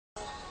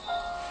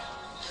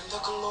the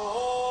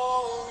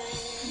glory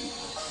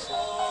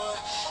forever.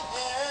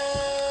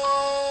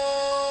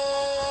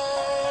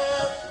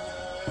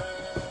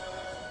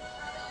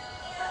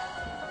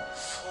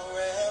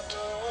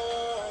 Forever.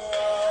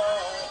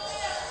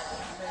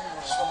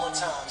 Just one more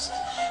time.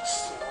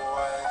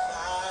 For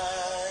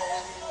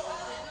thine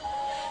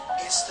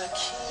is the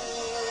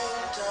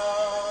kingdom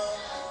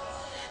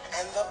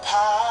and the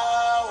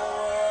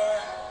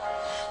power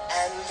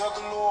and the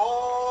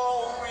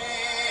glory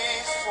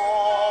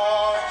forever.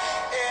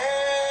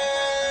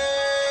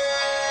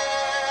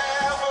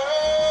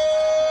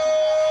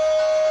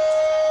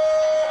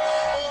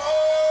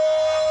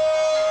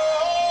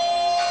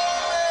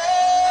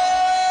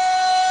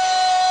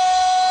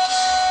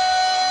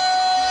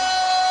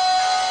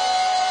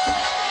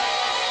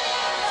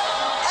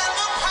 And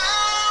the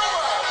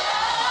power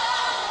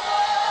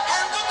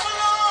and the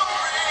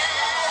glory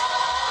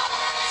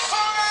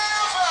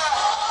forever,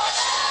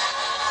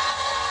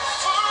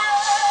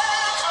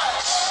 forever.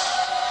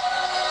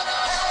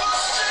 And we'll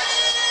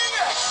sing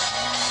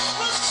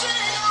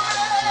of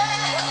it.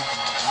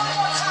 One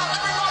more time,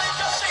 everybody,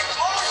 just sing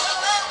glory to the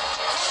Lamb,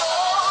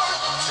 glory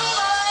to the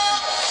Lamb.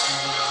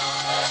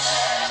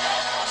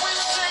 We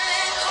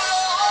sing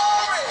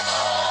glory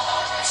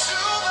to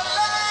the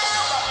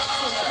Lamb.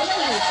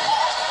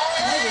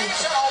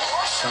 Praise and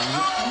worship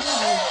glory to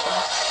the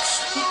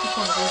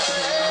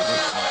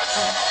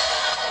Lamb.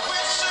 We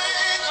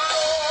sing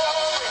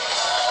glory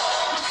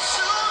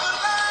to the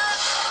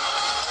Lamb.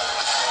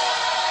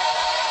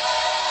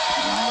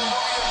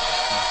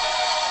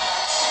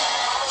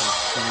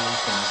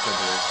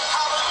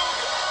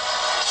 Hallelujah.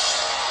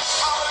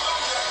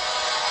 Hallelujah.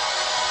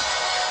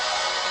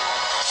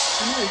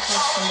 I know it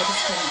has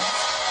somebody's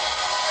comments.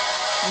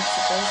 It's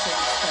also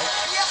like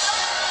Yes.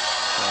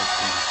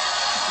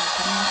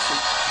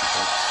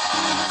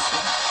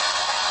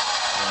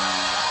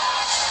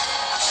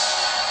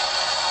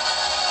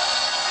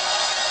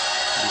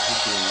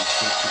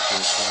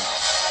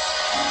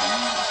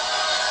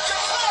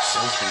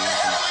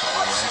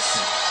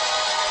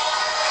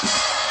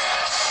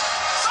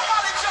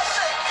 Somebody just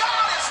say,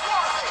 God is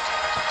worthy.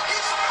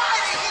 He's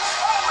mighty. He's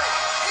holy.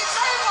 He's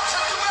able to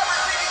do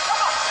everything.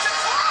 Come on,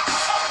 declare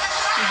something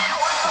now.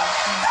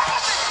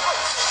 Everything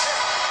praise him.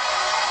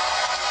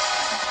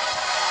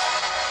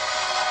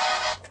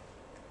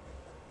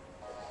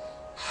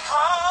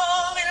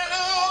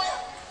 Hallelujah.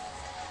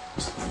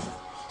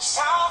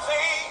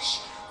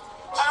 Salvation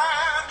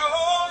and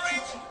glory,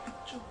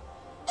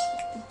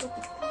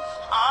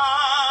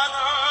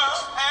 honor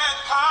and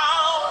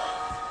power.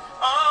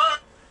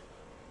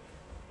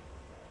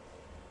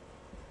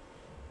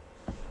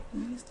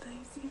 Miss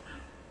Daisy.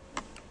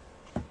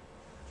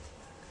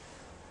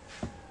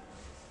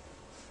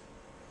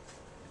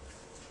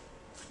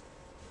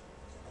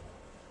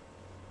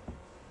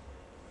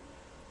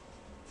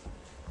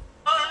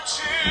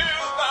 Unto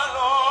the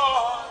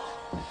Lord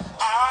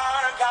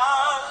our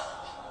God,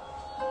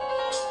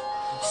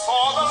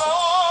 for the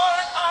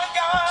Lord our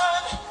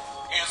God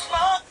is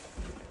mighty.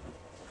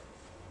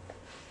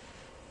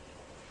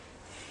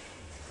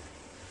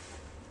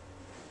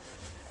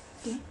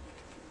 Okay.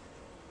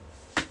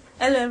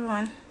 Hello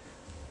everyone.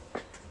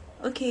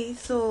 Okay,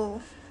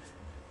 so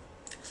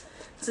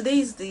today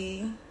is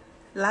the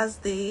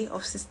last day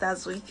of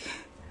Sisters Week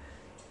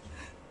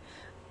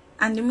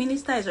and the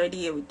minister is already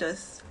here with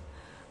us,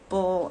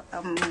 but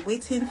I'm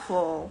waiting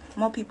for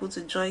more people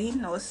to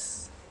join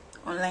us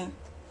online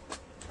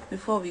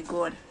before we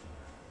go on.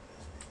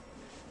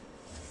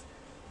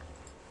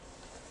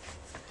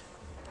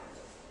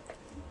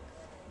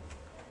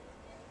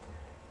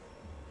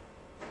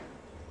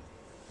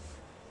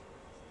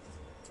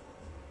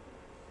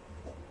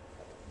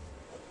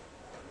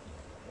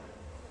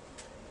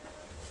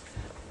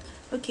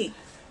 Okay.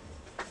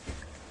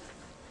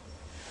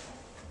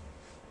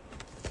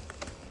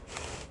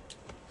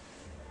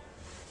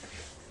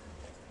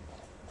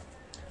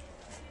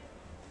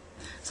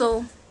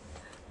 So,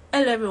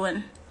 hello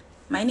everyone.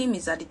 My name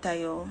is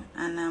Aditayo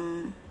and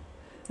I'm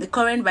the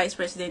current Vice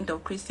President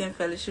of Christian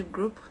Fellowship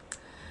Group.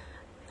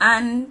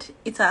 And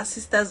it's our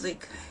Sisters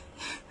Week.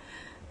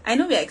 I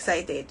know we are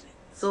excited.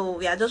 So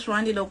we are just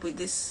rounding up with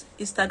this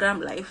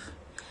Instagram live.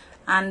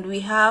 And we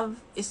have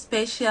a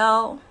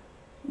special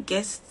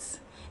guest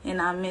in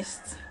our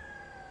midst.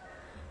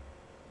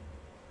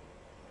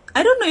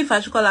 I don't know if I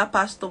should call her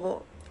pastor,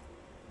 but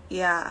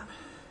yeah,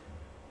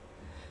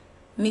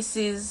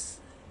 Mrs.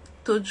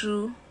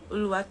 Toju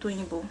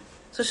Oluwatoyinbo.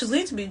 So she's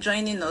going to be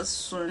joining us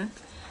soon,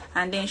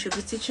 and then she'll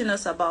be teaching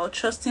us about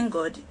trusting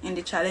God in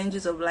the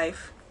challenges of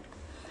life.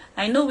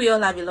 I know we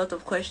all have a lot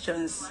of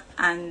questions,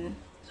 and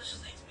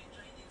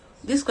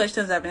these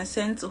questions have been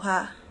sent to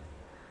her.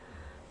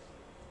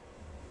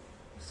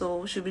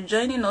 So she'll be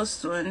joining us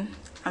soon,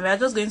 and we are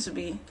just going to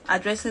be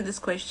addressing these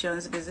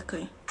questions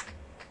basically.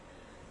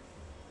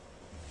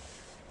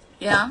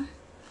 Yeah,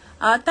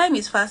 our time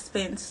is fast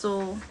spent,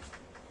 so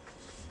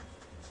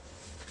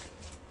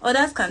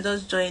others can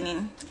just join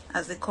in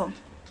as they come.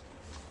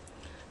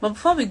 But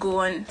before we go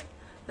on,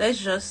 let's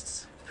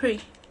just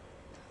pray.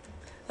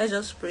 Let's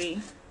just pray.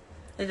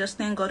 Let's just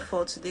thank God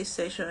for today's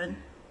session.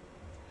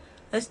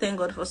 Let's thank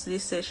God for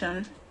today's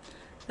session.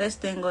 Let's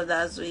thank God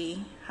as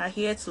we are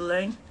here to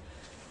learn,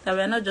 that we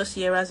are not just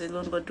hearers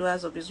alone, but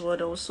doers of His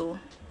word also.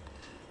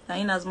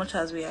 And in as much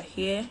as we are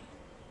here,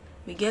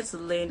 we get to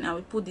learn and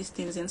we put these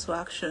things into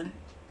action.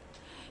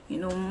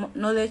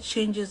 Knowledge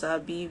changes our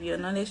behavior.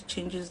 Knowledge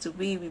changes the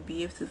way we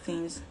behave to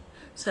things.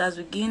 So as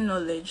we gain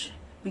knowledge,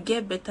 we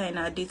get better in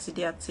our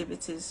day-to-day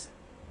activities.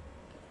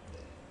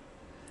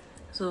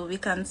 So we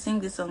can sing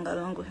this song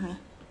along with me.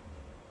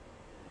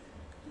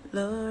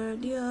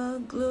 Lord, your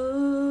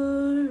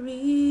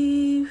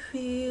glory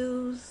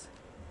fills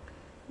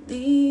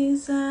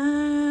this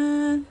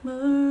atmosphere.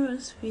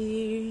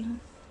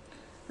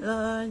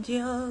 Lord,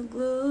 your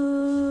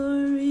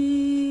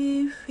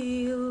glory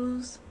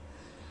fills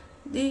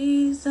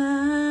this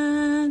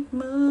atmosphere.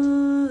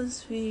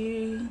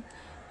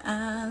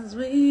 As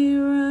we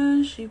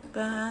worship,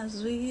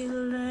 as we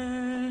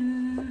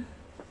learn,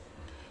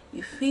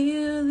 you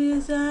feel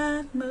this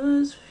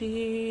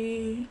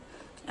atmosphere.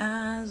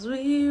 As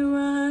we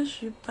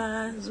worship,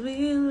 as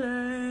we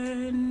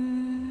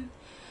learn,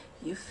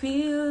 you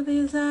feel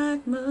this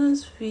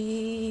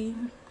atmosphere.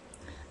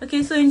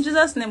 Okay, so in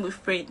Jesus' name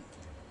we've prayed.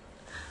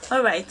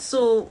 Alright,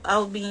 so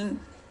I'll be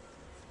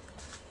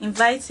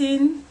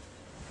inviting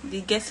the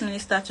guest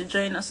minister to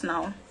join us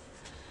now.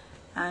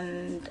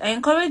 And I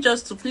encourage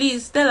us to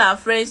please tell our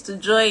friends to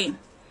join,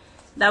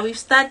 that we've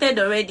started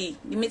already.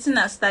 The meeting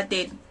has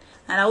started.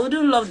 And I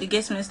wouldn't love the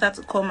guest minister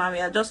to come and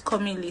we are just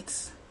coming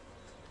late.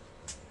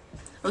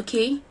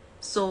 Okay,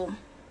 so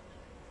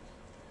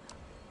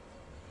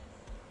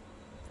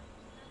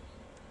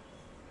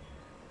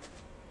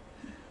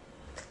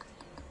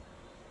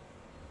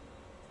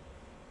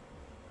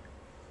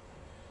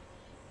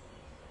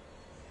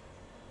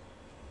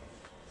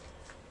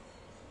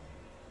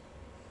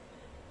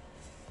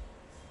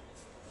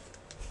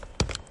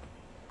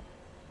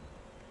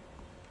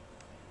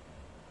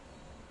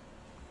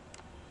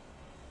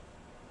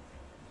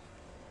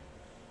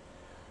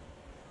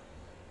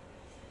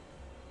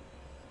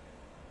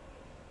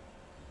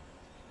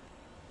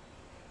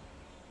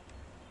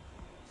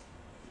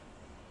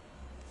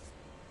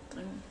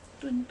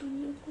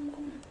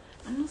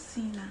I'm not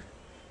seeing her.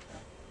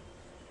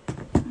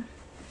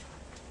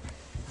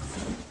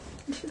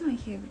 She's not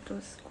here with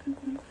us.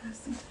 Come,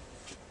 see.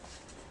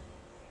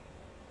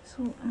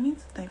 So I meant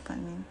to type her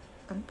name.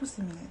 Can people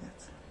see me like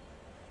that?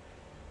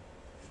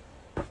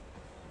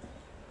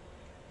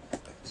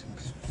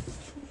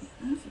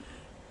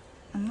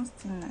 I'm not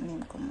seeing her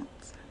name come out.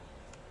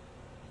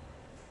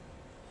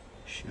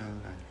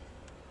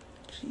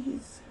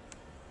 Jeez.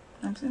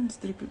 I'm seeing it's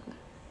 3 people.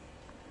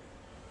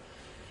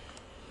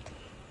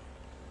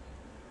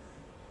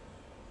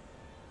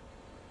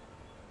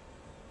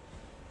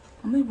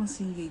 I'm not even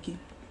seeing you again.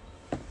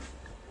 It's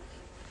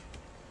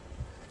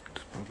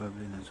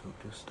probably network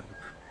this type.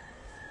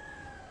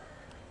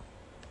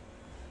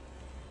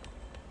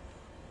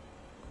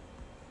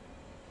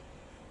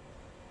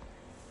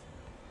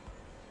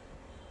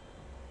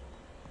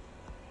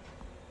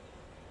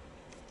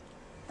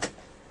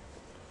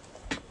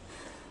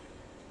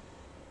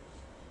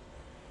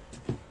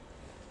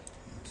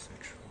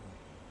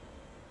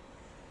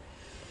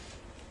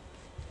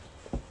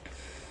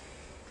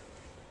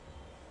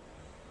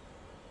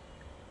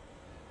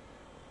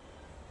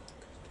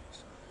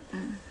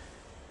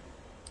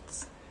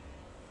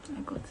 I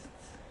got it.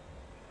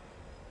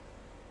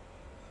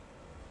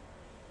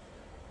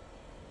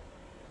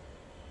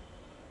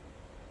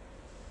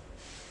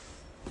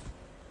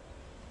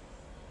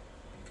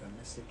 You can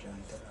message her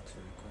and tell her to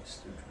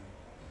request to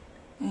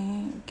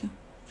join. Okay.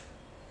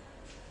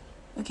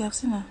 Okay, I've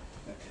seen her.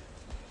 Okay.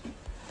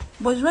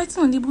 But it's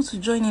writing unable to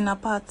join in her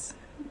part.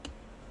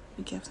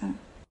 Okay, I've seen her.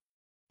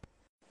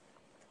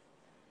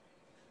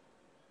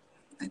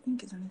 I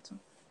think it's on it too.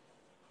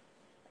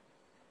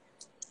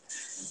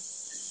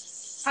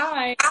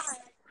 Hi.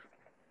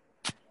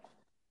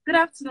 Good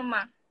afternoon,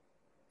 ma.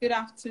 Good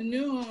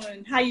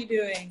afternoon. How you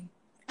doing?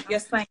 You're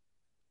fine.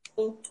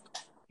 So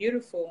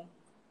beautiful.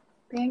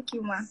 Thank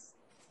you, ma.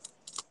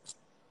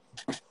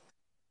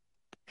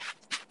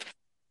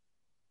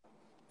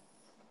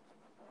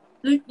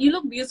 You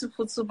look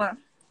beautiful too, ma.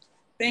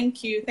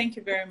 Thank you. Thank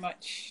you very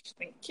much.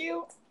 Thank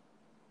you.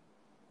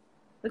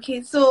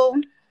 Okay, so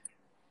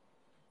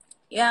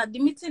yeah, the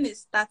meeting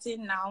is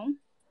starting now.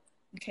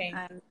 Okay.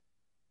 And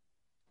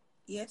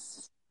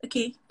yes.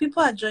 Okay,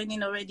 people are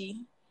joining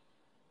already.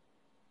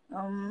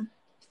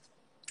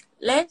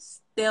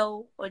 Let's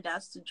tell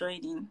others to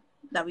join in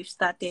that we've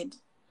started.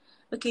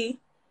 Okay,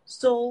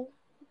 so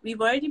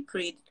we've already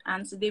prayed,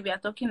 and today we are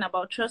talking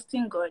about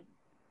trusting God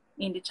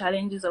in the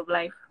challenges of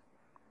life.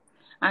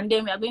 And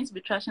then we are going to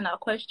be trashing our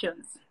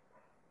questions.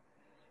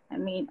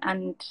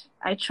 And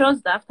I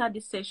trust that after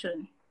this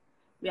session,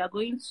 we are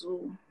going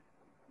to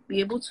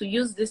be able to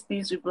use these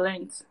things we've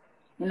learned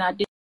in our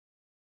day.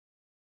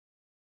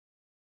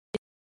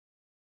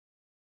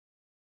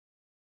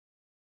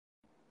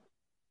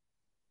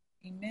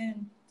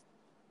 Amen.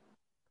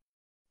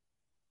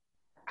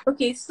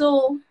 Okay,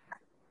 so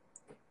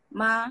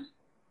Ma,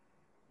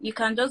 you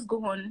can just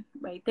go on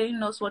by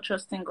telling us what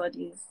trusting God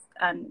is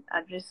and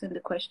addressing the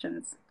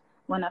questions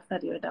one after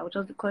the other. I'll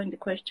just be calling the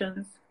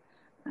questions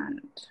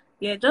and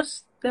yeah,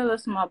 just tell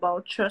us more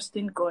about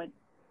trusting God.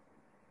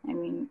 I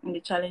mean, in the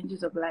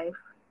challenges of life,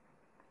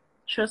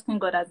 trusting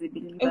God as a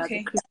believer, as a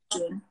Okay.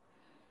 Christian,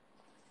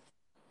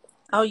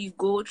 how you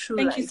go through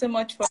Thank you life. so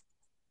much for.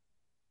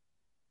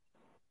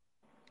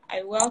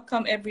 I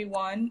welcome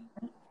everyone.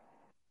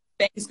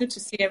 It's good to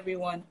see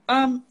everyone.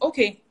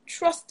 Okay,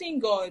 trusting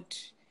God.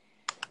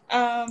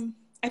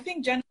 I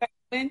think generally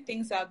when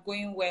things are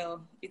going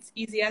well, it's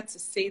easier to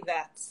say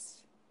that.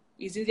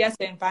 It's easier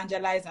to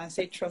evangelize and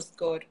say trust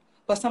God.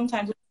 But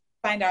sometimes when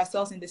we find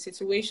ourselves in the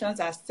situations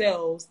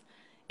ourselves,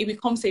 it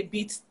becomes a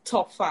bit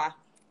tougher.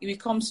 It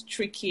becomes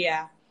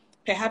trickier.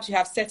 Perhaps you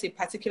have set a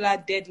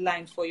particular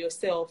deadline for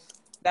yourself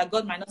that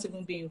God might not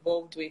even be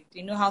involved with.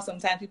 You know how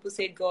sometimes people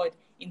say, God,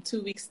 in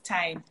 2 weeks'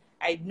 time,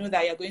 I know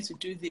that you're going to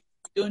do this.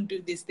 Don't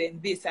do this, then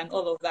this, and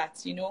all of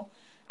that, you know.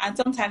 And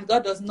sometimes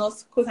God does not,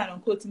 quote and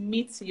unquote,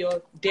 meet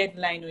your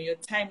deadline or your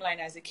timeline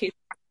as a case.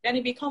 Then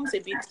it becomes a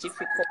bit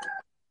difficult.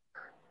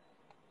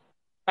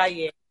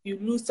 You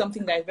lose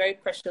something that is very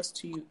precious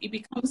to you. It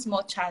becomes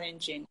more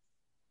challenging.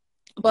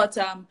 But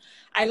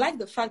I like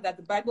the fact that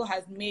the Bible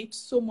has made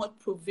so much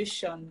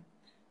provision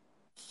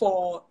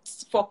for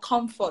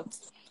comfort.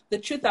 The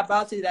truth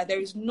about it is that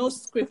there is no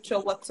scripture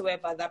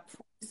whatsoever that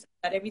promises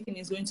that everything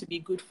is going to be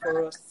good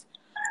for us.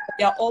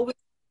 They are always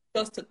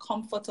just to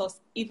comfort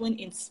us, even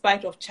in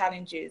spite of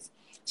challenges.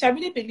 So I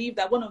really believe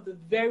that one of the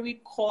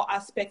very core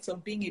aspects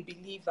of being a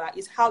believer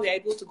is how we are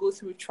able to go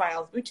through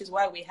trials, which is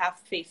why we have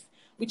faith,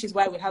 which is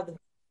why we have the Holy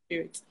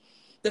Spirit.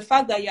 The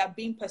fact that you are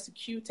being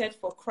persecuted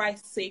for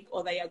Christ's sake,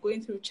 or that you are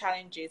going through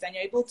challenges and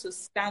you're able to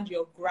stand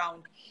your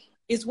ground,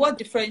 is what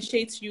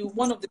differentiates you.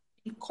 One of the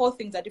core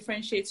things that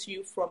differentiates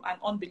you from an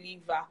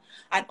unbeliever.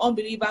 An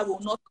unbeliever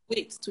will not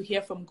wait to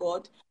hear from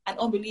God. An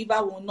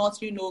unbeliever will not,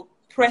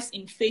 press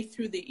in faith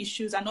through the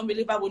issues. An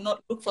unbeliever will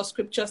not look for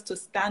scriptures to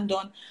stand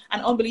on.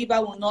 An unbeliever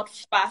will not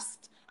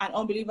fast. An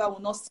unbeliever will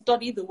not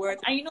study the word.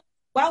 And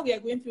while we are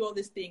going through all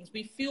these things,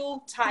 we feel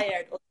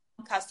tired or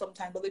downcast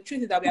sometimes. But the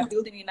truth is that we are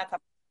building inner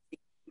capacity.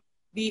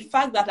 The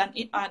fact that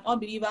an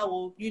unbeliever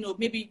will,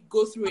 maybe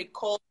go through a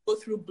cult, go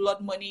through blood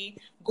money,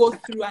 go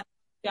through an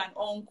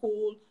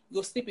uncle,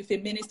 go sleep with a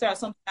minister or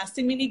something, and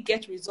seemingly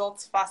get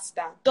results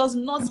faster, does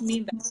not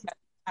mean that we are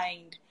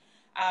behind.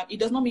 It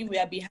does not mean we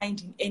are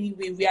behind in any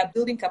way. We are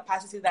building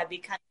capacity that they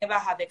can never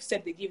have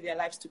except they give their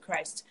lives to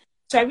Christ.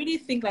 So I really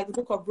think, like the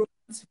book of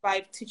Romans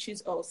 5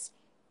 teaches us,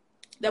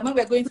 that when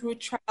we're going through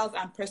trials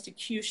and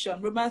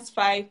persecution, Romans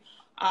 5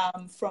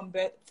 from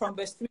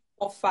verse 3,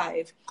 4,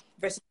 5,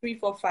 verse 3,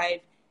 4, 5,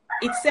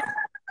 it says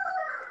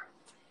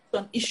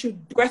it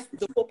should birth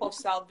the hope of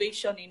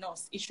salvation in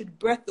us. It should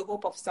birth the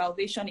hope of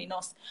salvation in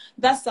us.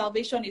 That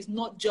salvation is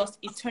not just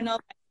eternal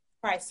life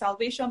in Christ.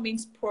 Salvation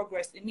means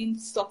progress. It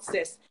means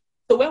success.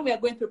 So when we are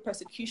going through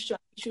persecution,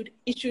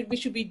 we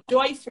should be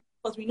joyful,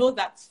 because we know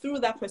that through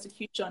that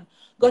persecution,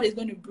 God is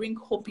going to bring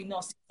hope in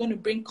us. He's going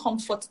to bring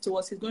comfort to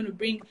us. He's going to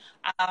bring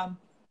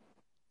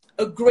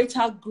a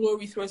greater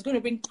glory through us. He's going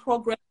to bring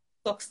progress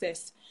and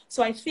success.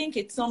 So I think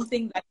it's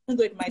something that, even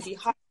though it might be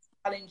hard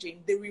and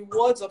challenging, the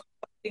rewards of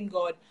trusting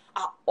God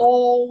are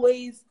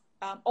always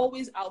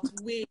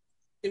outweigh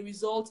the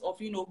results of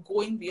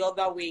going the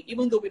other way.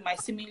 Even though we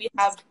might seemingly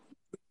have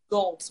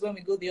results when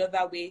we go the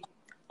other way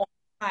on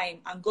time,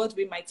 and God's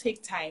way might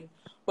take time,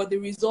 but the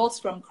results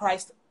from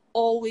Christ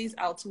always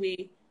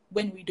outweigh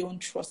when we don't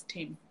trust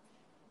Him.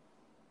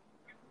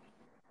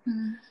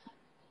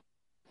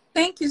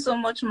 Thank you so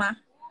much, Ma.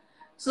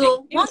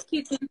 So one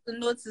key thing to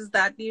note is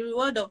that the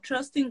reward of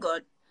trusting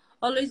God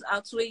always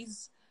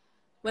outweighs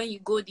when you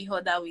go the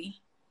other way.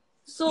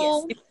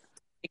 So yes,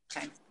 big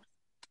time.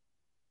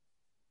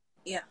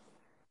 Yeah,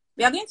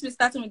 we are going to be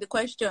starting with the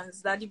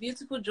questions that the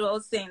beautiful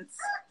Joel sent,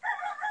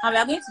 and we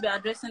are going to be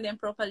addressing them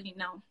properly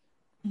now.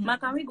 Ma,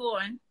 can we go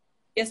on?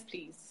 Yes,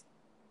 please.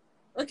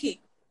 Okay.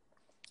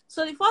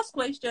 So the first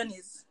question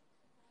is,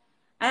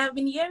 I have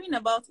been hearing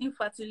about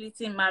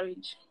infertility in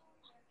marriage.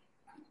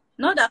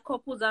 Not that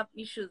couples have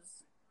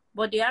issues,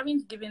 but they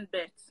haven't given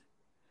birth.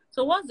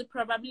 So what's the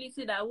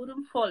probability that I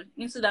wouldn't fall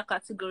into that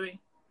category?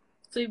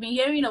 So you've been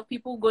hearing of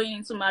people going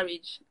into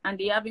marriage and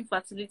they have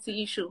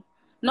infertility issue,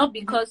 not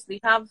because they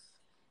have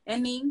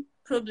any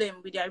problem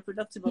with their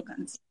reproductive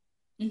organs.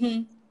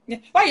 Yeah.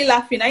 Why are you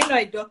laughing? Are you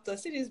not a doctor?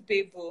 See this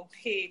baby.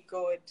 Hey,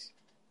 God.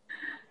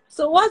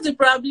 So what's the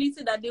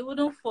probability that they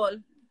wouldn't fall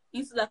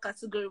into that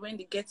category when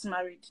they get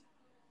married?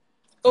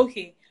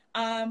 Okay.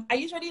 I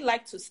usually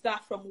like to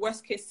start from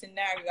worst case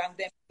scenario and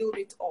then build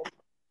it up.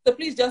 So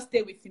please just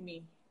stay with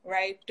me,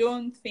 right?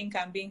 Don't think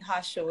I'm being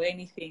harsh or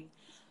anything.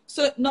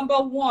 So number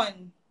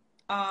one,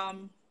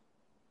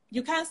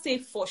 you can't say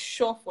for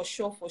sure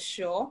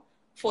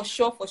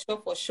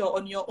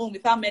on your own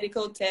without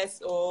medical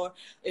tests or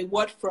a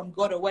word from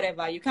God or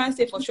whatever. You can't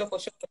say for sure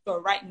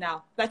right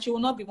now that you will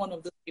not be one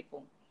of those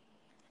people.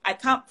 I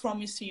can't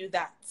promise you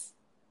that.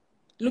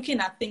 Looking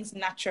at things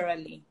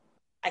naturally,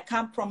 I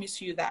can't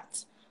promise you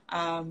that.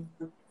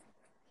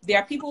 There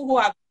are people who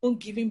have been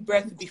giving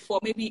birth before,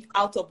 maybe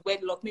out of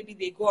wedlock, maybe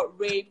they got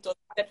raped or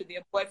slept with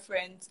their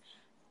boyfriends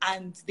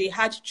and they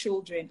had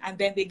children, and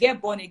then they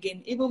get born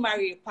again, even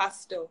marry a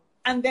pastor,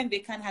 and then they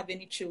can't have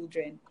any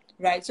children,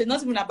 right? So it's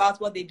not even about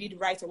what they did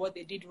right or what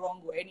they did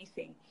wrong or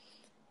anything.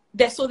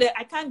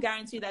 I can't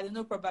guarantee that there's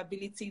no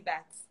probability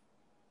that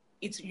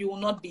you will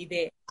not be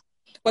there.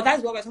 But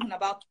that's what we're talking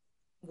about,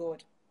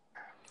 God.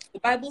 The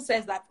Bible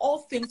says that all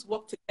things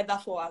work together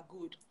for our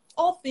good.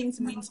 All things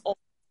means all.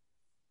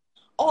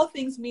 All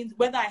things means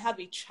whether I have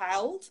a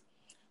child,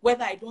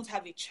 whether I don't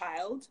have a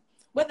child,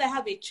 whether I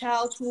have a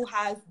child who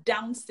has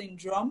Down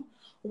syndrome,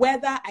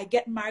 whether I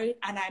get married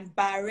and I'm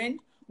barren,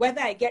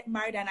 whether I get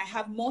married and I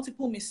have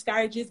multiple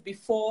miscarriages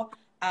before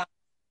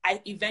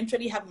I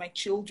eventually have my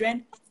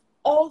children.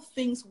 All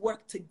things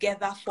work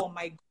together for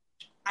my good.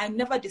 I'm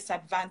never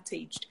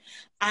disadvantaged.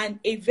 And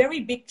a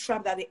very big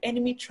trap that the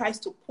enemy tries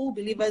to pull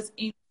believers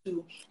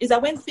into is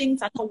that when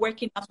things are not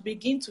working out, we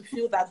begin to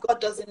feel that God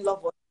doesn't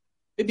love us.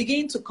 We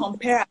begin to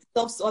compare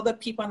ourselves to other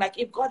people, and like,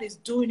 if God is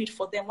doing it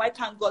for them, why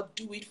can't God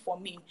do it for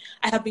me?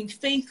 I have been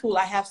faithful,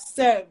 I have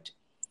served.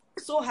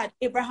 So had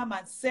Abraham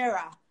and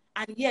Sarah,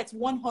 and yet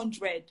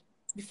 100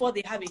 before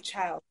they have a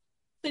child.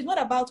 So it's not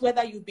about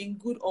whether you've been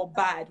good or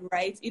bad,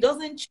 right? It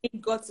doesn't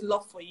change God's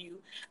love for you,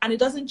 and it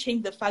doesn't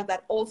change the fact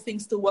that all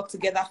things still work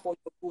together for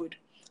your good.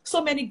 So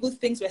many good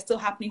things were still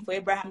happening for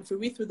Abraham. If you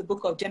read through the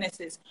book of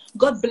Genesis,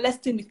 God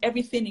blessed him with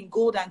everything in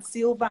gold and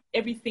silver,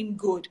 everything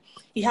good.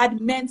 He had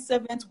men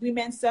servants,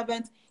 women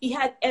servants. He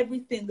had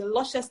everything, the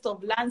lushest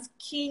of lands.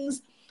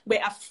 Kings were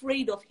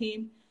afraid of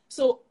him.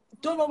 So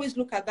don't always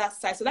look at that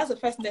side. So that's the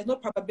first thing. There's no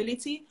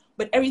probability,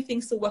 but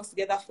everything still works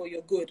together for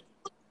your good.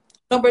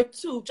 Number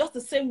two, just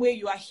the same way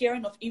you are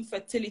hearing of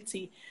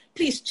infertility,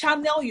 please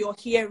channel your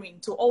hearing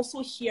to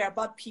also hear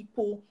about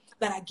people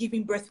that are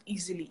giving birth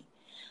easily.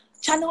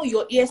 Channel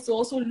your ears to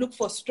also look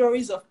for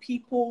stories of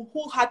people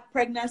who had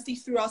pregnancy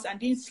throughout and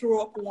didn't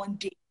throw up one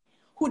day,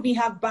 who didn't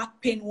have back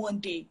pain one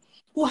day,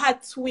 who had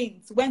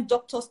twins when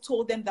doctors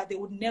told them that they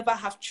would never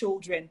have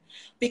children.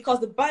 Because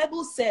the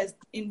Bible says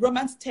in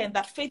Romans 10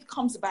 that faith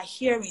comes by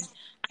hearing,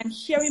 and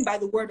hearing by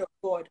the word of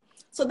God.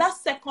 So that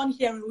second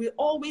hearing, we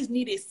always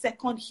need a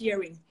second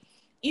hearing.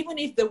 Even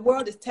if the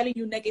world is telling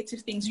you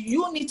negative things,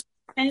 you need to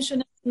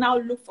intentionally now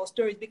look for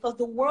stories, because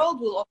the world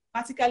will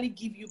automatically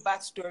give you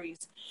bad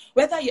stories,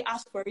 whether you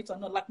ask for it or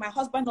not. Like my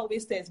husband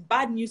always says,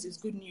 bad news is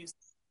good news.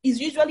 It's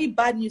usually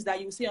bad news that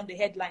you see on the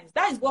headlines.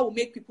 That is what will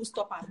make people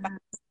stop and buy.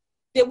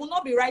 They will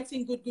not be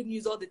writing good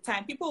news all the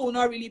time. People will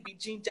not really be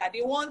ginger.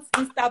 They want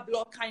Insta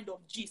blog kind of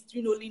gist,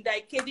 Linda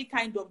Ikedi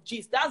kind of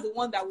gist. That's the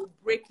one that will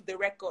break the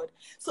record.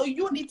 So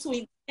you need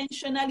to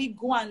intentionally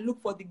go and look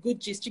for the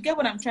good gist. You get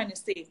what I'm trying to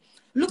say?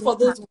 Look for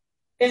those.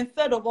 And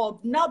third of all,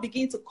 now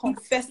begin to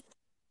confess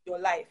your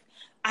life.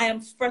 I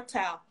am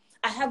fertile.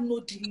 I have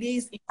no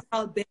delays in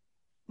childbirth.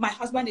 My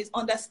husband is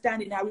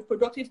understanding. Our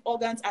reproductive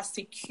organs are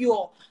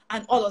secure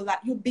and all of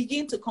that. You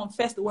begin to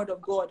confess the word of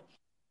God.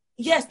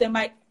 Yes, they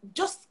might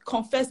just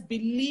confess,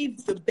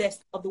 believe the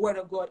best of the word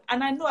of God.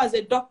 And I know as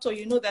a doctor,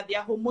 you know that there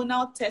are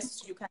hormonal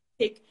tests you can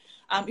take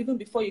even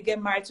before you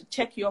get married to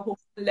check your hormone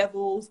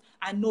levels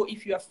and know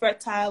if you are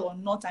fertile or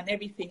not and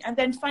everything. And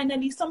then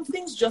finally, some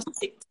things just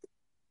take.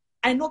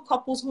 I know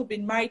couples who've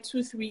been married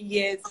 2-3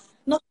 years,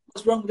 nothing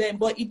was wrong with them,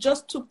 but it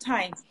just took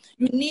time.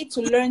 You need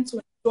to learn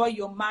to enjoy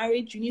your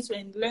marriage. You need to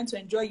learn to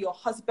enjoy your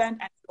husband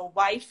and your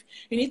wife.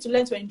 You need to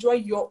learn to enjoy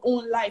your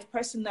own life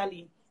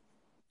personally.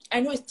 I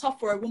know it's tough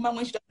for a woman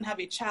when she doesn't have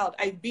a child.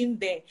 I've been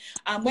there.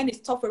 When it's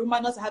tough for a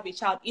woman not to have a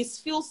child, it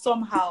feels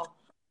somehow.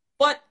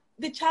 But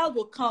the child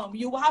will come.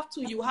 You will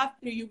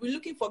be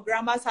looking for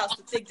grandma's house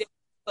to take them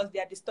because they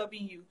are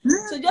disturbing you.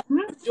 So just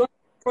enjoy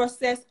the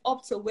process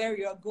up to where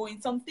you're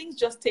going. Some things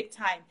just take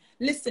time.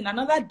 Listen,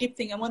 another deep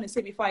thing I want to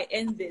say before I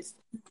end this,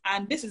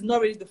 and this is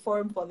not really the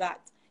forum for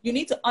that. You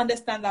need to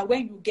understand that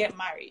when you get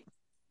married,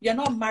 you're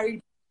not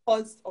married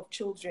because of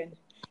children.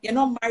 You're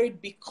not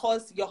married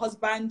because your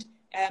husband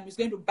is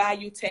going to buy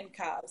you 10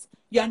 cars.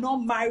 You are not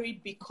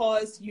married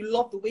because you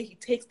love the way he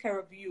takes care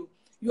of you.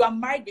 You are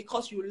married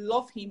because you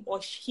love him or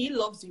he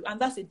loves you, and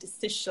that's a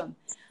decision.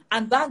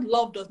 And that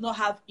love does not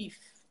have if.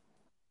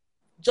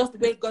 Just the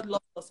way God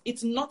loves us.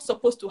 It's not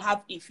supposed to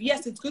have if.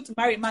 Yes, it's good to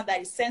marry a man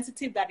that is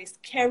sensitive, that is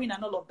caring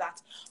and all of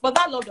that. But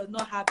that love does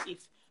not have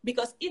if.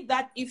 Because if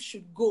that if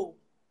should go,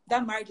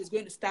 that marriage is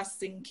going to start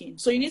sinking.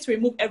 So you need to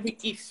remove every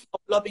if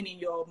of loving in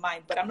your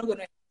mind. But I'm not going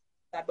to do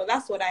that. But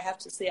that's what I have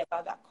to say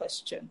about that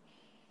question.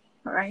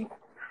 All right.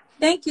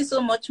 Thank you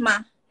so much, Ma.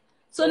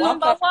 So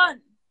number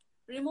one,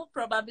 remove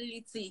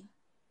probability.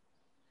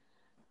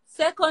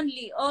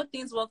 Secondly, all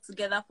things work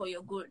together for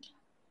your good.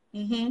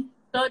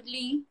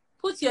 Thirdly,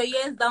 put your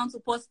ears down to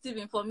positive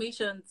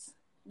informations.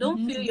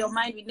 Don't fill your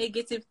mind with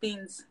negative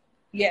things.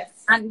 Yes.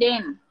 And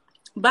then,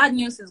 bad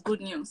news is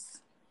good news.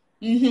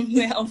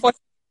 Unfortunately,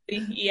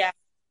 yeah.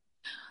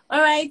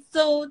 All right.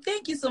 So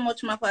thank you so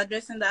much, Ma, for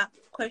addressing that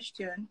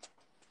question.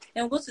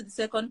 Then we'll go to the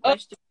second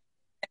question.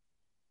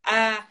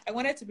 I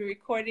wanted to be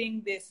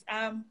recording this.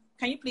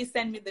 can you please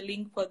send me the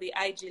link for the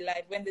IG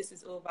live when this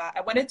is over?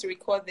 I wanted to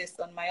record this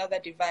on my other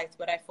device,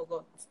 but I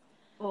forgot.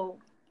 Oh,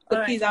 So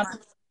all please, right, I'll ma'am.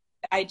 do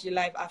the IG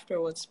live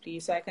afterwards,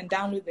 please, so I can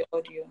download the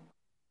audio.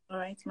 All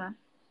right, ma'am.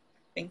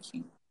 Thank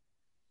you.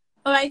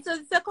 All right, so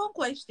the second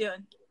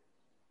question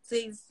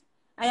says,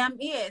 I am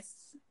AS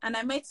and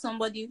I met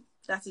somebody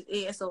that is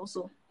AS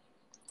also.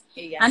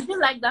 Yeah. And you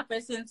like that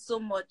person so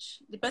much.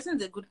 The person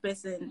is a good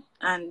person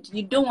and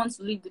you don't want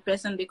to leave the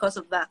person because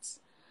of that.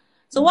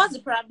 So what's the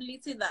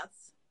probability that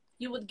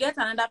you would get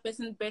another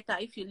person better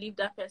if you leave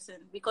that person?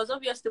 Because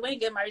obviously when you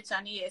get married to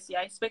an AS,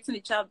 you're expecting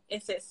the child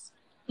SS.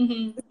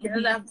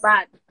 That's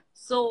bad.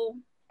 So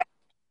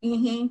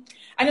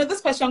I know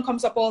this question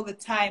comes up all the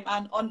time,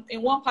 and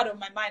in one part of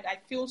my mind, I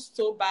feel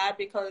so bad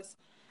because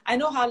I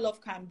know how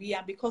love can be,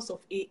 and because of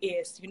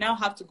AS, you now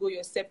have to go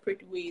your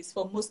separate ways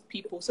for most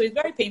people. So it's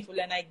very painful,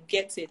 and I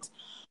get it.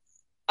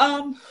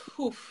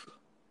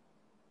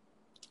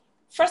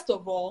 First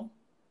of all,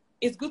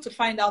 it's good to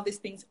find out these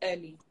things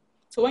early.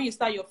 So when you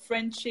start your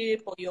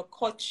friendship or your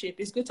courtship,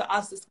 it's good to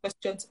ask these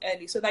questions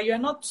early so that you're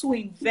not too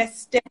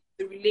invested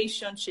in the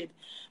relationship.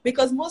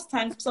 Because most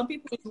times, some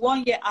people, it's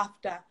 1 year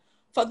after.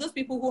 For those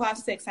people who have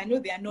sex, I know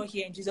they are not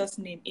here in Jesus'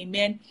 name.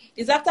 Amen.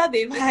 It's after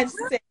they've had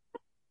sex,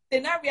 they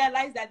now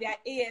realize that they are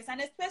AS. And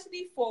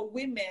especially for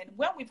women,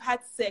 when we've had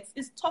sex,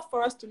 it's tough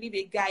for us to leave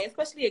a guy,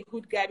 especially a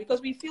good guy,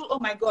 because we feel, oh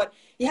my God,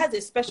 he has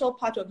a special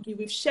part of me.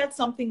 We've shared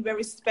something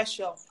very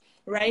special,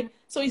 right?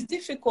 So it's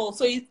difficult.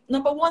 So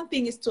number one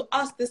thing is to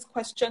ask these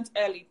questions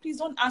early. Please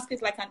don't ask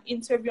it like an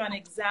interview, an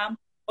exam,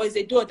 or is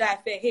a do or die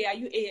affair. Hey, are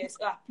you AS?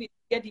 Please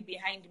get it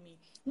behind me.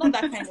 Not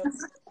that kind of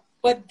thing.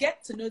 But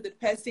get to know the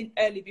person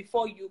early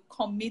before you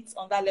commit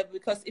on that level,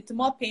 because it's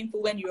more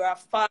painful when you are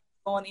far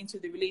gone into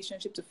the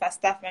relationship to fast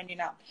start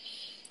finding out.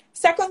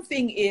 Second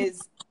thing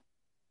is,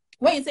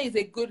 when you say he's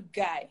a good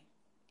guy,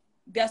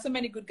 there are so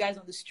many good guys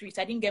on the streets.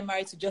 I didn't get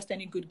married to just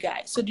any good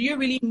guy. So do you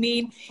really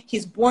mean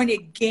he's born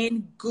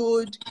again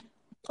good,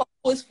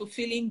 purpose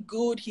fulfilling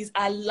good, he's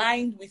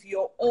aligned with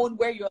your own,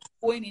 where you're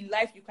going in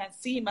life? You can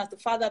see him as the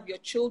father of your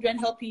children,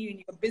 helping you in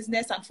your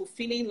business and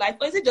fulfilling life?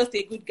 Or is it just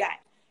a good guy?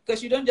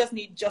 Because you don't just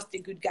need just a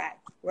good guy,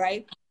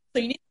 right?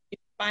 So you need to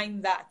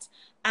define that.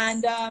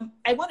 And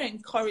I want to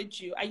encourage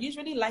you. I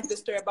usually like the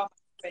story about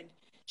my friend.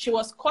 She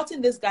was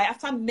courting this guy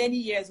after many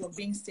years of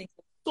being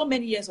single, so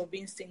many years of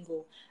being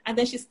single. And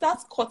then she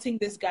starts courting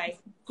this guy,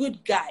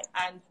 good guy,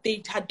 and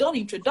they had done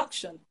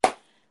introduction.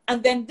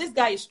 And then this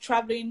guy is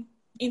traveling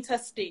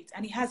interstate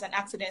and he has an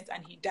accident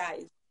and he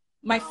dies.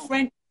 My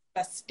friend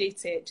is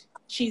devastated.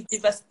 She's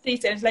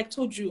devastated. It's like,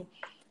 told you,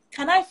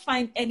 can I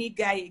find any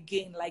guy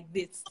again like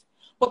this?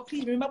 But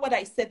please remember what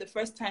I said the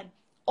first time.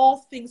 All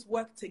things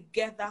work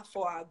together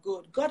for our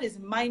good. God is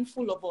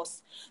mindful of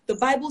us. The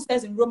Bible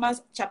says in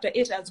Romans chapter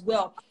 8 as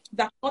well,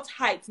 that not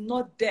height,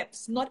 not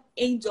depths, not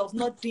angels,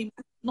 not demons,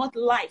 not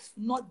life,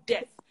 not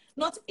death,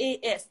 not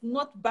AS,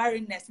 not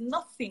barrenness,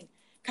 nothing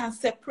can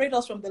separate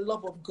us from the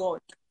love of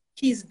God.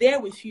 He's there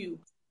with you.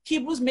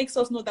 Hebrews makes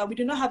us know that we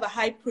do not have a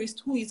high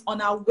priest who is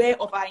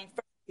unaware of our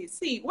infirmities.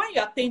 See, when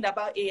you are pained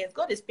about AS,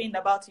 God is pained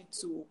about it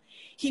too.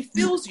 He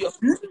feels your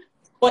pain.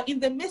 But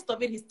in the midst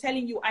of it, he's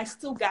telling you, I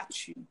still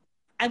got you.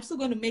 I'm still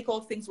going to make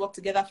all things work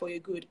together for your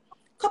good.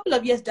 A couple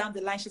of years down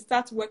the line, she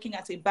starts working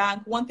at a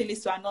bank. One thing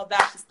leads to another.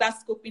 She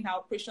starts scoping her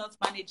operations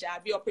manager.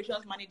 The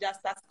operations manager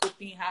starts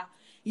scoping her.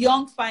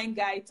 Young, fine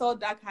guy, tall,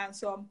 dark,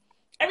 handsome.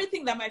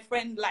 Everything that my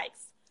friend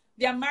likes.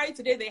 They are married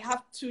today. They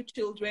have 2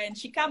 children.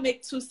 She can't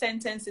make 2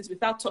 sentences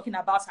without talking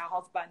about her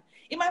husband.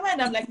 In my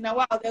mind, I'm like, now,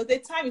 wow, there was a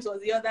time it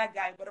was the other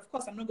guy. But of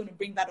course, I'm not going to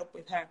bring that up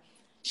with her.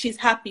 She's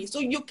happy. So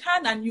you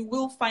can and you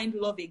will find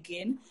love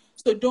again.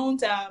 So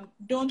don't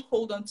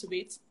hold on to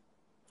it.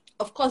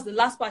 Of course, the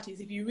last part is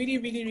if you really,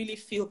 really, really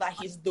feel that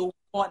he's the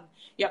one,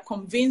 you're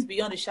convinced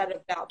beyond a shadow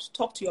of doubt,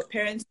 talk to your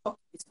parents, talk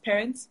to his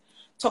parents,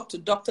 talk to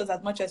doctors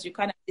as much as you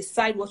can, and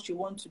decide what you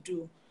want to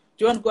do.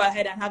 Do you want to go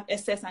ahead and have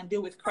SS and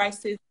deal with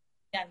crisis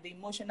and the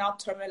emotional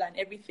turmoil and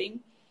everything?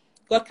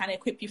 God can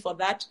equip you for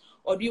that.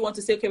 Or do you want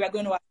to say, okay, we're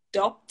going to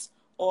adopt?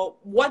 Or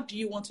what do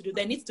you want to do?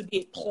 There needs to be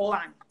a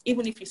plan,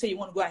 even if you say you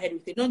want to go ahead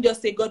with it. Don't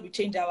just say, God will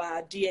change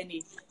our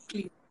DNA.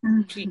 Please,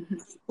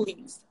 please,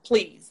 please,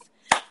 please.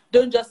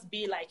 Don't just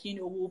be like,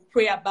 we'll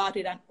pray about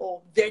it and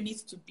all. There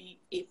needs to be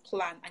a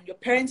plan. And your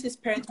parents, his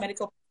parents,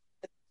 medical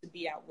to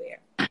be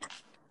aware.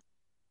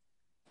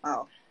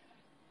 Wow.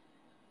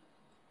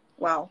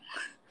 Wow.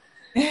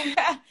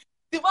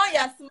 The one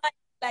you're smiling,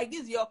 like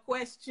this is your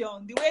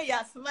question. The way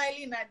you're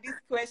smiling at this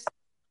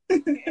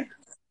question.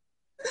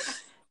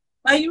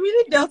 But you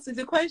really dealt with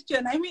the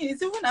question. I mean,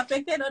 it's even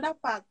affected other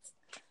parts.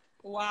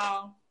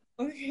 Wow.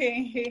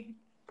 Okay.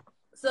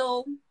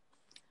 So,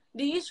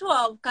 the issue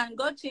of can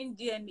God change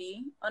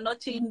DNA or not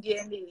change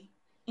DNA?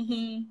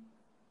 Mm-hmm.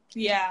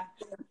 Yeah.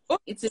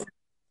 It's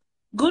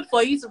good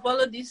for you to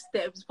follow these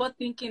steps before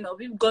thinking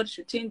of if God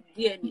should change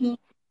DNA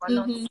or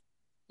not.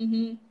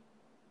 Mm-hmm.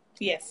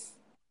 Yes.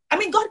 I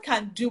mean, God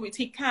can do it.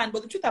 He can.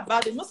 But the truth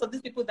about it, most of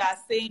these people that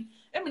are saying,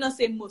 let me not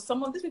say most,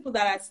 some of these people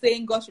that are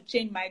saying God should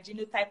change my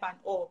genotype and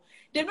all,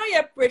 they've not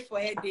yet prayed for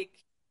headache.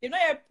 They've not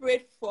yet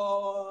prayed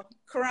for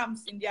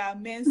cramps in their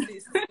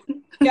menses.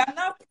 They are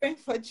now praying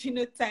for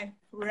genotype,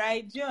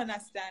 right? Do you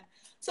understand?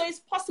 So it's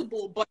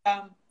possible, but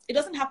it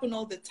doesn't happen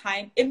all the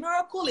time. A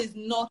miracle is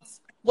not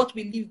what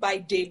we live by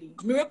daily.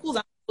 Miracles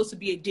are supposed to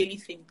be a daily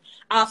thing.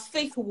 Our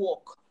faith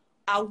walk,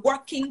 our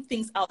working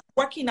things out,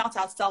 working out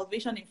our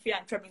salvation in fear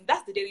and trembling,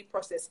 that's the daily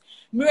process.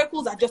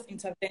 Miracles are just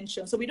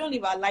intervention. So we don't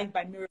live our life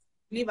by miracles.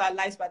 We live our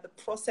lives by the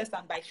process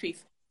and by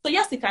faith. So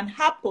yes, it can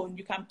happen.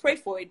 You can pray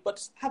for it,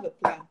 but have a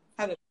plan.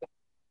 Have a plan.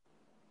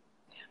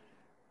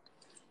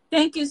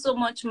 Thank you so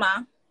much,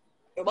 Ma.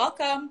 You're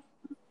welcome.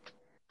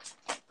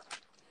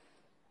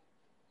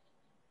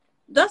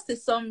 Just a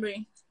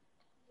summary.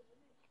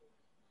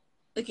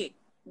 Okay,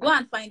 go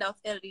and find out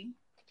early.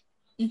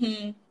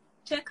 Mm-hmm.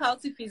 Check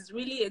out if he's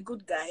really a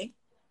good guy.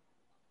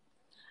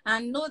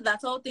 And know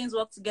that all things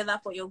work together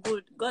for your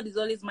good. God is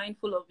always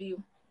mindful of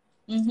you.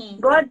 Mm-hmm.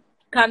 God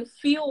can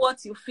feel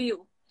what you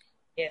feel.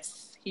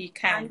 Yes, he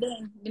can. And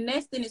then the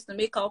next thing is to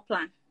make our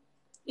plan.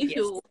 If Yes.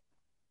 you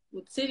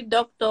would see the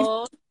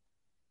doctor.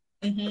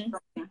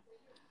 Mm-hmm.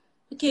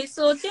 Okay,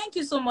 so thank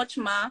you so much,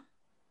 Ma.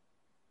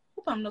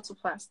 Hope I'm not too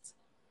fast.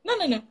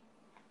 No.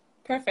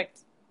 Perfect.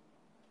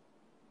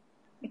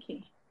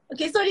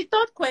 Okay, so the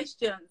third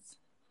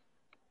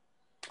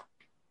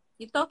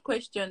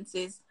questions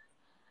is,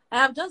 I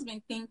have just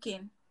been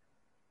thinking.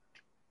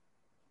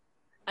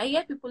 I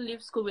hear people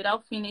leave school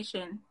without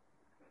finishing,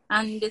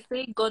 and they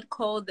say God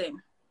called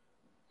them.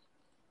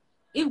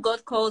 If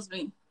God calls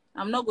me,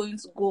 I'm not going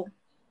to go.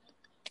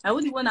 I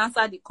wouldn't even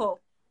answer the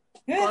call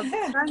because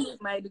I can't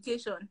leave my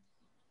education.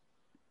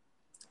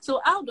 So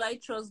how do I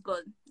trust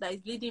God that is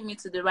leading me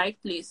to the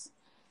right place?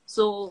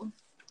 So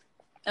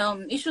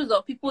issues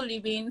of people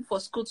leaving for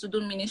school to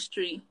do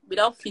ministry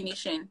without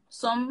finishing,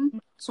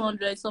 some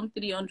 200, some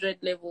 300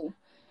 level,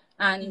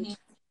 and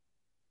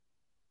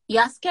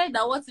you're scared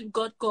that what if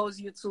God calls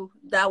you to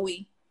that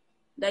way,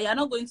 that you're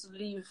not going to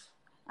leave,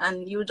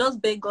 and you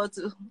just beg God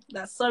to,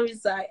 that sorry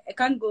sir, I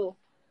can't go.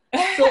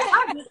 So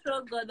how do you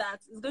trust God that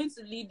is going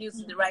to lead you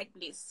to the right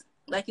place,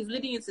 like he's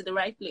leading you to the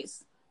right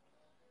place?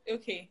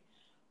 Okay,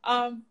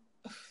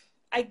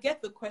 I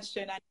get the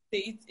question, and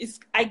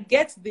I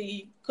get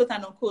the quote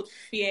and unquote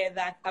fear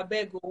that I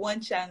beg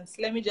one chance.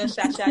 Let me just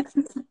shout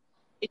and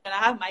I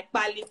have my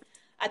pali.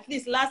 At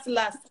least last,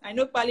 I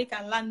know pali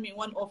can land me in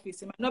one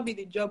office. It might not be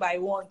the job I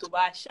want,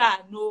 but I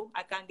know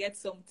I can get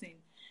something.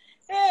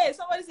 Hey,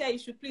 somebody say you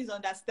should please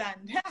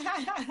understand.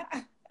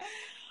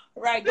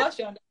 Right, gosh,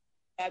 you understand,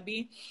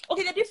 Abby.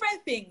 Okay, the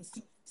different things.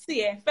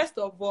 See, first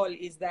of all,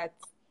 is that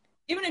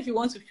even if you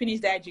want to finish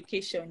the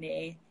education,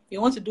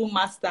 you want to do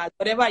masters,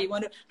 whatever you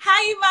want to.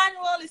 Hi,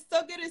 Emmanuel. It's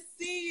so good to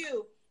see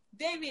you.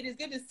 David, it's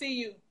good to see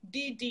you.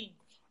 DD,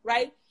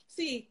 right?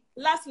 See,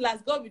 last,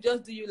 God will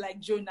just do you like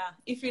Jonah.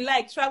 If you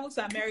like, travel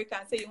to America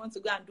and say you want to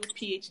go and do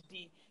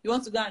PhD. You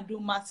want to go and do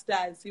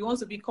masters. You want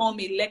to become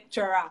a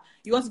lecturer.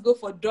 You want to go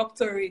for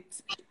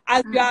doctorate.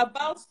 As you are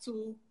about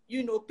to,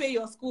 pay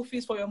your school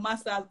fees for your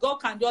masters, God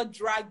can just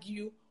drag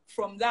you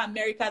from that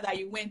America that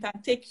you went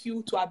and take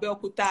you to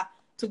Abeokuta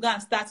to go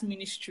and start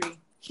ministry.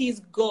 He's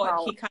God.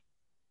 Wow. He can.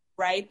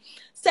 Right?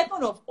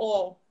 Second of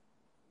all,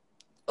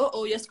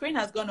 your screen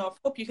has gone off.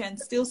 Hope you can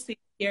still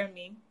hear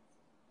me.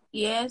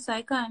 Yes,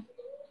 I can.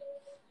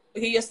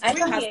 Okay, your screen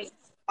has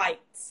white.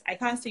 I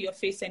can't see your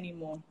face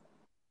anymore.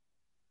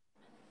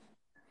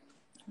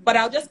 But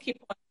I'll just keep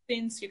on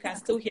since you can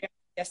still hear me.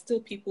 There's still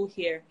people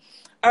here.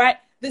 All right.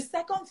 The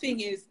second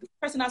thing is, the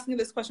person asking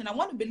this question, I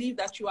want to believe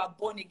that you are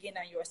born again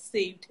and you are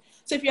saved.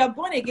 So if you are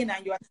born again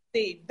and you are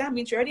saved, that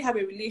means you already have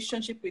a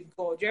relationship with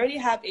God. You already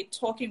have a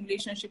talking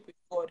relationship with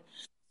God.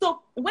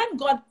 So when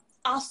God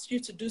asks you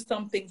to do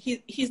something,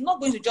 he's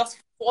not going to just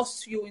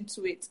force you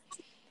into it.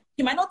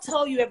 He might not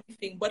tell you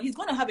everything, but he's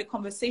going to have a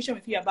conversation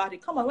with you about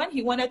it. Come on, when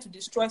he wanted to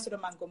destroy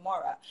Sodom and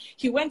Gomorrah,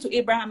 he went to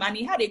Abraham and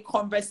he had a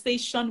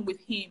conversation with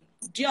him.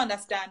 Do you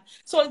understand?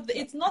 So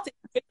it's not a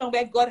situation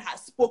where God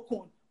has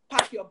spoken.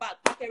 Pack your bag,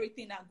 pack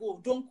everything and go.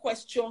 Don't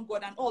question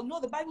God and all.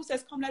 No, the Bible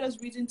says, come, let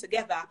us reason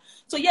together.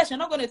 So yes, you're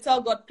not going to tell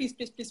God, please,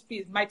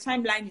 my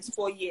timeline is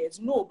 4 years.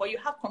 No, but you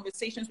have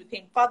conversations with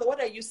him. Father, what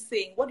are you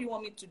saying? What do you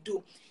want me to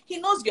do? He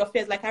knows your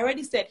fears. Like I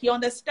already said, he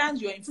understands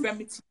your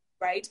infirmity,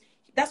 right?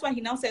 That's why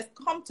he now says,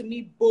 come to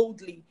me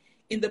boldly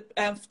in the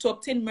to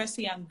obtain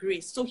mercy and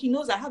grace. So he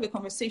knows I have a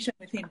conversation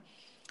with him.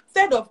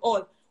 Third of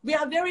all, we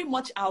are very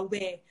much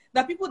aware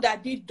that people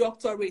that did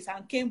doctorates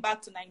and came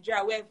back to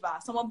Nigeria, wherever,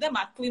 some of them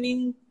are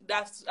cleaning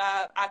bus,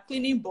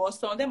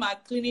 some of them are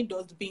cleaning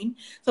dustbin,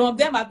 some of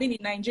them have been in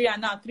Nigeria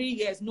now 3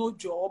 years, no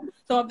job,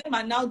 some of them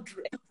are now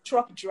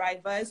truck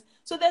drivers.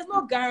 So there's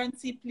no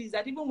guarantee, please,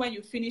 that even when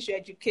you finish your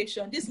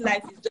education, this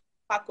life is just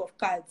a pack of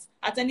cards.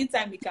 At any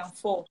time, we can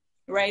fall,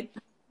 right?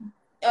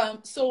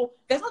 So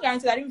there's no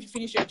guarantee that even if you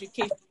finish your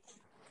education,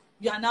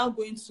 you are now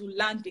going to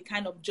land the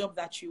kind of job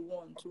that you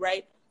want,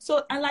 right?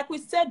 So, and like we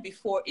said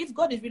before, if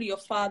God is really your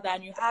father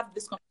and you have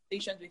these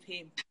conversations with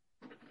him,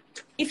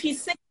 if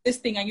he's saying this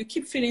thing and you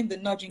keep feeling the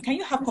nudging, can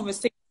you have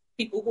conversations with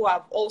people who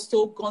have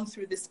also gone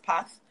through this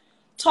path?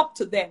 Talk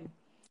to them.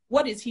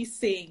 What is he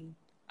saying?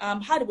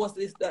 How was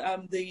this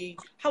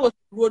how was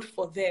the road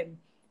for them?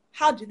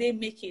 How did they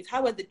make it?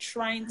 How were the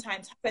trying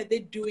times? How are they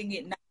doing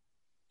it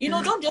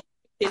now? Don't just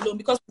be alone,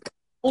 because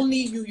only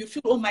you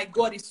feel, oh my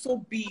God, it's so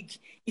big,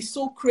 it's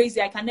so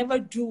crazy, I can never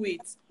do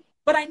it.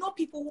 But I know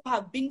people who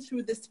have been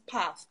through this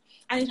path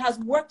and it has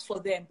worked for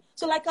them.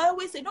 So like I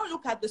always say, don't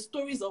look at the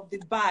stories of the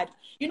bad.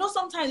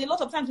 Sometimes, a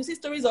lot of times we see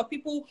stories of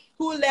people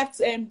who left,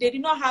 they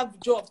did not have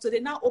jobs, so they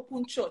now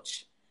open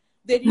church.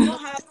 They did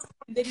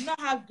not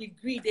have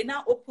degree, they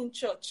now open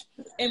church.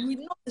 And we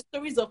know the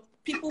stories of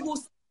people who,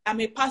 I'm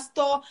a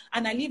pastor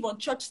and I live on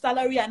church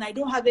salary and I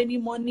don't have any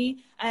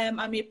money. I'm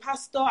a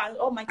pastor and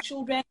all my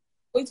children are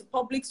going to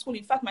public school.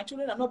 In fact, my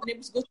children are not been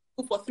able to go to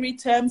school for 3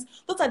 terms.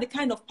 Those are the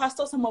kind of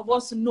pastors some of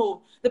us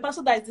know. The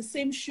pastor that is the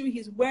same shoe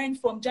he's wearing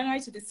from January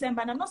to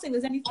December. And I'm not saying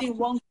there's anything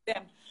wrong with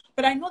them,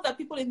 but I know that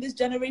people in this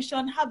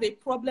generation have a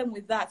problem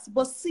with that.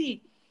 But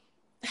see,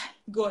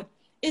 God,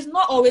 it's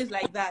not always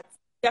like that.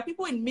 There are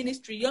people in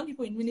ministry, young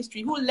people in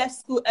ministry, who left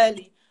school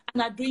early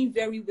and are doing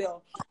very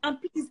well. And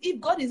please, if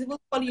God is even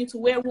calling you to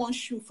wear one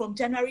shoe from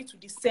January to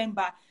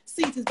December,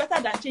 see, it is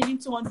better than changing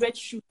 200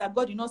 shoes that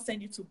God did not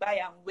send you to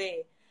buy and wear,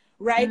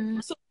 right?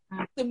 So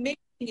the main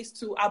thing is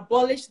to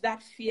abolish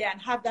that fear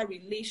and have that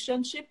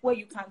relationship where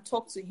you can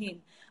talk to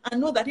him and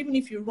know that even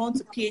if you run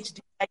to PhD,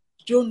 like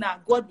Jonah,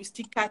 God will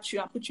still catch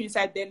you and put you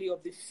inside the belly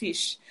of the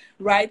fish,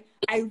 right?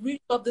 I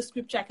really love the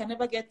scripture. I can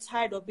never get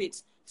tired of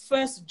it.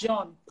 First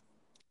John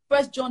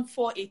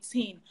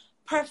 4:18.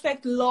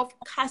 Perfect love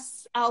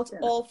casts out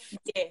all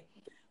fear.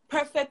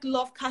 Perfect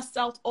love casts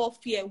out all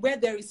fear. Where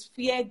there is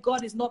fear,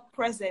 God is not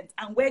present.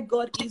 And where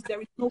God is,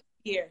 there is no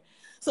fear.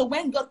 So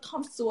when God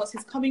comes to us,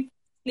 he's coming from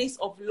a place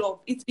of love.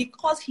 It's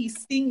because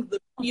he's seeing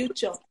the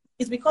future.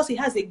 It's because he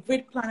has a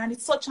great plan. And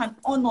it's such an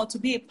honor to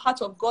be a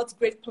part of God's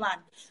great plan.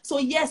 So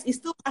yes, it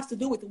still has to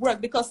do with work,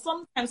 because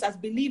sometimes as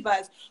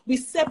believers, we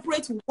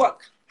separate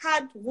work,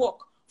 hard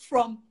work,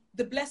 from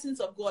the blessings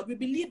of God. We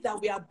believe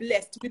that we are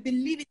blessed. We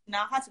believe it in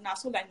our heart, in our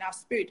soul, and in our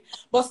spirit.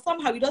 But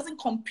somehow it doesn't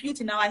compute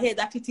in our head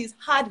that it is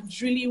hard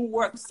drilling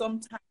work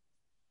sometimes,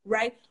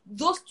 right?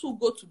 Those two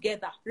go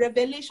together.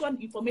 Revelation,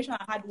 information,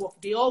 and hard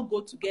work, they all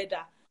go together.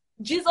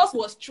 Jesus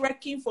was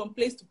trekking from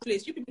place to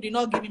place. You people did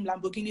not give him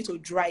Lamborghini to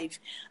drive.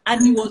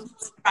 And he was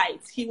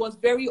right. He was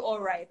very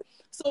all right.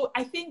 So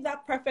I think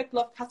that perfect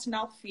love casting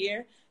out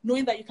fear,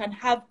 knowing that you can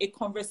have a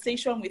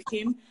conversation with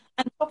him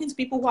and talking to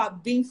people who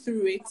have been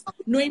through it,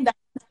 knowing that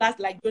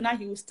like Jonah,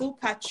 he will still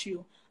catch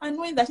you, and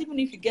knowing that even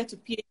if you get to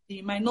PhD,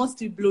 you might not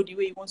still blow the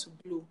way you want to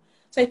blow.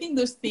 So I think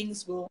those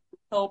things will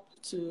help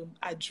to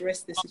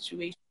address the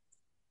situation.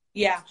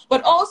 Yeah,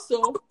 but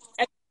also,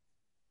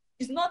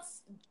 it's not,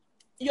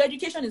 your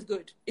education is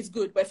good. It's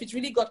good, but if it's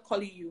really God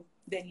calling you,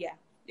 then yeah,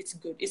 it's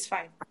good. It's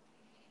fine.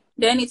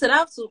 Then it will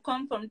have to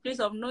come from the place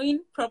of knowing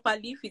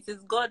properly if it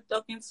is God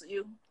talking to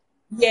you.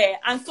 Yeah,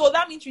 and so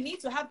that means you need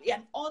to have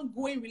an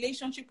ongoing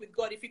relationship with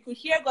God. If you could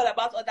hear God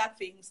about other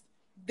things,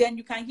 then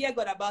you can hear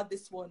God about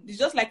this one. It's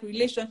just like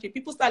relationship.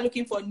 People start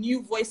looking for a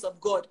new voice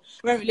of God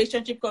when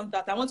relationship comes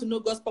out. I want to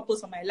know God's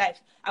purpose for my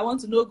life. I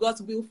want to know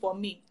God's will for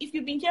me. If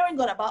you've been hearing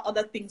God about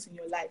other things in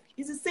your life,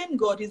 he's the same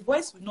God. His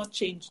voice will not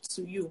change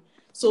to you.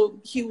 So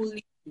he will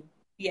lead you.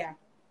 Yeah.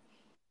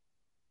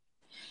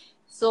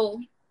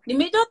 So the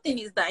major thing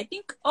is that I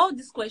think all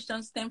these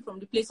questions stem from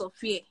the place of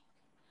fear.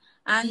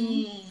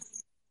 And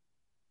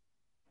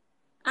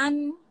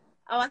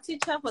our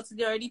teacher for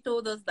today already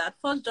told us that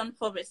 1 John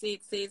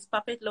 4:8 says,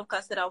 perfect love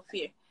casted out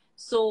fear.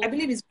 So I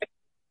believe it's,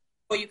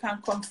 or you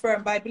can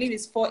confirm, but I believe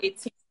it's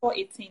 4:18.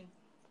 4:18.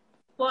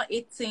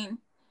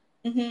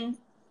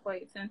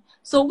 4:18.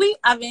 So we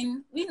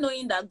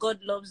knowing that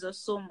God loves us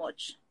so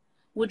much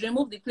would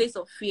remove the place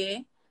of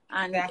fear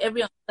and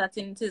every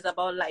uncertainties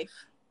about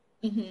life.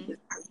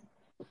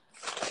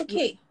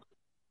 Okay.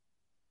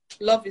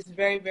 Love is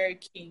very, very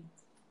key.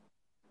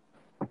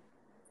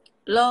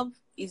 Love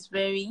is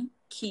very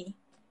key.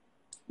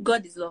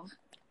 God is love.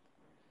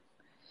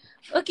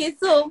 Okay,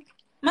 so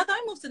can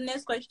we move to the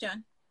next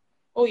question?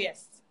 Oh,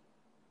 yes.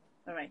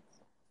 All right.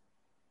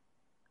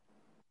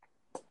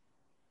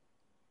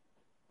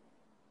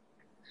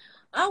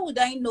 How would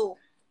I know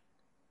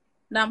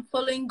that I'm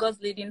following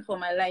God's leading for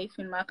my life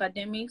in my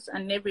academics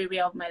and every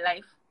area of my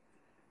life?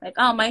 Like,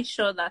 how am I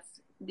sure that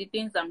the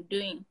things I'm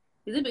doing,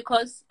 is it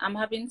because I'm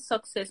having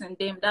success in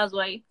them? That's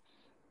why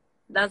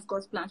that's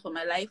God's plan for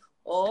my life?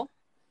 Or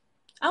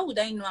how would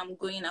I know I'm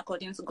going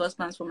according to God's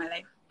plans for my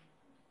life?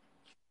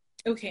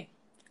 Okay.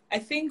 I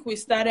think we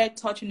started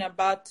talking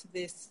about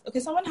this. Okay,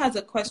 someone has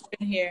a question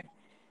here.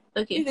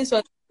 Okay. If this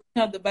was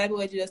the Bible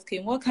where Jesus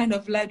came, what kind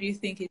of life do you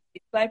think it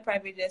is? Like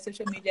private jet,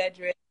 social media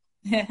address?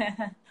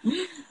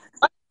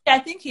 I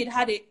think he'd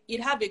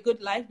have a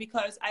good life,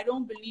 because I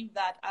don't believe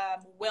that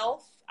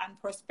wealth and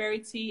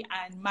prosperity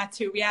and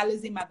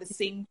materialism are the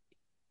same.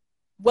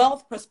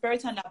 Wealth,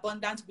 prosperity, and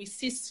abundance, we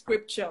see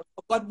scripture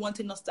for God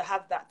wanting us to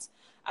have that.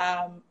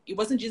 It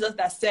wasn't Jesus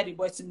that said it,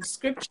 but it's in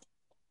scripture.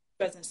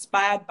 It was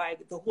inspired by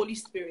the Holy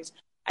Spirit.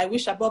 I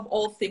wish above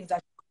all things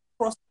that you're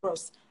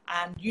prosperous,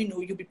 and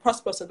you'll be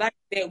prosperous. So that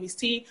there we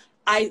see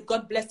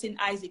God blessing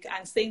Isaac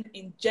and saying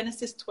in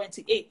Genesis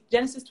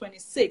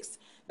 26,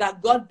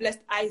 that God blessed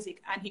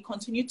Isaac and he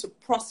continued to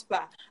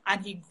prosper,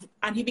 and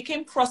he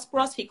became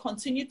prosperous. He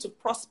continued to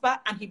prosper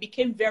and he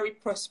became very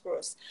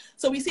prosperous.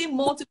 So we see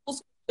multiple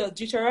scriptures.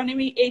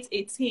 Deuteronomy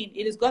 8:18,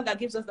 it is God that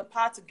gives us the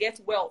power to get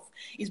wealth.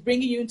 He's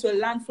bringing you into a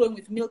land flowing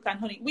with milk and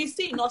honey. We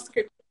see in all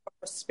scripture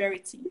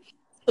prosperity.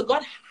 So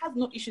God has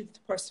no issue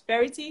with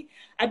prosperity.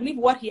 I believe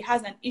what he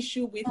has an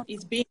issue with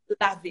is being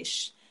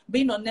lavish,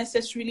 being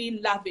unnecessarily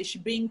lavish,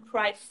 being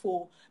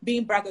prideful,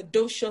 being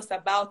braggadocious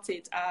about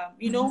it.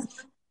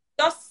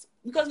 Just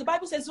because the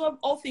Bible says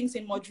all things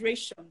in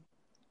moderation,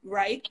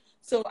 right?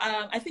 So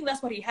I think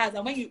that's what he has.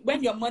 And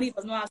when your money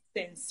does not have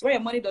sense, when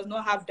your money does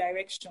not have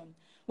direction,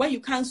 when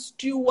you can't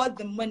steward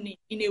the money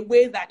in a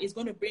way that is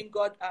going to bring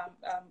God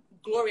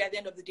glory at the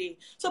end of the day.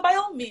 So by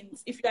all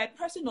means, if you're a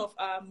person of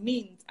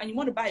means and you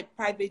want to buy a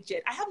private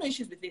jet, I have no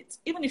issues with it.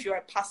 Even if you're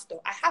a pastor,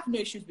 I have no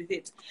issues with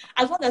it.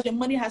 As long as your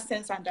money has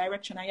sense and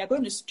direction and you're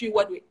going to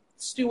steward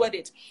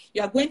it.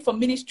 You are going for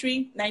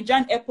ministry.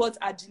 Nigerian airports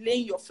are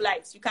delaying your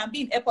flights. You can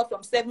be in airport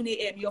from 7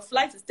 a.m. Your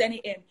flight is 10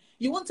 a.m.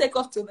 You won't take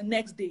off till the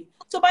next day.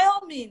 So by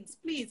all means,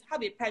 please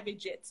have a private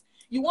jet.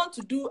 You want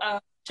to do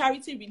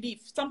charity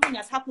relief. Something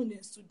has happened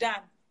in Sudan.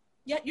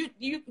 Yeah,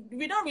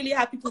 we don't really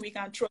have people we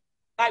can trust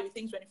fly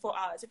within 24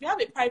 hours. If you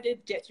have a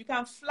private jet, you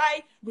can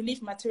fly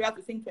relief material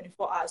within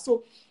 24 hours.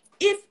 So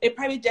if a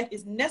private jet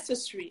is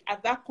necessary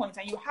at that point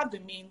and you have the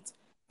means,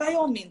 by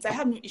all means, I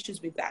have no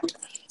issues with that.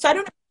 So I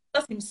don't know if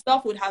Jesus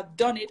himself would have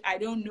done it. I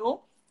don't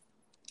know.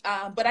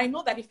 But I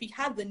know that if he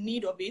had the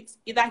need of it,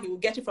 either he will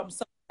get it from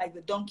someone like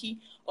the donkey,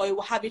 or he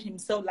will have it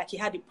himself, like he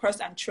had a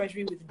purse and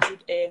treasury with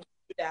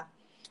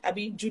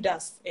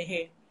Judas.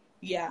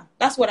 Yeah,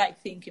 that's what I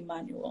think,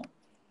 Emmanuel.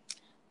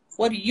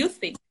 What do you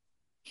think?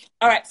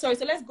 All right, sorry,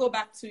 so let's go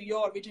back to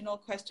your original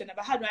question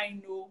about how do I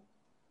know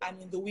I'm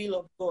in the will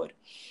of God?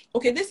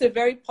 Okay, this is a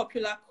very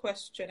popular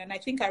question, and I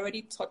think I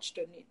already touched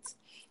on it.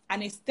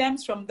 And it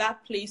stems from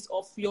that place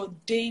of your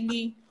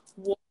daily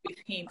walk with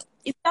him.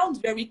 It sounds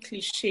very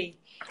cliche,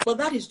 but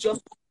that is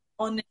just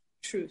honest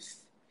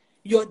truth.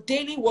 Your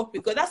daily walk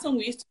with God. That's something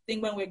we used to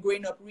sing when we were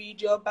growing up.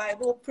 Read your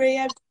Bible, pray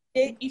every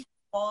day if you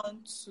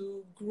want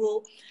to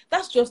grow.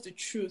 That's just the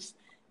truth.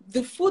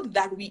 The food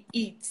that we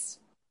eat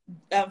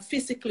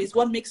physically is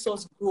what makes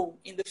us grow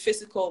in the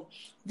physical.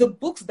 The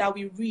books that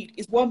we read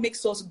is what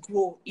makes us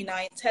grow in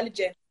our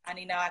intelligence and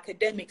in our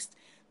academics.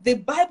 The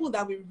Bible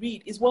that we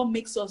read is what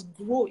makes us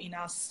grow in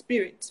our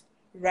spirit,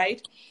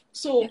 right?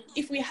 So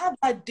if we have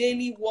that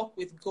daily walk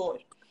with God,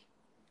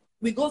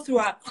 we go through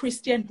our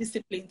Christian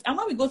disciplines. And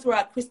when we go through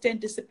our Christian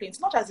disciplines,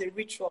 not as a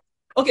ritual.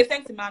 Okay,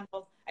 thanks,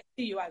 Emmanuel. I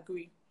see you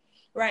agree.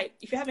 Right.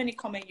 If you have any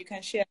comment, you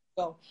can share as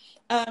well.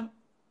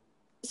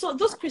 So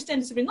those Christian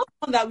disciplines, not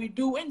one that we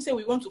do when you say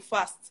we want to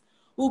fast.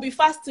 We'll be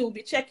fasting, we'll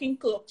be checking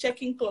clock.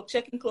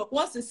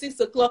 Once it's 6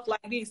 o'clock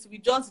like this, we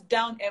just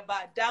down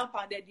Eba, down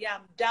pounded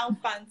yam, down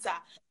Fanta.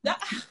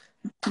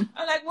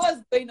 I'm like,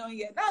 what's going on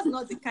here? That's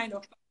not the kind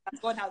of fast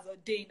that God has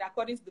ordained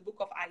according to the book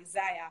of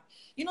Isaiah.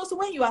 So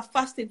when you are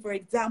fasting, for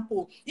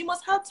example, you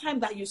must have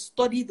time that you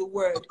study the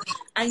word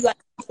and you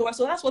are,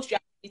 so that's what you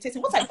are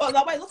meditating.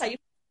 Otherwise, what are you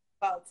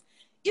about?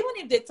 Even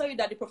if they tell you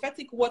that the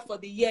prophetic word for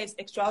the year is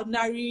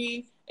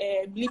extraordinary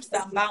leaps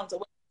and bounds, or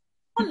what,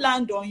 it won't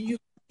land on you.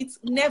 It's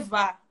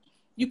never.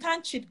 You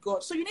can't cheat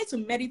God. So you need to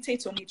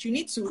meditate on it. You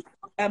need to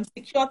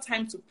secure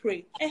time to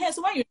pray. And hence,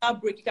 when you now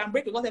break, you can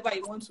break with whatever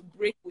you want to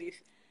break with.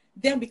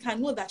 Then we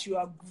can know that you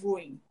are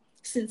growing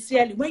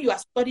sincerely when you are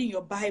studying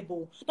your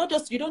Bible.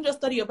 You don't just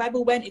study your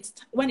Bible when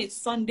it's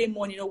Sunday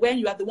morning, or when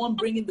you are the one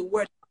bringing the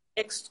word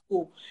next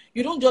school.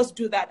 You don't just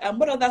do that.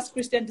 What other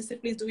Christian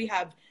disciplines do we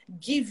have?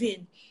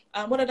 Giving.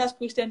 What other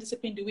Christian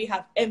discipline do we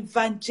have?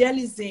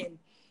 Evangelism.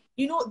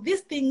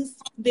 These things,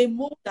 they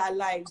mold our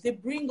lives. They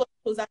bring us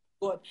closer to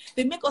God.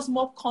 They make us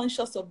more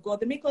conscious of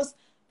God.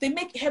 They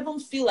make heaven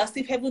feel as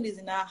if heaven is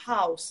in our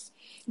house,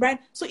 right?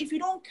 So if you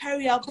don't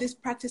carry out these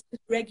practices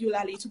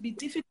regularly, it will be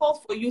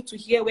difficult for you to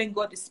hear when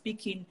God is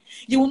speaking.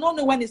 You will not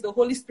know when it's the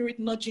Holy Spirit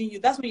nudging you.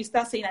 That's when you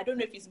start saying, I don't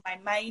know if it's my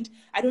mind.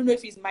 I don't know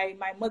if it's my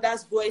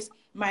mother's voice.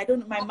 My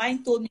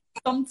mind told me,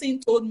 something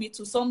told me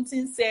to,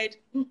 something said,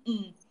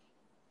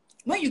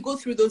 When you go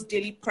through those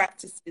daily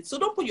practices, so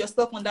don't put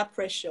yourself under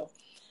pressure.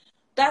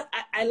 That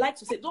I like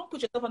to say, don't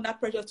put yourself under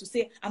pressure to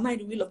say, am I in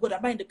the will of God?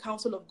 Am I in the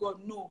counsel of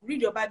God? No.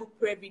 Read your Bible,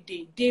 pray every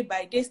day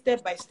by day,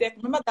 step by step.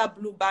 Remember that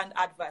blue band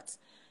advert?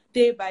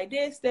 Day by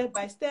day, step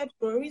by step,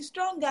 growing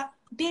stronger,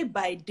 day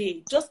by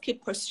day. Just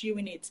keep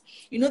pursuing it.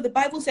 The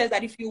Bible says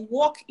that if you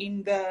walk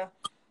in the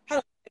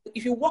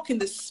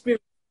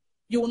spirit,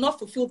 you will not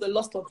fulfill the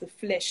lust of the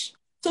flesh.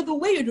 So the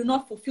way you do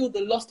not fulfill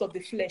the lust of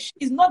the flesh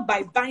is not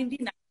by binding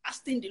and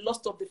casting the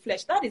lust of the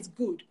flesh. That is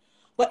good.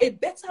 But a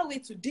better way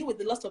to deal with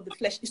the lust of the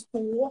flesh is to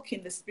walk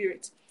in the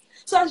spirit.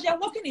 So as you're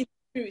walking in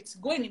the spirit,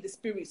 going in the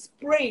spirit,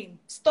 praying,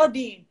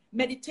 studying,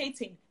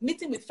 meditating,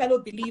 meeting with fellow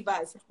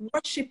believers,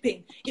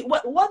 worshiping,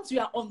 once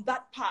you are on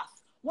that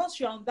path,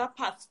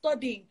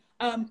 studying,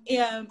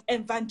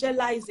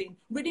 evangelizing,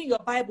 reading your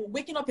Bible,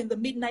 waking up in the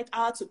midnight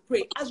hour to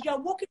pray, as you are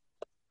walking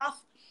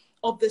path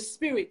of the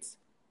Spirit,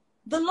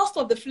 the lust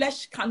of the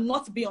flesh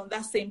cannot be on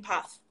that same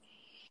path.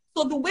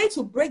 So the way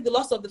to break the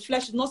lust of the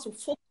flesh is not to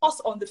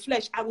focus on the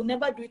flesh. I will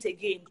never do it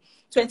again.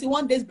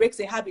 21 days breaks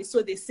a habit,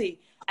 so they say.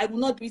 I will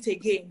not do it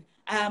again.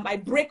 I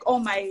break all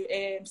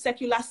my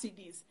secular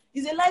CDs.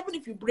 It's a lie. Even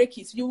if you break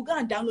it, you will go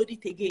and download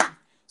it again.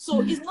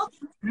 So it's not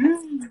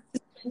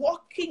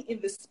walking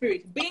in the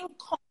Spirit, being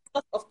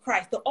conscious of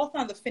Christ, the author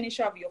and the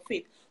finisher of your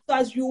faith. So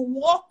as you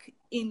walk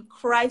in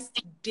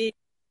Christ daily,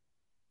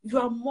 you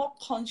are more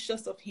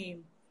conscious of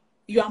him.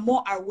 You are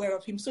more aware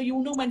of him. So you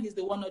will know when he's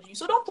the one or you.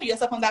 So don't put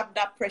yourself on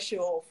that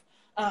pressure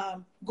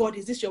of, God,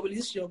 is this your will? Is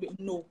this your will?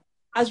 No.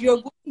 As you're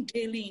going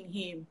daily in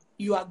him,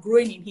 you are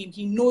growing in him.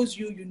 He knows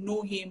you, you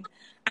know him.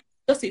 And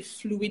it's just a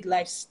fluid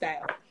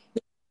lifestyle.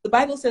 The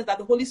Bible says that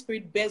the Holy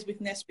Spirit bears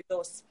witness with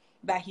us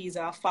that he is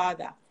our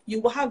Father. You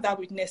will have that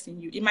witness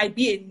in you. It might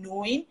be a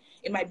knowing,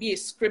 it might be a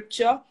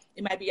scripture,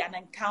 it might be an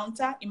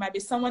encounter, it might be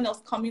someone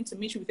else coming to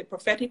meet you with a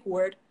prophetic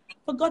word,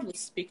 but God will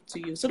speak to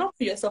you. So don't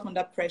put yourself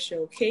under pressure,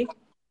 okay?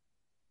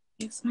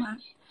 Yes, ma'am.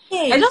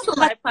 Hey, I just saw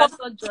my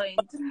pastor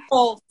joined.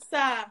 Oh,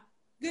 sir.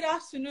 Good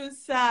afternoon,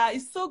 sir.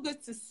 It's so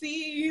good to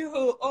see you.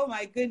 Oh,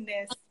 my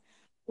goodness.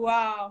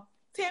 Wow.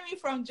 Tammy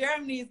from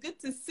Germany, it's good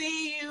to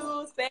see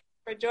you. Thanks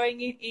for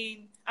joining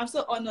in. I'm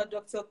so honored,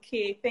 Dr.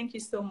 K. Thank you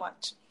so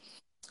much.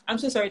 I'm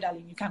so sorry,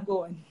 darling. You can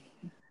go on.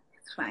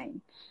 It's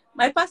fine.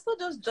 My pastor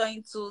just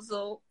joined too,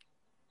 so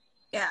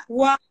yeah.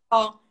 Wow.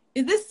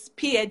 Is this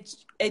P.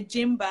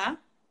 Ejimba?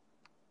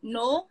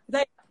 No. Is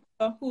that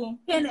who?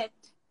 Kenneth.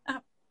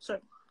 Sorry.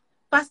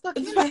 Pastor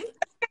Kenneth.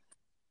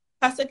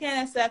 Pastor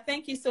Kenneth, sir,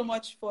 thank you so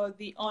much for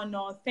the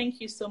honor. Thank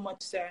you so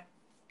much, sir.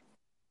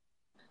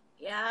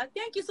 Yeah,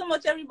 thank you so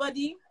much,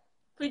 everybody.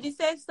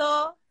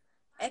 Predecessor,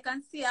 I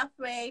can see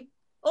Afraid.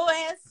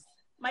 OS,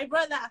 my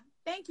brother,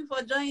 thank you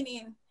for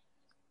joining.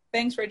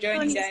 Thanks for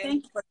joining, guys.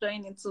 Thank you for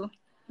joining too.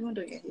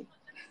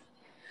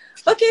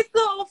 Okay,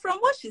 so from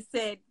what she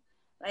said,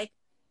 like,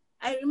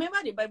 I remember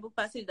the Bible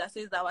passage that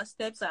says that our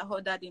steps are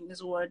ordered in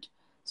his word.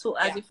 So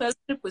as you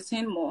fellowship with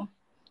him more,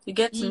 you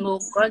get to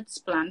know God's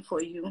plan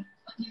for you.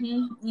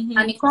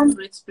 And it comes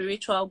with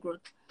spiritual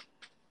growth.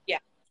 Yeah.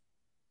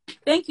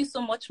 Thank you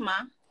so much, Ma.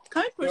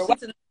 Can we proceed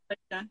to the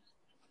next question?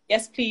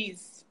 Yes,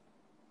 please.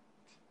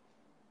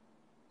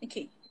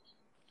 Okay.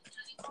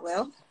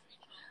 Well,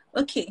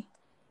 okay.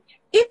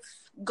 If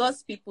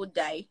God's people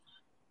die,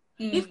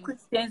 if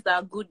Christians that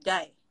are good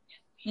die,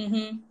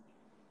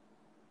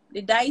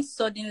 they die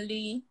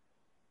suddenly,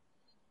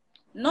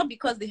 not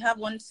because they have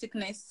one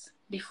sickness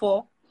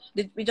before,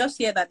 we just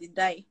hear that they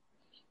die.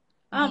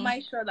 How am I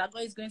sure that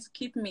God is going to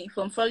keep me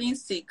from falling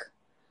sick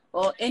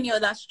or any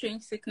other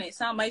strange sickness?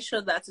 How am I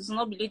sure that it's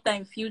not be later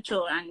in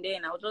future and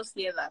then I'll just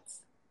hear that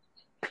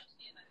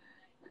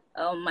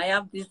I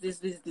have this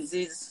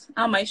disease?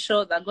 How am I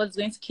sure that God's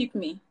going to keep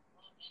me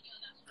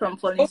from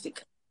falling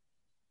sick?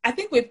 I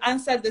think we've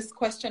answered this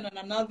question on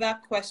another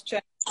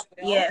question.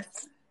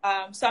 Yes.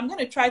 So I'm going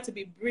to try to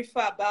be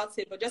briefer about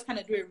it, but just kind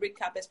of do a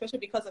recap, especially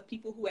because of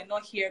people who were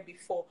not here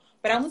before.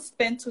 But I won't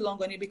spend too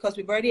long on it because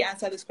we've already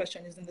answered this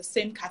question. It's in the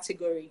same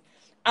category.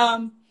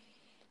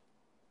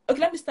 Okay,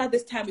 let me start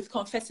this time with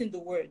confessing the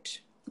word.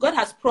 God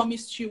has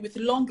promised you with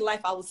long life,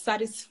 I will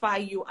satisfy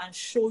you and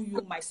show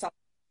you myself.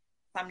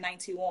 Psalm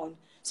 91.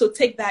 So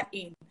take that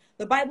in.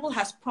 The Bible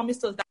has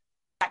promised us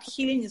that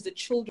healing is the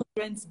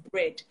children's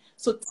bread.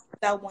 So take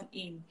that one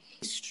in.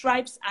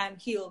 Stripes and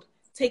healed.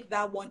 Take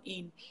that one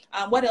in.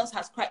 What else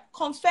has Christ?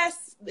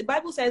 Confess. The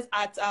Bible says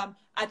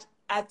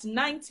at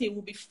 90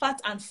 will be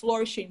fat and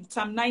flourishing.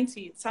 Psalm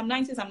 90, Psalm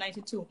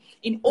 92.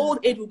 In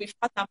old age will be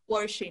fat and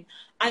flourishing.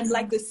 And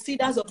like the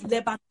cedars of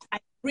Lebanon, I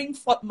bring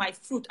forth my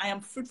fruit. I am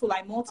fruitful.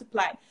 I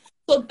multiply.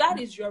 So that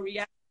is your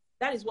reality.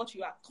 That is what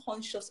you are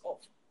conscious of.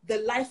 The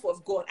life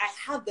of God. I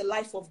have the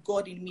life of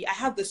God in me. I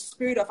have the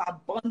spirit of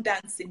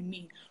abundance in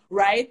me.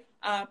 Right?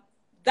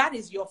 That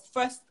is your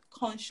first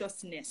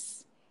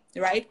consciousness.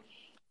 Right?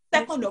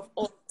 Second of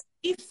all,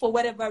 if for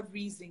whatever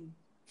reason,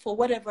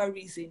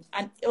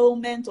 an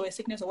ailment or a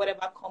sickness or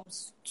whatever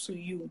comes to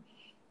you,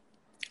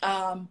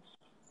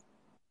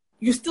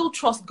 you still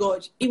trust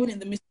God even in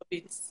the midst of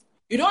it.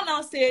 You don't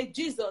now say,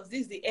 Jesus,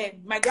 this is the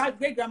end. My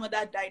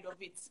great-grandmother died of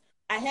it.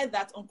 I heard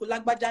that Uncle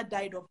Lagbaja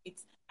died of it.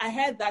 I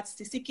heard that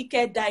Sisi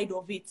Kike died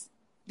of it.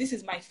 This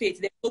is my faith.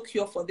 There's no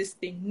cure for this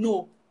thing.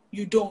 No,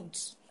 you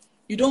don't.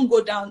 You don't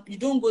go down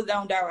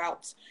that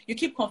route. You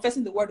keep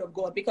confessing the word of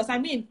God. Because,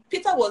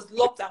 Peter was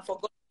locked and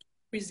forgotten in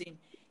prison.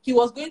 He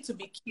was going to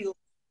be killed.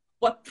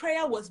 But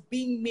prayer was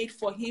being made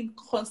for him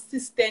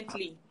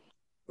consistently.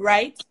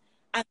 Right?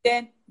 And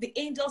then the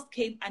angels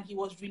came and he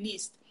was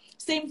released.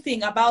 Same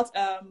thing about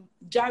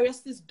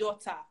Jairus'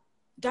 daughter.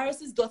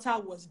 Jairus' daughter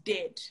was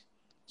dead.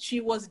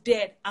 She was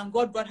dead and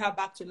God brought her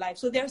back to life.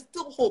 So there's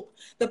still hope.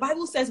 The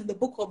Bible says in the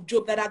book of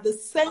Job that at the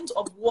scent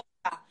of water,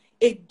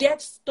 a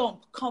dead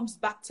stump comes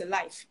back to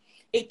life.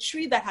 A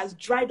tree that has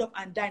dried up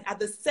and died at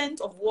the scent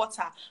of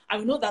water.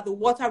 And we know that the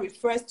water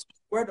refers to the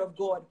word of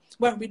God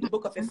when we read the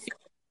book of Ephesians.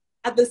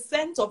 At the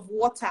scent of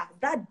water,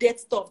 that dead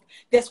stump,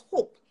 there's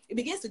hope. it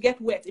begins to get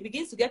wet, it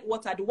begins to get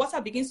water, the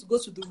water begins to go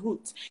to the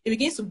root, it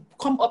begins to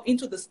come up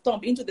into the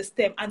stump, into the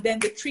stem, and then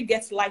the tree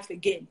gets life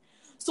again.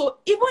 So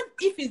even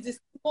if it's the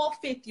small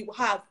faith you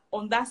have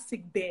on that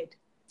sick bed,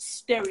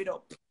 stir it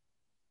up.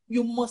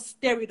 You must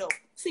stir it up.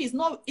 See, it's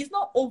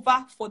not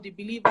over for the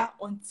believer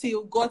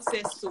until God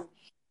says so.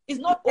 It's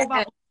not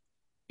over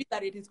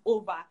that it is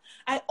over.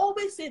 I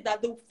always say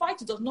that the fight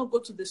does not go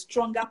to the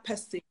stronger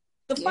person.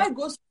 The fight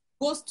goes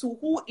to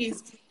who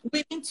is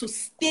willing to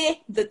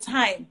stay the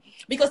time.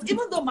 Because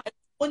even though my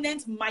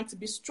opponent might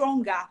be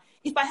stronger,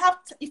 if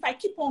I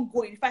keep on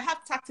going, if I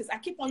have tactics, I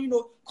keep on,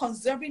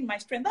 conserving my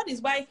strength. That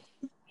is why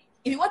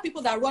if you want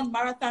people that run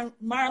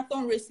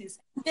marathon races,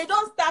 they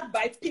don't start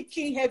by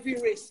picking heavy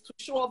race to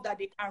show off that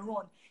they can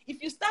run.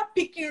 If you start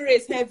picking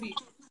race heavy,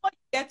 before you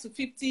get to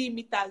 50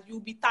 meters, you'll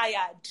be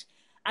tired.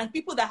 And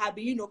people that have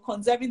been,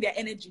 conserving their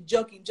energy,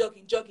 jogging,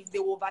 they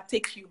will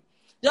overtake you.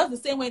 Just the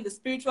same way in the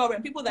spiritual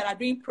realm, people that are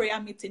doing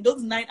prayer meeting,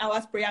 those 9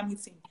 hours prayer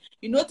meeting,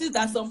 you notice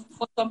that for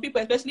some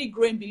people, especially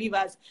growing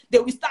believers, they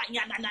will start,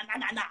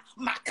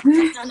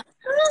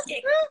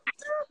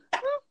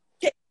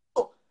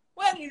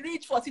 when you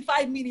reach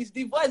 45 minutes,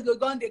 the voice go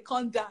on, they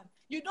come down.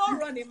 You don't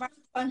run a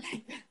marathon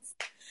like that.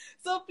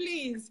 So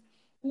please,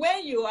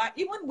 when you are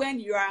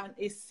on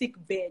a sick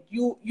bed,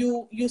 you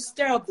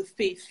stir up the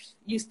faith.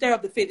 You stir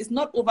up the faith. It's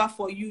not over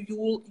for you.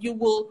 You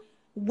will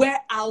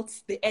wear out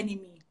the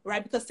enemy,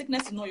 right? Because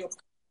sickness is not your.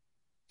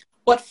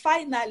 But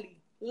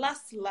finally,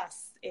 last,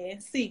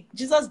 see,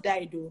 Jesus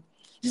died though.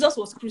 Jesus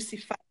was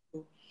crucified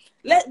though.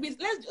 Let's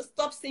just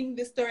stop saying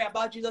this story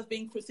about Jesus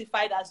being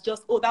crucified as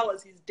just, that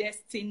was his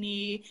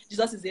destiny.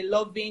 Jesus is a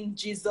loving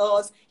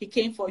Jesus. He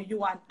came for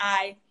you and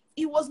I.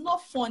 It was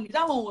not funny.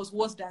 That one was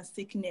worse than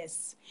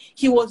sickness.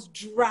 He was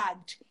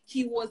dragged.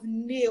 He was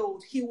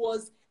nailed. He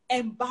was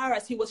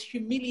embarrassed. He was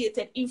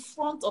humiliated in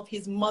front of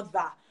his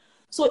mother.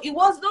 So it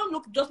was,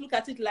 just look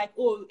at it like,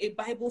 a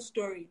Bible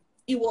story.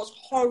 It was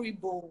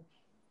horrible.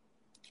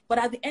 But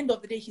at the end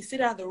of the day, he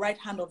sat at the right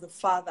hand of the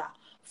Father,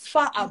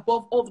 far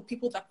above all the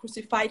people that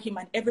crucified him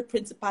and every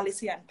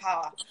principality and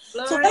power.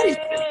 Glory. So that is,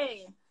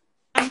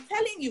 I'm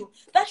telling you,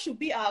 that should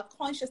be our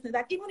consciousness,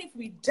 that even if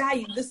we die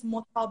in this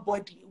mortal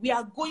body, we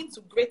are going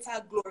to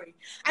greater glory.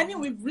 I mean,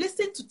 we've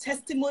listened to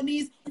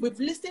testimonies, we've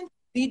listened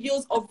to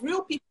videos of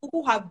real people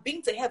who have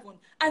been to heaven,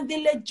 and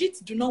they legit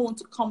do not want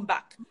to come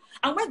back.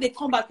 And when they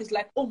come back, it's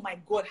like, oh my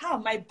God, how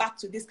am I back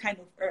to this kind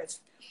of earth?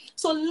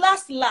 So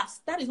last,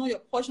 that is not your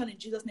portion in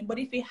Jesus' name. But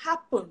if it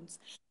happens,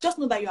 just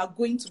know that you are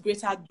going to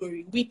greater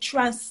glory. We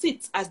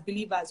transit as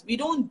believers. We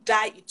don't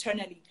die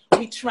eternally.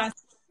 We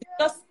transit. It's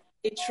just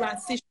a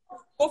transition.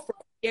 Go from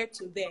here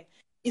to there.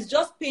 It's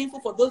just painful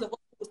for those of us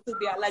who will still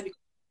be alive because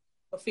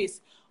of your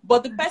face.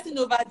 But the person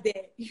over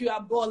there, if you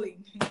are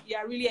balling, you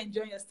are really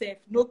enjoying yourself.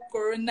 No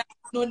corona,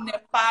 no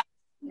Nepal,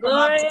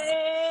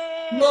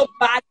 no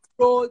bad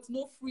roads,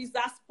 no freezer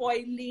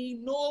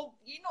spoiling, no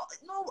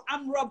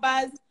armed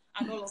robbers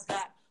and all of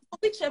that. So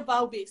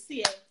whichever way,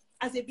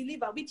 as a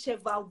believer,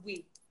 whichever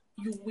way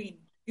you win,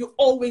 you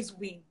always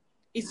win.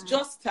 It's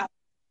just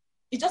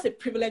a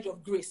privilege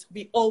of grace.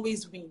 We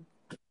always win.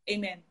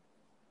 Amen.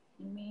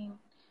 Amen.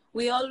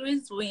 We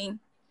always win.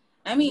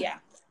 I mean,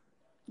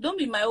 don't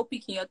be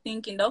myopic in your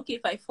thinking that, okay,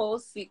 if I fall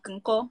sick,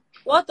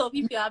 what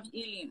if you have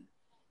healing?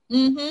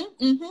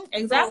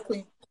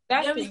 Exactly.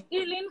 There is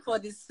healing for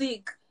the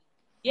sick.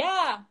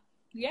 Yeah.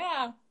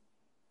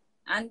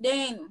 And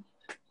then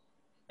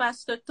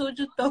Pastor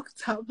Toju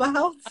talked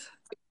about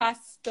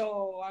Pastor.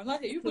 I'm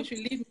not saying you should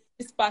leave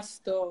this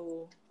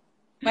pastor.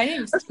 My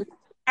name is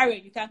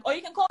Aaron. You can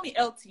call me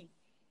LT.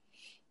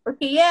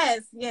 Okay,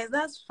 yes,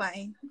 that's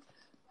fine.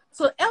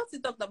 So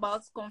LT talked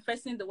about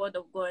confessing the word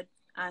of God,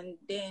 and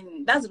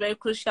then that's a very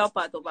crucial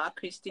part of our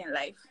Christian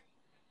life.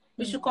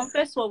 We should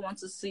confess what we want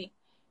to see.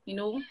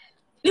 Even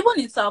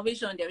in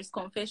salvation, there is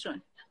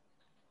confession.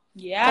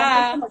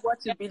 Yeah. Confession of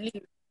what you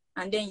believe,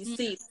 and then you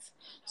see it.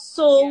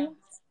 So,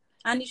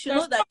 and you should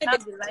know that you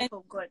have the life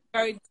of God.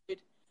 Very good.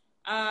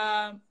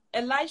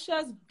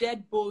 Elisha's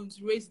dead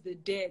bones raised the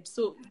dead.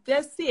 So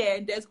there's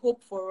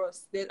hope for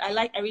us.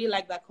 I really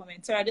like that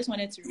comment. Sorry, I just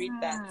wanted to read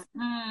that.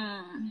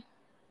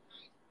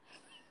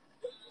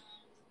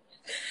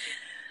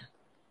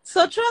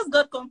 So trust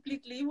God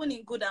completely, even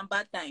in good and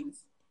bad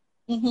times.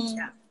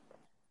 Yeah.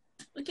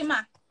 Okay,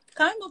 Ma.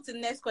 Can we move to the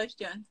next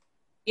question?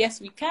 Yes,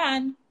 we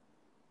can.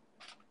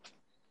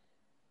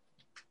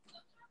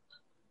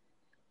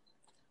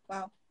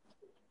 Wow.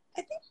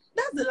 I think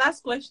that's the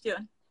last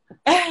question.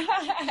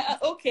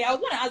 Okay, I was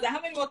going to ask how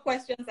many more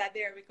questions are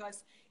there,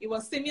 because it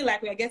was seeming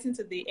like we are getting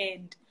to the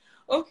end.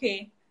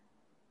 Okay.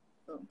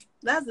 So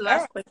that's the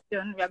last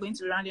question we are going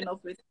to be rounding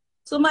up with.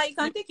 So, Ma, you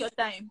can take your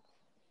time.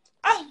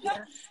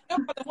 No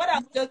problem. What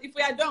else? If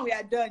we are done, we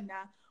are done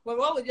now. But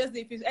what we'll just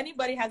do, if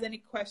anybody has any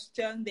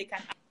question they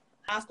can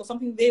ask, or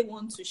something they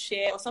want to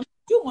share, or something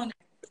you want,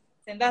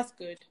 then that's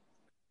good.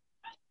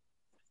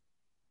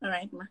 All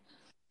right, Ma.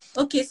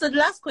 Okay, so the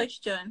last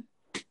question.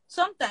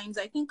 Sometimes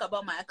I think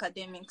about my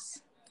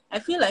academics. I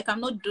feel like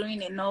I'm not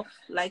doing enough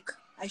like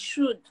I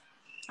should.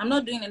 I'm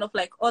not doing enough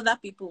like other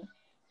people.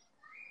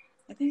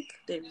 I think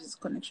there is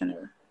connection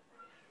error.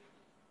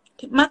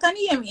 Okay. Ma, can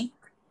you hear me?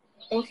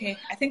 Okay,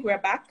 I think we're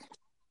back.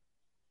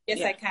 Yes,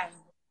 Yeah. I can.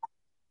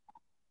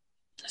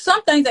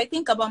 Sometimes I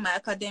think about my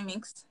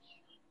academics.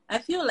 I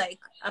feel like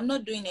I'm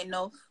not doing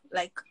enough.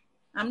 Like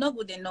I'm not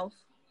good enough.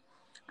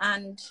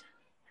 And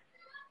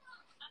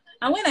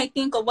when I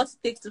think of what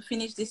it takes to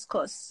finish this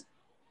course,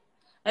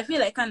 I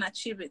feel I can't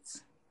achieve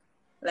it.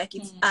 Like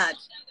it's hard.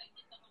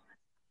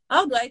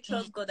 How do I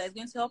trust God that is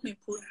going to help me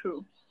pull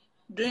through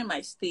during my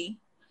stay?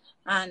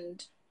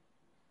 And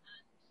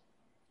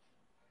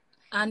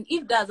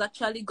if that's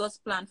actually God's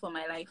plan for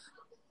my life.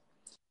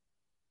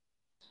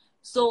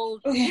 So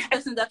this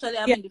person is actually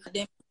Yeah. having the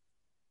freedom,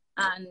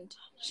 and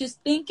she's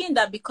thinking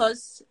that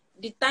because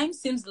the time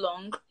seems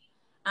long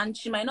and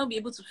she might not be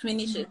able to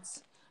finish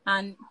it,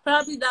 and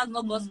probably that's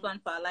not God's plan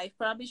for her life.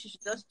 Probably she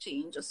should just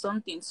change or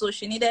something. So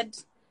she needed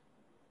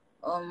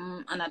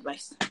an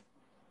advice.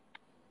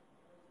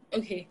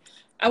 Okay.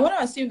 I want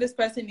to assume this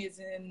person is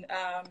in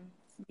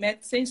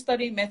medicine,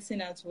 studying medicine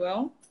as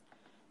well.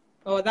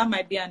 Or that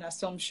might be an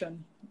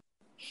assumption.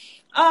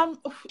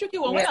 Tricky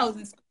one. When I was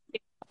in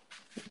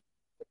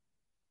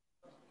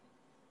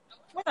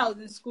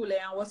school,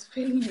 I was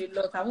failing a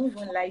lot. I won't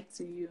even lie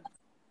to you.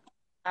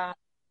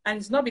 And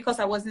it's not because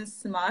I wasn't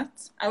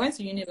smart. I went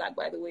to Unilag,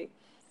 by the way. It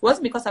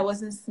wasn't because I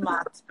wasn't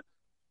smart,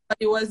 but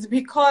it was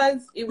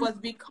because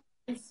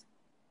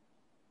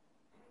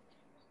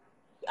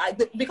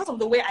because of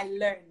the way I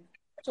learned.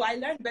 So I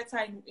learned better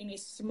in a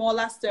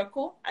smaller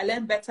circle. I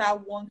learned better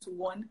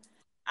one-to-one.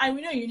 And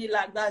we know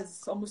Unilag,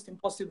 that's almost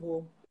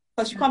impossible.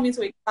 Because you come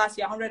into a class,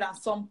 you're 100 and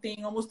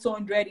something, almost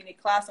 200 in a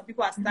class, and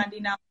people are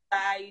standing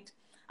outside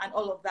and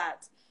all of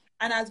that.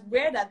 And as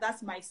weird as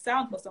that's my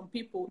sound for some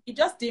people, it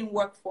just didn't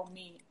work for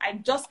me. I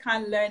just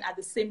can't learn at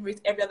the same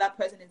rate every other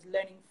person is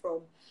learning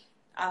from.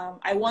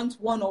 I want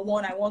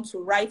one-on-one, I want to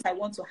write, I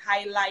want to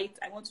highlight,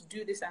 I want to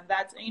do this and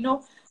that. And,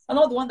 I'm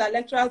not the one that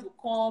lecturers will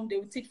come, they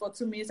will teach for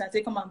 2 minutes and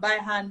say, come and buy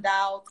a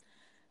handout.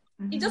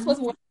 It just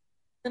wasn't working.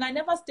 And I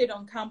never stayed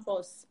on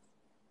campus.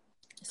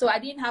 So I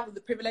didn't have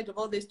the privilege of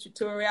all this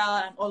tutorial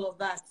and all of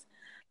that.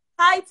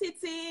 Hi,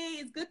 Titi.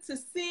 It's good to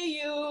see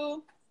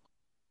you.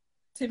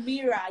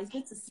 Tamira, it's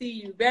good to see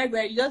you. Very,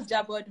 very. You just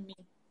jabbered me.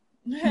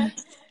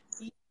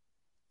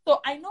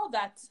 So I know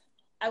that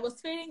I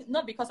was failing,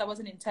 not because I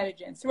wasn't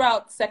intelligent.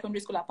 Throughout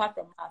secondary school, apart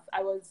from math,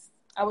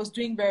 I was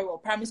doing very well.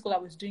 Primary school, I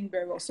was doing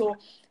very well. So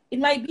it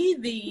might be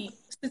the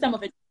system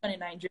of education in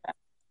Nigeria.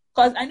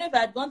 Because I know if I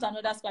had gone to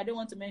another school, I don't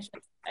want to mention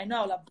it, I know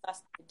I would have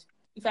blasted.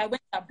 If I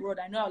went abroad,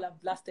 I know I would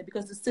have blasted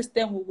because the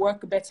system will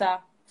work better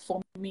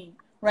for me,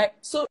 right?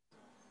 So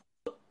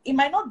it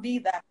might not be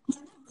that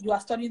you are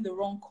studying the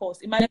wrong course.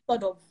 It might be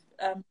sort of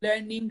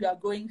learning you are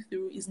going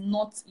through is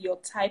not your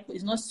type,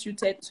 is not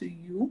suited to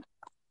you.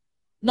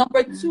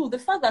 Number two, the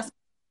fact that something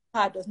is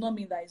hard does not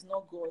mean that it's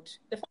not God.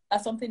 The fact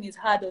that something is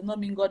hard does not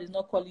mean God is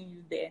not calling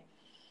you there.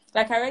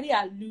 Like I already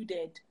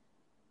alluded.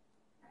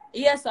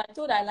 Yes, I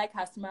told her I like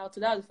her smile,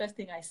 so that was the first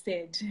thing I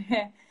said.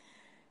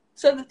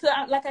 So,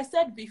 like I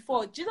said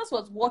before, Jesus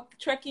was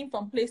trekking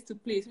from place to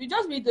place. We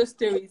just read those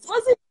stories.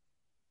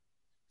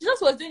 Jesus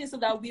was doing it so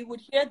that we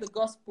would hear the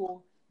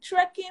gospel,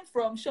 trekking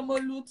from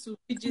Shomolu to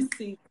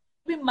PGC,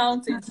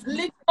 mountains,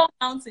 literal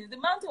mountains. The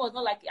mountain was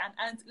not like an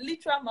ant,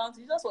 literal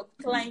mountain. Jesus was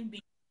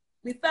climbing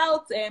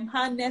without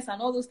harness and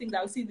all those things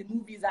that we see in the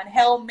movies and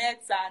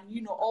helmets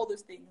and all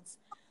those things.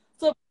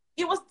 So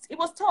it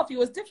was tough. It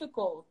was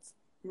difficult,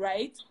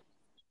 right?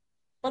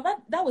 But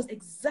that was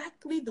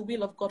exactly the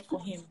will of God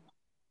for him.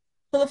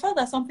 So the fact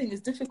that something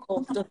is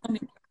difficult does not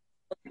mean it's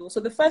possible. So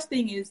the first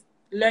thing is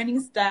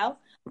learning style.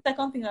 The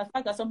second thing, the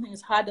fact that something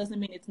is hard doesn't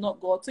mean it's not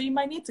God. So you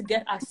might need to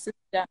get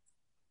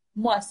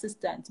more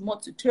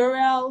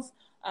tutorials,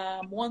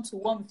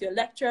 one-to-one with your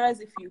lecturers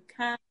if you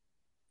can.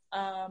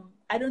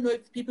 I don't know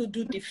if people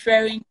do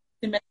deferring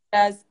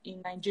semesters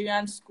in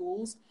Nigerian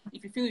schools.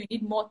 If you feel you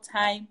need more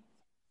time,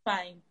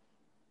 fine.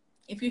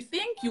 If you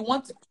think you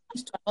want to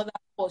change to another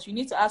course, you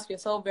need to ask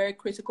yourself very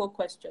critical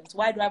questions.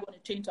 Why do I want to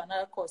change to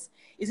another course?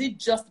 Is it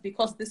just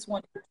because this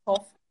one is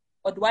tough?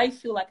 Or do I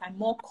feel like I'm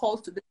more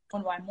called to this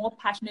one, or I'm more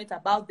passionate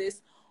about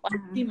this? Or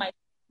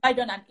I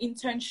done an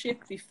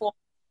internship before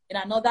in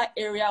another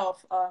area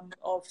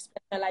of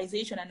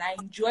specialization, and I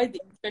enjoyed the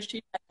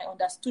internship and I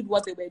understood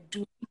what they were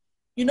doing.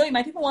 You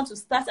might even want to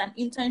start an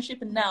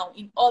internship now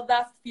in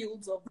other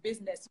fields of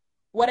business,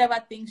 whatever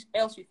things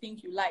else you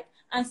think you like,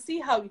 and see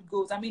how it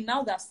goes. I mean,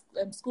 now that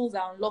schools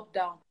are on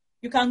lockdown,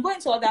 you can go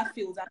into other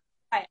fields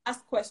and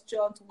ask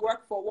questions,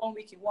 work for 1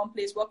 week in one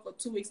place, work for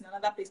 2 weeks in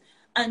another place,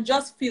 and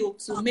just feel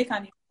to make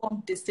an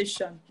informed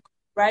decision,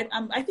 right?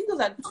 I think those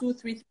are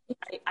 2-3 things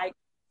I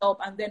help,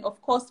 and then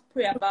of course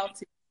pray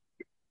about it.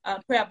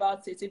 Pray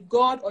about it. If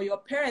God or your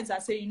parents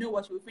are saying, you know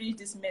what, you'll finish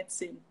this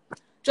medicine,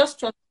 just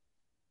trust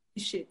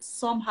it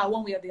somehow,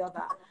 one way or the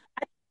other.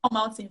 I come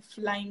out in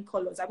flying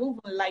colors. I won't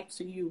even lie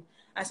to you.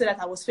 I said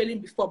that I was failing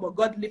before, but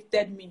God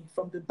lifted me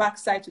from the back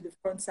side to the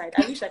front side.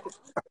 I wish I could,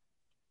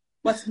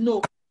 but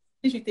no,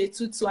 finish with a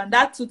tutu, and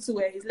that tutu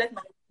is let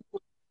my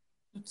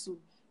tutu,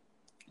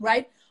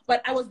 right?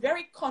 But I was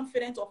very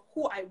confident of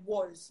who I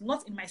was,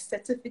 not in my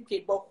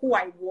certificate, but who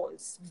I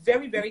was.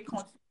 Very, very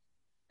confident.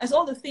 And so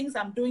all the things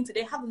I'm doing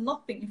today have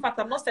nothing. In fact,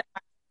 I've not set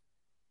my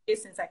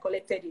eyes since I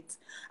collected it.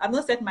 I've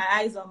not set my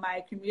eyes on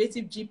my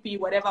cumulative GP,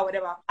 whatever.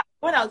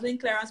 When I was doing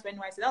clearance for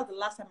NYC, that was the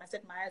last time I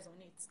set my eyes on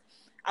it.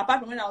 Apart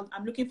from when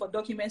I'm looking for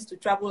documents to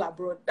travel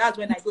abroad, that's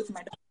when I go to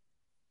my documents.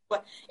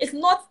 But it's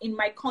not in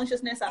my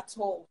consciousness at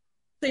all.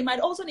 So you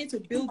might also need to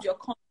build your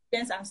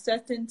confidence and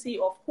certainty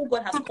of who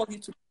God has called you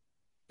to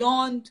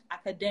beyond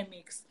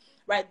academics,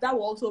 right? That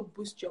will also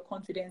boost your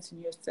confidence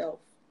in yourself.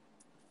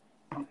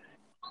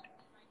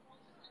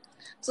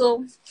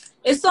 So,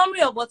 a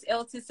summary of what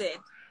Elsie said.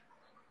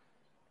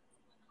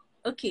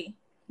 Okay,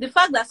 the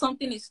fact that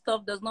something is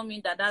tough does not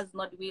mean that that's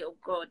not the way of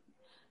God.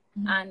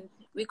 Mm-hmm. And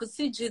we could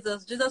see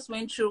Jesus. Jesus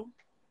went through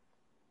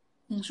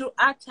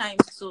hard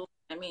times. So,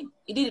 I mean,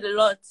 he did a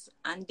lot,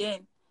 and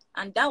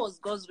that was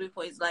God's way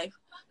for his life.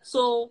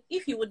 So,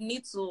 if you would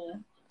need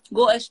to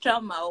go extra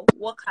mile,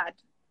 work hard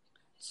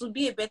to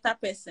be a better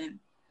person,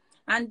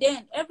 and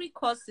then every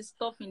course is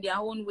tough in their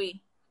own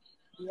way.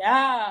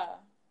 Yeah,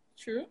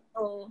 true.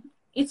 So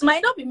it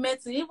might not be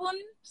medicine,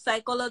 even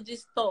psychology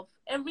stuff.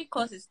 Every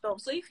course is tough.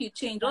 So if you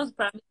change, what's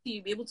probably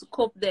you'll be able to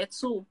cope there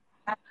too.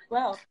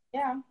 Well,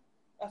 yeah,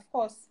 of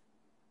course.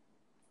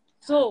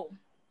 So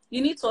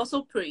you need to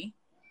also pray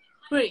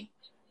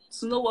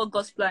to know what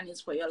God's plan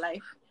is for your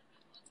life.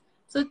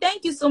 So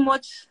thank you so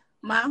much,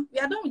 Ma. We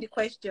are done with the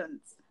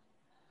questions.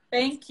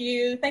 Thank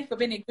you. Thank you for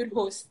being a good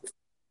host.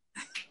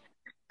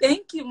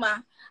 Thank you, Ma.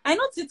 I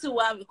know Titi will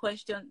have a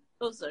question.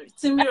 Oh, sorry.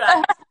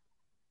 Timira.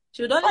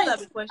 She would always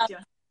have a question.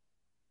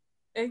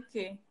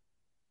 Okay.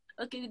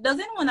 Okay. Does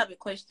anyone have a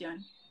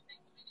question?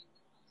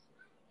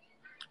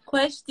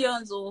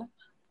 Questions, oh.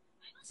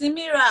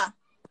 Timira.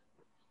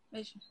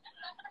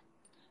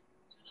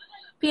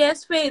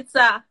 PS Faith,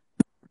 sir.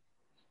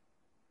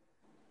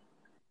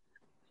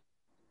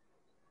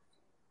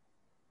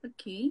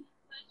 Okay.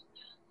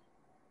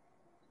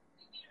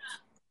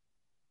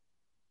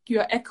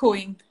 You're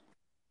echoing.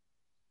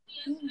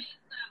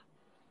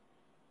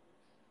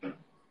 I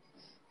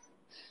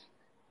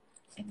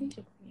think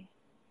okay.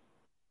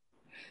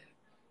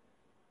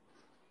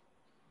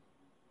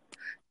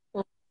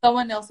 Oh,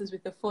 someone else is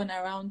with the phone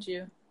around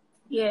you.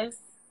 Yes.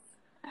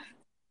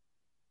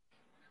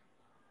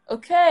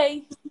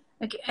 Okay.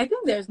 Okay, I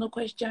think there's no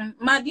question.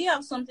 Ma, do you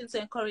have something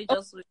to encourage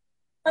us with?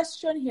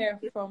 Question here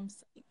from...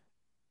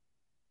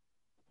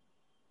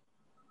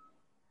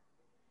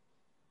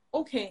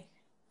 Okay.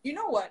 You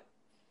know what?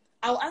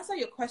 I'll answer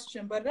your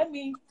question, but let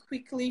me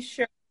quickly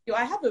share you.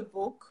 I have a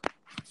book.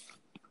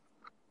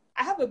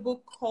 I have a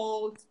book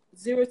called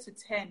 0 to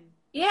 10.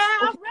 Yeah,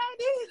 okay. I've read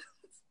it.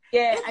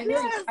 Yeah, I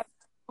know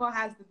who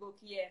has the book.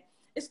 Yeah.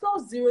 It's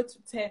called 0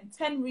 to 10.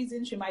 10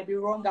 reasons you might be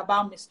wrong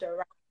about Mr.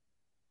 Right.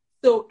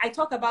 So I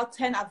talk about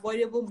 10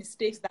 avoidable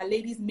mistakes that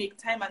ladies make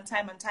time and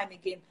time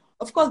again.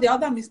 Of course, there are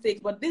other mistakes,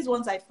 but these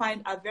ones I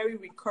find are very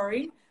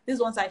recurring. These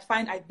ones I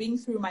find I've been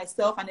through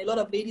myself, and a lot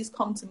of ladies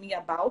come to me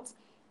about,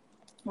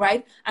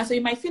 right? And so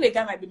you might feel a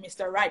guy might be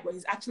Mr. Right, but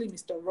he's actually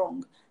Mr.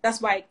 Wrong. That's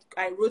why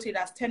I wrote it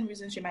as 10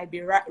 reasons you might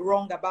be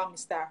wrong about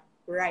Mr.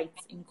 Right,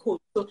 in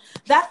quotes. So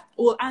that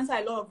will answer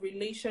a lot of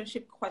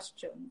relationship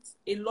questions.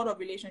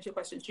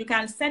 You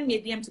can send me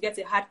a DM to get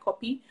a hard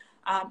copy.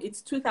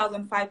 It's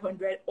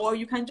 2,500, or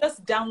you can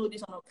just download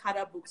this on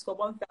Okada Books for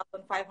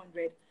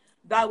 1,500.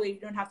 That way you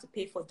don't have to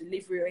pay for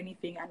delivery or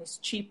anything, and it's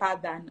cheaper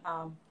than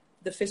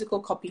the physical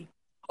copy.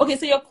 Okay,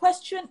 so your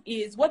question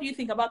is, what do you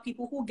think about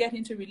people who get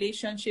into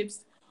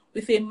relationships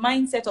with a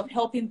mindset of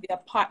helping their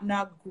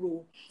partner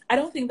grow? I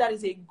don't think that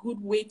is a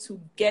good way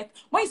to get...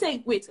 When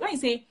you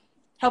say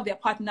help their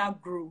partner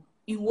grow,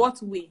 in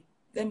what way?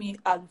 Let me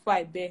add before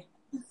I bear.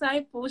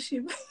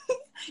 Discipleship.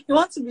 You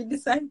want to be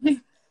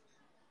discipled.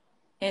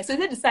 Yeah, so is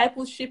it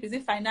discipleship? Is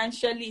it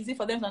financially? Is it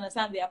for them to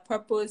understand their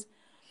purpose?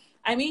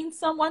 I mean,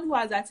 someone who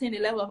has attained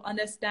a level of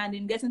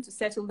understanding, getting to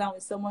settle down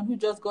with someone who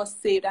just got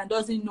saved and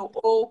doesn't know,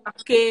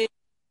 okay,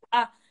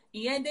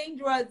 yeah,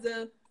 dangerous.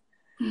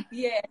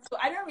 Yeah, so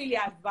I don't really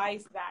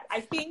advise that.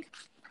 I think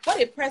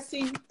what a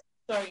person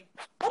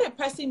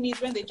needs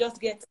when they just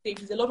get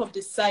saved is a lot of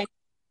discipleship.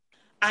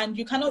 And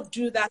you cannot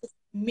do that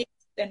in mixed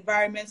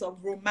environments of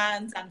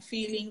romance and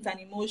feelings and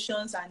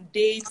emotions and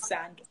dates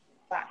and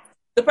that.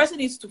 The person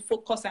needs to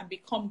focus and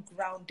become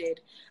grounded.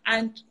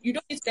 And you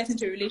don't need to get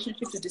into a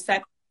relationship to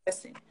disciple the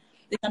person.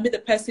 They can be the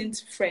person's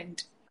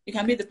friend. You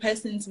can be the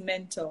person's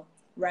mentor,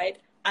 right?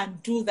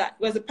 And do that.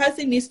 Whereas the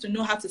person needs to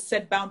know how to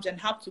set boundaries and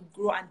how to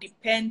grow and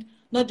depend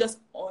not just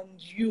on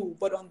you,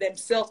 but on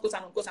themselves,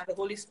 and the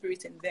Holy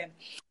Spirit in them.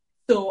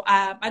 So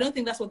I don't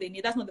think that's what they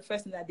need. That's not the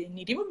first thing that they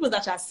need. Even people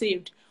that are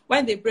saved,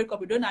 when they break up,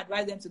 we don't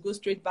advise them to go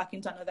straight back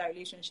into another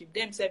relationship.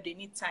 Themselves, they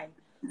need time.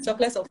 Talk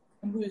less of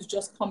who is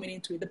just coming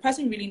into it. The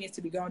person really needs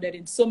to be grounded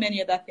in so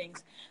many other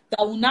things that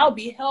will now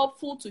be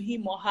helpful to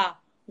him or her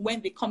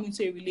when they come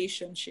into a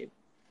relationship.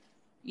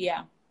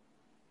 Yeah.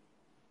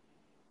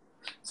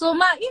 So,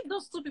 Ma, if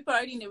those two people are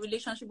already in a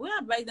relationship, we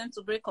advise them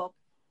to break up.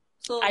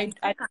 So I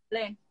can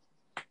learn.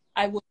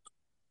 I would.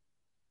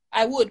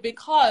 I would,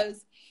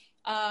 because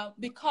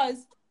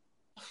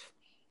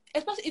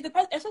especially if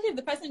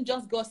the person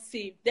just got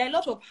saved, there are a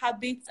lot of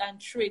habits and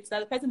traits that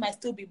the person might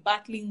still be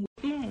battling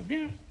with. No,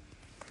 yeah.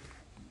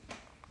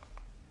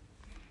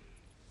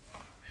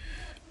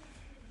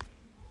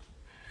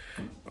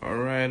 All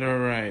right, all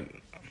right.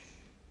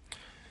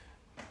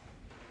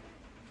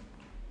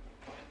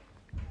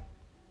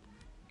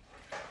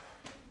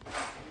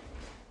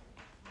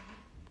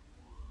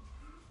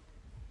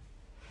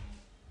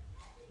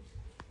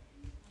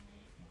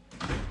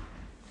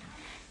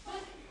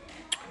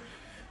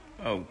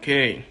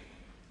 Okay.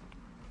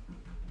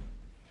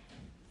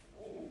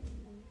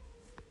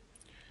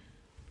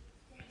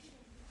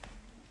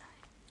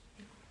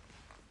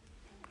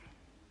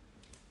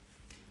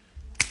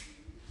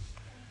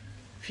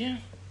 Viens.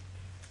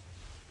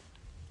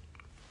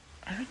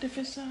 Arrête de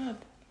faire ça.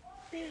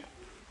 Viens.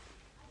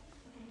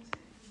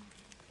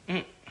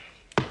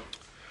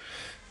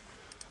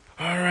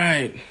 All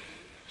right.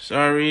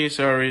 Sorry.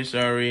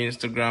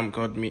 Instagram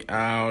cut me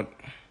out.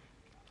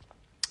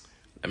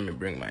 Let me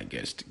bring my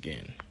guest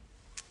again.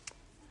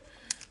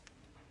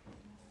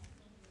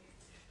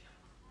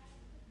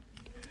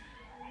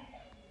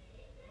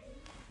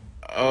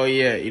 Oh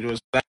yeah, it was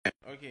that.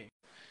 Okay.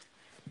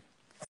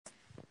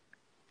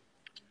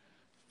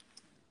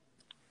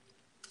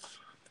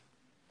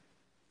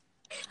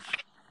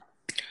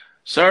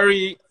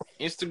 Sorry,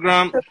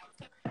 Instagram.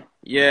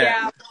 Yeah.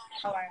 Yeah.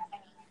 All right.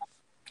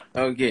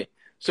 Okay.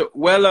 So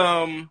well,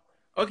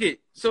 okay.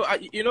 So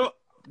you know,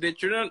 the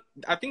children.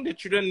 I think the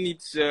children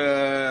needs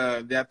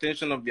the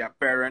attention of their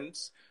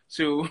parents.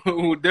 So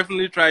we'll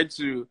definitely try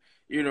to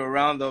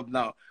round up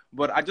now.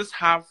 But I just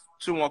have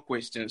two more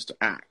questions to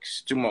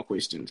ask. Two more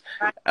questions.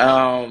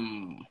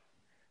 Um.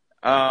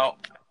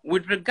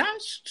 With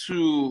regards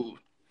to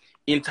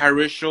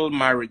interracial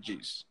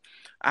marriages,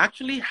 I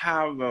actually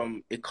have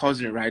a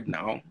cousin right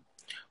now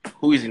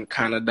who is in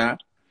Canada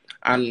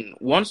and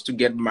wants to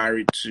get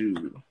married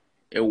to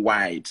a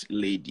white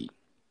lady.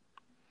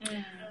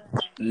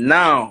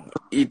 Now,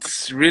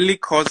 it's really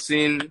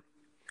causing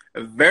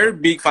a very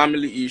big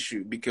family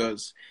issue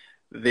because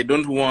they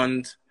don't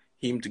want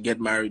him to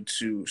get married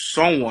to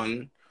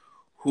someone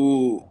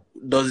who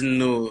doesn't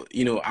know,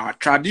 our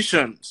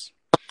traditions.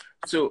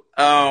 So,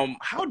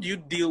 how do you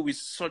deal with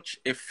such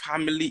a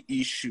family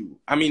issue?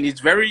 I mean, it's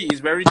very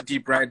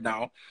deep right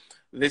now.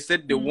 They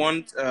said they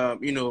want,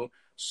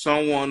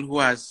 someone who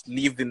has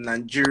lived in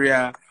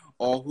Nigeria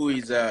or who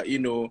is,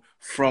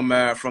 from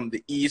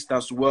the East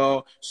as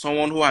well.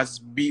 Someone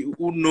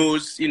who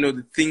knows,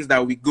 the things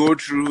that we go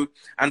through,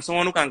 and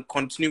someone who can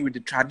continue with the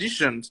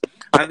traditions.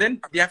 And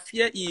then their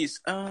fear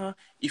is,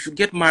 if you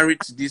get married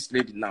to this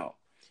lady now,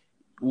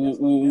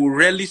 we'll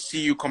rarely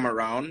see you come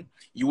around.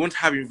 You won't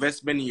have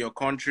investment in your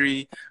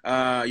country.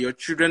 Your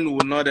children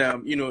will not,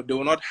 they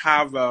will not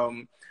have,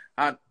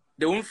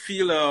 they won't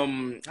feel,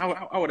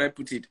 how would I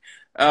put it?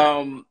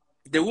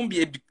 They won't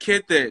be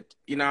educated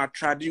in our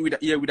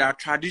with our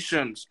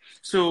traditions.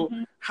 So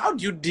how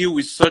do you deal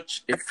with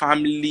such a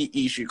family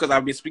issue? Because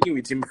I've been speaking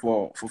with him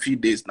for a few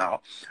days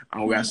now,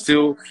 and we are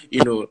still,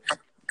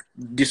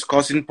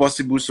 discussing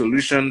possible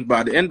solutions. But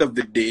at the end of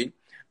the day,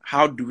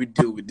 how do we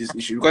deal with this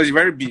issue? Because it's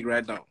very big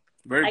right now.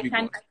 Very big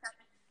one.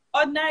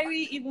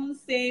 Ordinary, even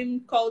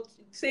same culture,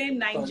 same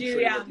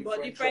Nigerian,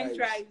 but different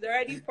tribes.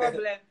 Already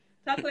problem.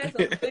 Talkless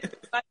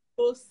of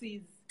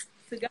overseas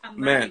to get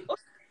married.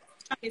 Okay,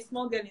 I'm a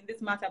small girl in this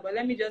matter, but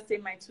let me just say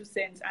my 2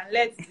 cents and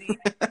let's see.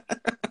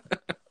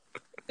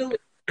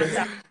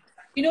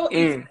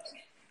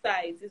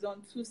 It's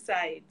on two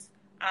sides.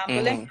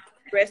 But let's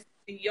rest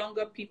the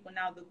younger people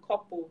now, the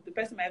couple. The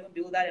person might even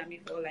be older than me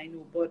for all I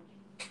know, but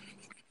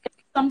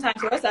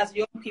sometimes for us as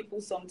young people,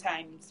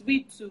 sometimes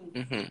we too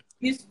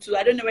used to,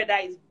 I don't know whether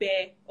it's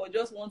bare or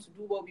just want to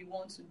do what we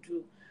want to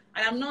do.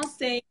 And I'm not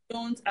saying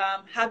don't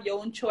have your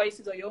own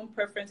choices or your own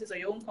preferences or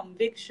your own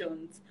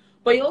convictions,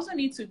 but you also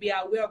need to be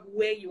aware of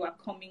where you are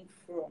coming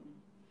from.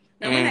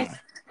 Now, when I say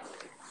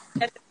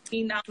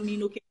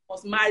okay, you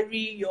must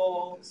marry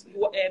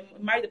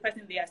marry the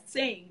person they are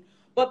saying,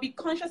 but be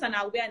conscious and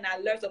aware and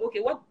alert of, okay,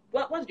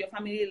 what's your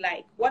family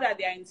like? What are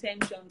their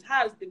intentions?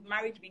 How has the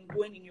marriage been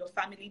going in your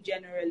family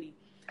generally?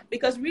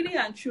 Because really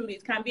and truly,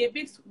 it can be a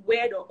bit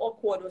weird or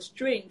awkward or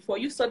strange for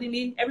you.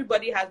 Suddenly,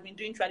 everybody has been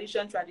doing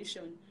tradition.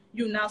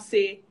 You now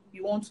say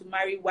you want to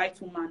marry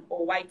white woman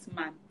or white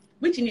man,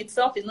 which in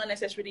itself is not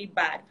necessarily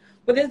bad.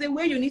 But there's a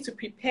way you need to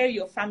prepare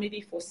your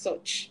family for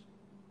such.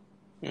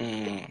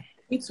 You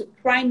need to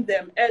prime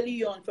them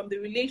early on from the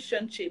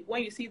relationship.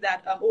 When you see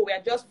that, we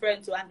are just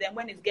friends, and then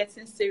when it's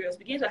getting serious,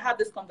 begin to have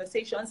these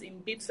conversations in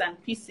bits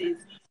and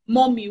pieces.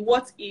 Mommy,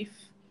 what if?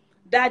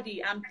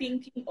 Daddy, I'm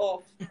thinking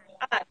of.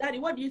 Daddy,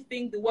 what do you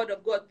think the Word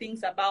of God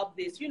thinks about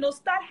this?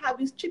 Start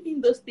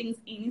chipping those things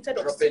in instead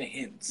of dropping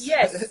hints.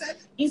 Yes,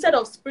 instead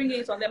of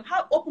springing it on them.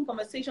 Have open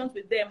conversations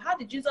with them. How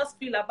did Jesus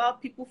feel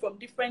about people from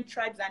different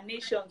tribes and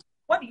nations?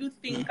 What do you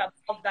think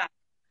about that?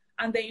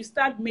 And then you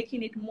start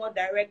making it more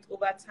direct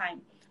over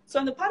time. So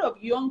on the part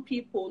of young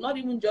people, not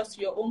even just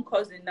your own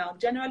cousin now,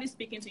 generally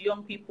speaking to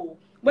young people,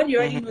 when you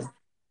already know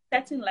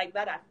setting like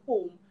that at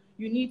home,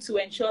 you need to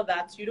ensure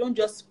that you don't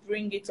just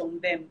spring it on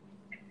them.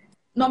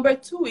 Number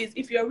two is,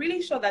 if you're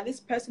really sure that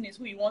this person is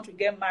who you want to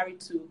get married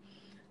to,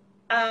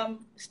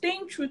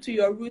 staying true to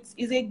your roots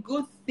is a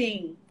good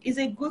thing. Is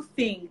a good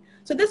thing.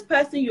 So this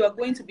person you are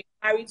going to be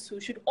married to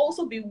should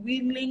also be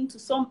willing to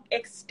some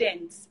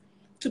extent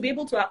to be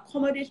able to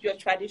accommodate your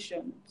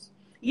traditions.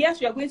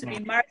 Yes, you are going to be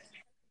married,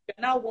 you're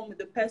now one with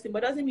the person,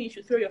 but doesn't mean you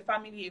should throw your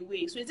family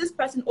away. So is this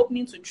person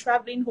opening to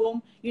traveling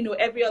home,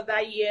 every other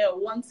year or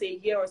once a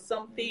year or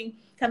something?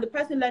 Can the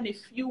person learn a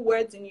few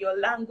words in your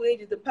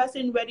language? Is the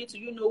person ready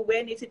to,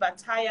 wear native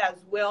attire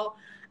as well?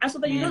 And so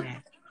that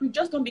you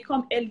just don't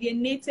become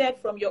alienated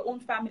from your own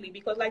family,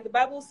 because like the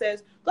Bible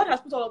says, God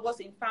has put all of us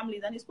in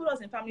families, and he's put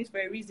us in families for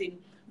a reason.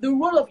 The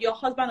role of your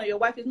husband or your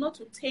wife is not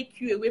to take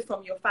you away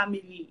from your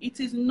family. It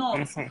is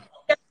not.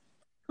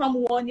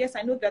 Come one, yes,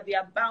 I know that there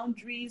are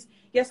boundaries.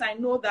 Yes, I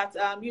know that,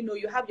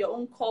 you have your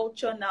own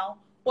culture now,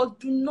 but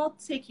do not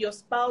take your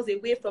spouse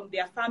away from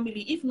their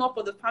family. If not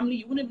for the family,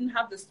 you wouldn't even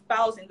have the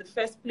spouse in the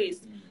first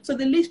place. So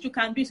the least you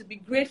can do is to be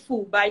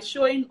grateful by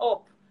showing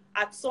up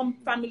at some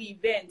family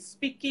events,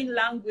 speaking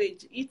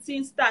language,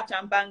 eating starch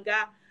and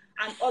banga,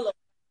 and all of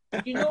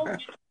that.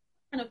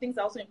 Kind of things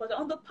are also important.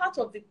 On the part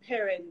of the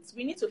parents,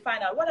 we need to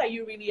find out, what are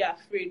you really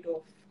afraid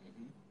of?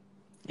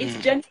 It's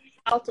generally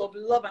out of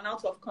love and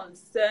out of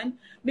concern.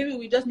 Maybe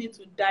we just need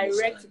to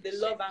direct the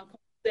love and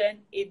concern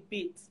a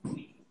bit.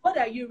 What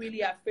are you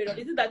really afraid of?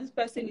 Is it that this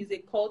person is a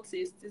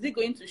cultist? Is he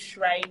going to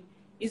shrine?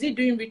 Is he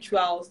doing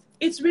rituals?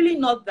 It's really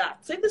not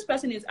that. So if this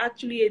person is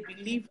actually a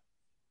believer,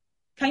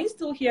 can you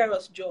still hear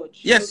us,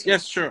 George? Yes,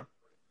 yes, sure.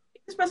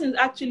 If this person is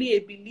actually a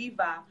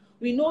believer,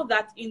 we know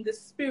that in the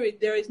spirit,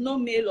 there is no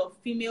male or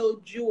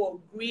female, Jew or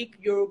Greek,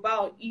 Yoruba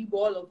or Igbo,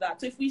 all of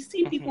that. So if we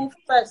see people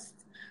first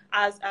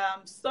as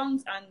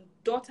sons and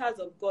daughters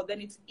of God,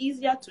 then it's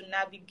easier to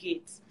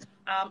navigate.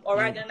 All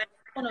right, and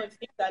one of the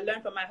things I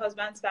learned from my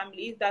husband's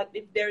family is that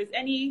if there is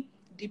any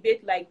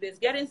debate like this,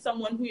 getting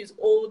someone who is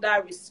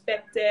older,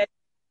 respected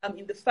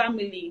in the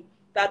family,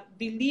 that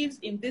believes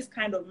in this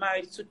kind of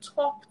marriage, to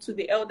talk to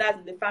the elders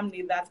in the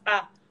family that,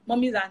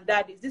 mommies and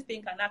daddies, this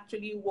thing can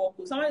actually work.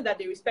 Or someone that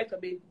they respect or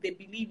they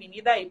believe in,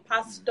 either a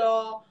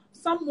pastor,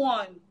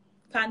 someone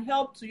can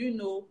help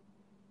to,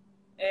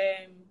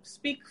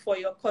 speak for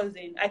your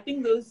cousin. I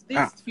think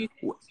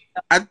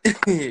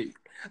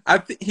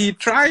he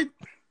tried.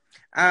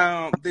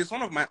 There's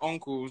one of my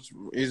uncles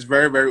is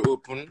very, very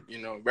open,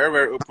 very,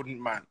 very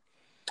open man.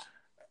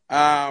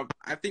 I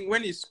think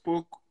when he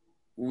spoke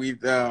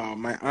with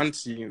my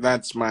auntie,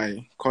 that's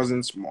my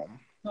cousin's mom.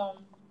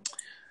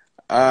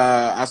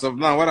 As of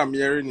now, what I'm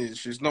hearing is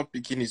she's not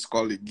picking his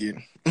call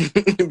again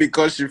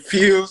because she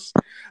feels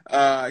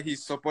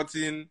he's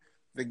supporting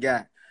the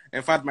guy.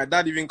 In fact, my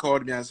dad even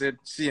called me and said,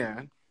 see,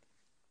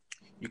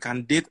 you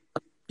can date,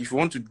 if you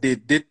want to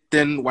date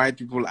 10 white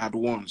people at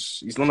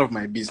once. It's none of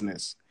my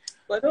business.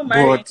 But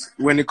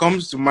when it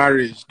comes to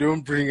marriage,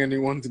 don't bring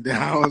anyone to the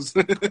house.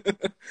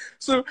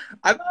 So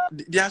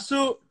they are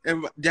so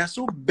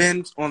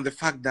bent on the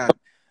fact that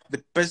the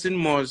person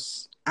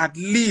must at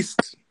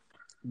least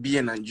be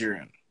a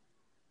Nigerian.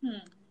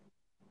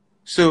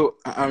 So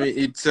I mean,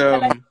 it's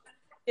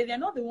they're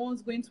not the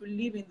ones going to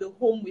live in the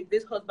home with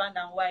this husband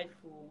and wife.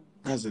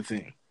 That's the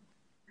thing.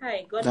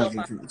 Hi, God That's help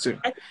the us. thing. So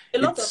I think a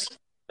lot of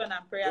and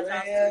prayers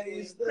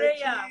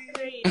prayer.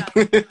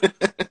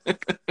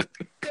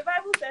 The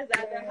Bible says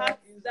that the heart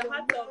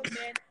of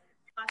men,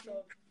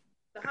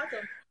 the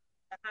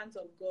hands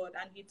of God,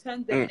 and He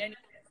turns them in any.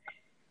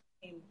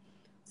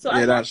 So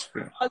yeah, that's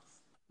true. I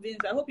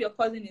hope your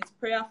cousin is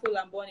prayerful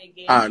and born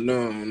again.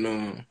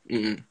 No.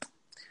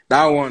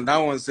 That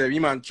one said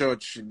him and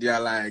church, they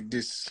are like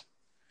this.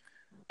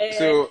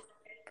 So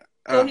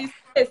his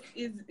face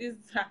is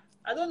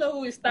I don't know who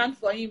will stand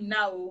for him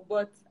now,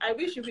 but I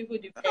wish you people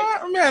the best.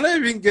 I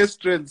don't even get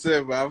strength,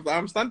 sir.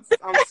 I'm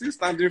still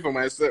standing for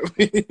myself.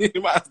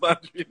 My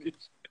start finish.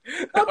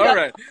 All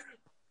right.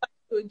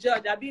 So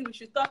George, I mean, we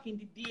should talk in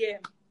the DM.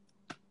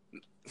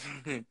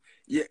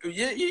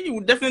 Yeah, you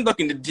would definitely talk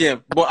in the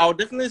DM, but I'll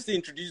definitely say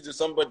introduce you to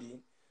somebody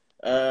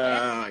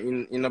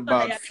in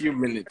about a few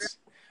minutes.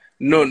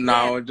 No,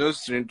 now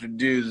just to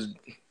introduce,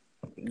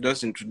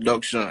 just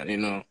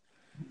introduction,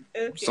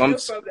 Okay,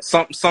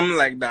 something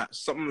like that.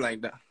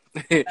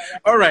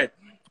 All right,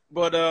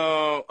 but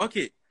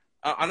okay.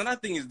 Another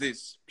thing is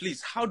this.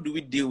 Please, how do we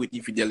deal with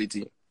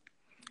infidelity?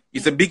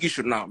 It's a big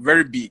issue now,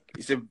 very big.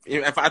 I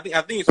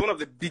think it's one of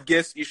the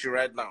biggest issue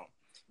right now.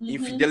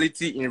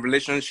 Infidelity in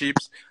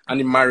relationships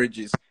and in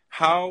marriages.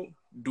 How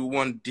do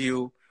one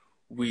deal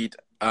with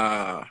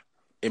a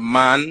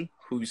man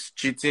who is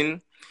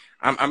cheating?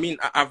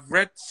 I've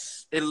read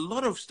a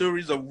lot of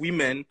stories of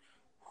women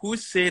who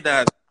say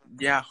that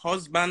their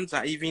husbands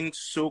are even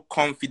so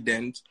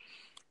confident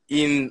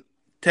in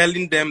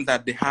telling them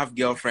that they have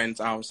girlfriends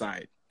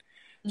outside.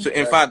 So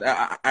in fact,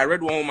 I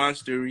read one woman's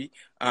story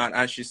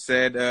and she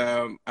said,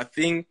 I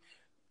think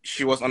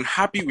she was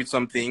unhappy with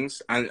some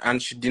things and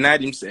she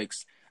denied him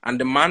sex. And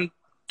the man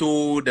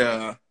told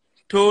her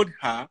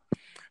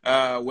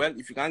well,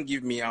 if you can't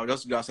give me, I'll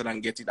just go outside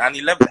and get it. And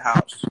he left the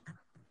house.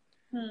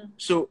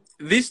 So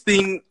this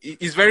thing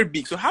is very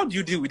big. So how do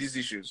you deal with these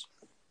issues?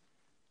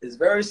 It's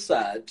very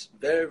sad,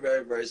 very,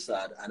 very, very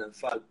sad. And in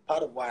fact,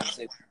 part of why I'm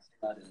saying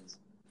that is,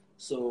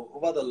 so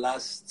over the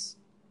last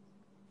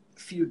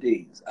few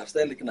days, I've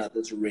started looking at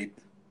this rape.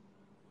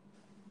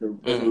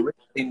 There's a rape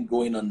thing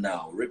going on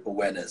now, rape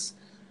awareness.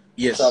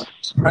 Yes. So I'm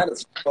trying to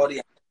study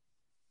and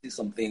see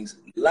some things.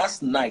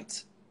 Last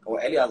night,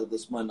 or earlier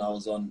this morning, I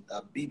was on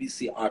a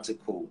BBC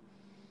article.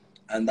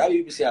 And that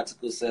BBC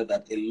article said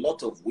that a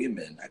lot of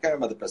women, I can't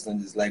remember the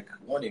percentage, it's like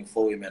 1 in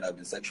 4 women have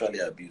been sexually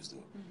abused.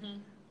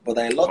 But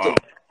a lot of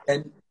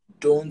men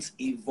don't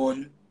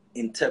even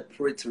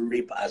interpret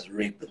rape as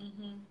rape.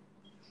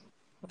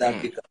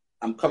 That because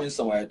I'm coming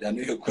somewhere, I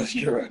know your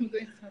question, right?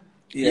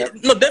 Yeah.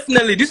 No,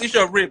 definitely. This issue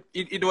of rape,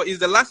 is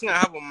the last thing I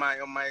have on my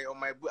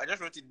book. I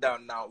just wrote it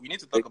down now. We need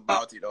to talk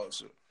about it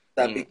also.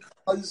 That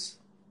because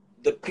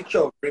the picture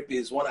of rape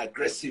is one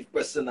aggressive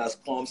person has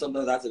come,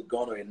 sometimes has a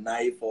gun or a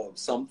knife or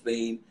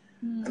something.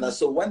 And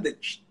so when they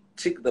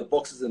tick the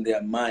boxes in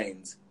their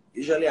minds,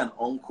 usually an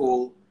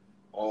uncle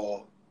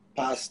or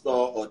pastor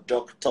or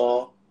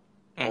doctor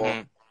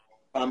or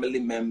family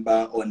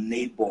member or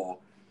neighbor,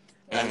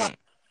 and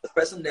the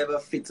person never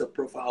fits a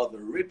profile of a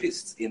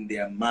rapist in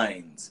their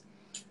minds.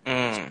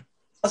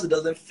 Because it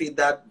doesn't fit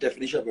that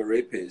definition of a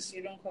rapist,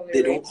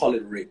 they don't call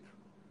it rape.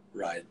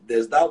 Right.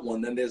 There's that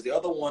one. Then there's the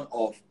other one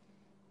of,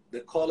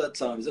 they call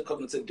it is it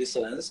cognitive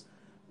dissonance,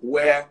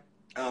 where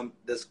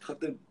there's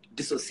cognitive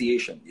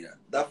dissociation. Yeah,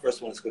 that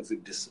first one is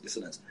cognitive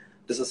dissonance.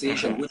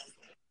 Dissociation, which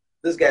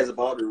this guy is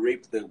about to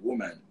rape the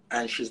woman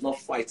and she's not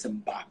fighting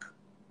back.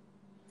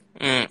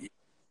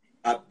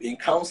 In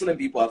counseling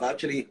people, I've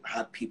actually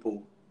had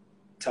people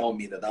tell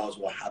me that was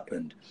what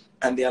happened,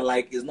 and they're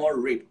like, it's not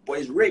rape, but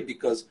it's rape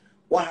because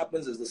what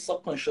happens is the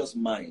subconscious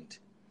mind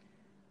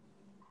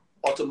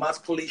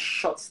automatically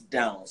shuts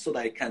down so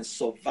that it can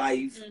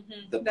survive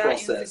the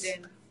process.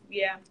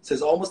 Yeah. So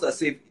it's almost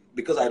as if,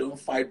 because I don't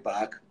fight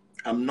back,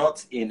 I'm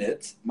not in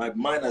it, my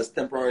mind has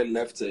temporarily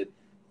left it.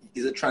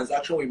 It's a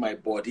transaction with my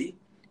body.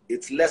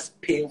 It's less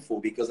painful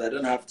because I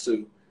don't have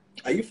to.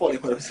 Are you following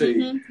what I'm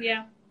saying?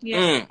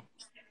 Yeah.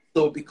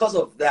 So because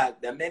of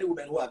that, there are many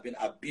women who have been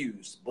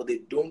abused, but they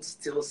don't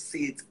still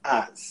see it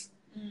as.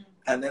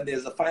 And then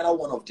there's the final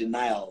one of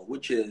denial,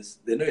 which is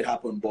they know it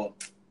happened, but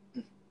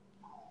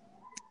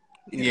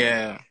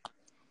yeah.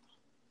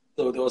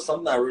 So there was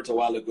something I wrote a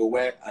while ago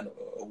where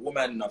a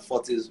woman in her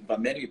 40s, but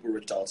many people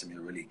reached out to me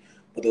really,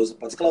 but there was a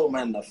particular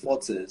woman in her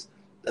 40s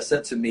that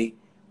said to me,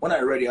 when I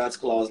read the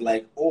article, I was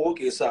like, oh,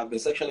 okay, so I've been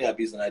sexually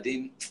abused and I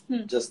didn't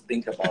just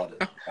think about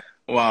it.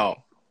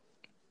 Wow.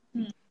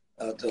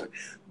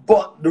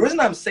 But the reason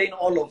I'm saying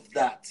all of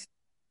that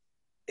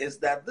is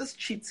that this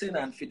cheating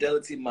and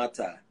fidelity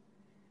matter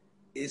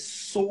is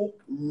so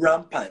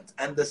rampant,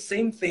 and the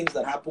same things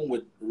that happen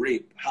with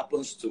rape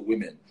happens to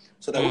women.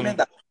 So the women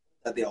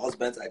that their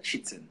husbands are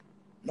cheating,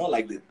 not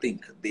like they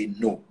think, they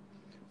know,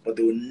 but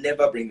they will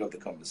never bring up the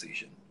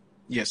conversation.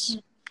 Yes,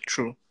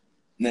 true.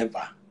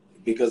 Never.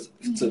 Because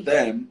to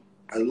them,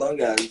 as long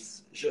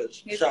as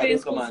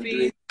don't come and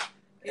do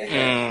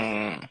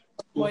it,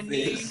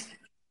 money,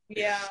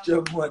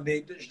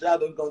 money,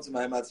 don't come to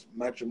my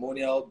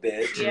matrimonial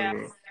bed. Yeah.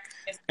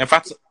 In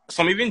fact,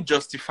 some even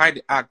justify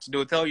the act.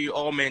 They'll tell you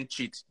all men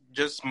cheat.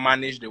 Just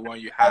manage the one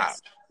you have.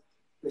 That's the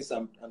place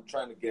I'm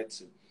trying to get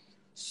to.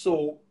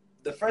 So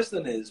the first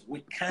thing is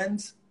we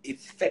can't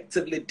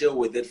effectively deal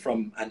with it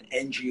from an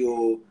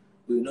NGO.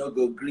 We will not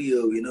go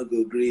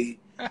agree,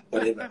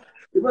 whatever.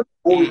 Even the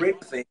whole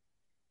rape thing,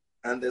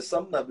 and there's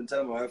something I've been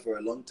telling my wife for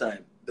a long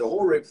time. The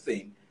whole rape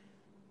thing,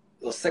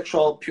 or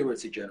sexual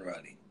purity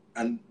generally.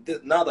 And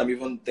now that I'm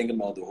even thinking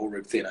about the whole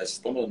rape thing, I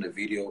stumbled on a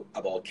video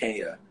about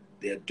Kenya.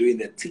 They're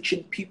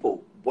teaching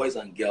people, boys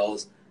and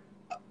girls,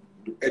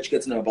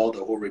 educating them about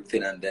the whole rape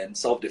thing and then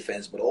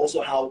self-defense, but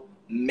also how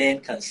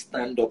men can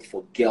stand up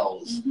for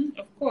girls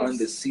of course. when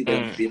they see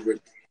them being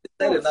raped.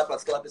 They said in that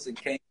particular place in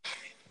Kenya,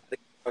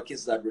 the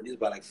cases are reduced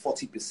by like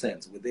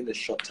 40% within a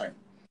short time.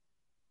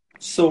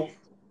 So,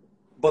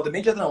 but the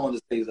major thing I want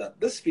to say is that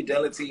this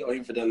fidelity or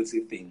infidelity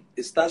thing,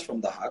 it starts from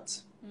the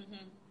heart.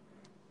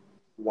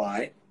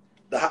 Why?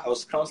 I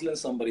was counseling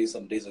somebody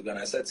some days ago, and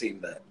I said to him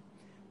that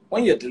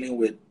when you're dealing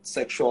with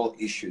sexual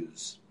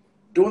issues,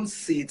 don't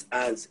see it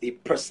as a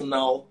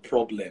personal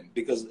problem,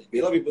 because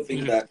a lot of people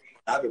think that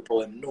I have a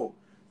problem. No,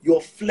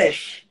 your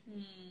flesh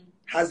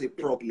has a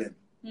problem.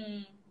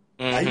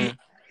 Are you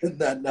in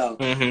that now?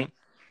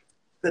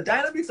 The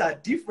dynamics are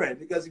different,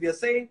 because if you're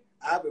saying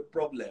I have a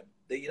problem,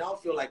 then you now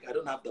feel like I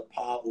don't have the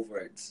power over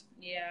it.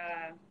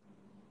 Yeah.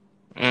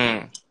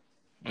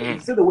 You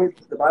see the way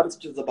the Bible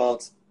teaches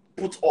about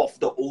put off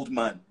the old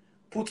man,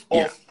 put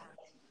off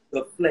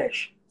the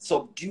flesh,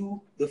 subdue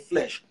the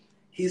flesh.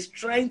 He's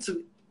trying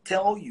to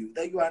tell you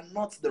that you are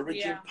not the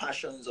raging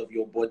passions of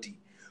your body,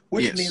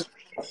 which means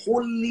the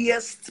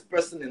holiest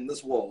person in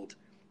this world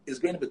is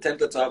going to be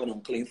tempted to have an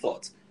unclean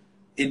thought.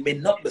 It may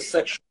not be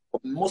sexual.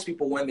 Most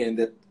people, when they're in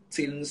their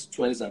teens,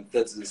 20s, and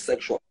 30s, is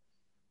sexual.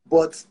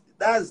 But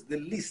that's the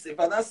least. In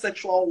fact, that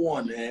sexual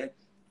one is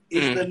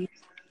the.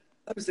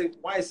 Let me say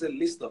why is the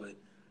least of it?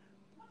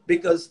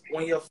 Because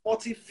when you're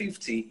 40,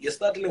 50, you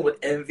start dealing with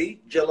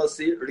envy,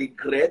 jealousy,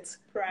 regret,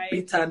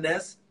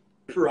 bitterness,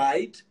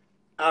 pride,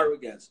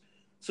 arrogance.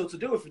 So to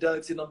deal with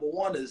fidelity, number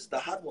one is the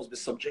heart must be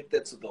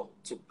subjected to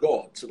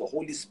God, to the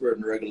Holy Spirit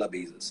on a regular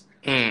basis.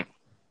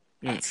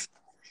 That's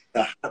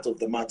the heart of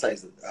the matter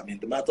is.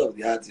 The matter of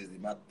the heart is the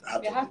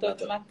heart of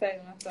the matter.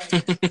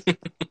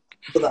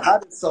 So the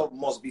heart itself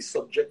must be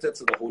subjected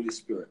to the Holy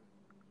Spirit.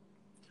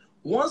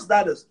 Once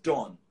that is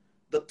done,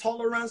 the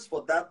tolerance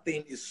for that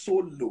thing is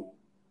so low,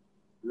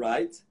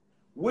 right?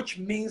 Which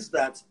means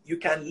that you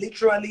can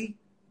literally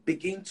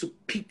begin to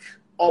pick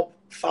up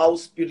foul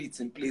spirits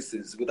in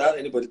places without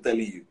anybody telling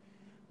you.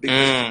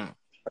 Because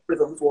the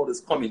prince of this world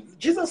is coming.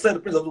 Jesus said the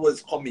prince of the world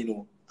is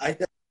coming.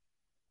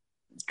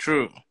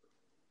 True.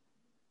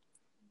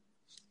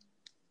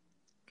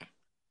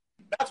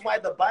 That's why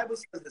the Bible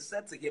says they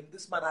said to him,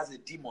 this man has a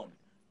demon.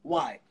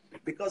 Why?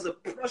 Because a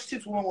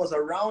prostitute woman was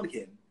around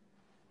him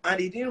and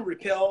he didn't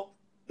repel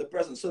the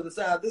person. So they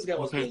said, this guy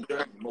must be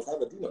enjoying, he must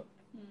have a demon.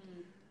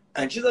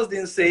 And Jesus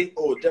didn't say,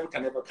 oh, devil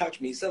can never catch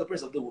me. He said the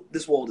prince of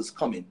this world is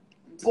coming.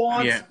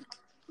 But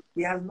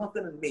he has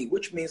nothing in me,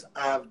 which means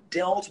I've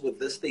dealt with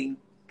this thing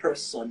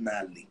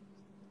personally.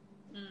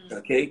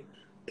 Okay?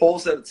 Paul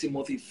said to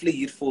Timothy, flee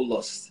youthful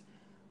lust.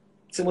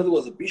 Timothy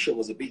was a bishop,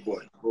 was a big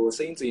boy. But we're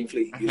saying to him,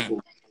 flee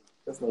youthful.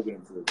 Let's not go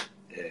into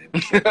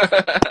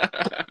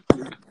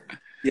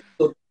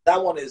so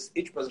that one is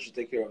each person should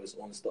take care of his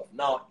own stuff.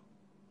 Now,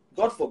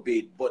 God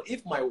forbid, but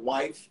if my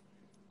wife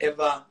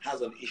ever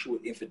has an issue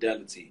with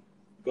infidelity,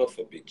 God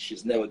forbid,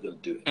 she's never gonna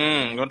do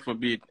it. God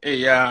forbid. Hey,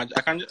 yeah,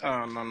 I can.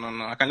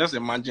 No. I can just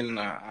imagine.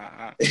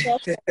 But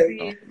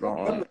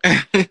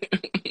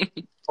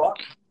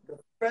the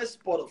first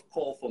port of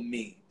call for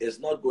me is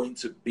not going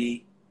to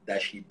be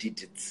that she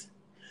did it.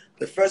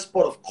 The first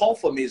port of call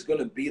for me is going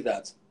to be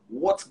that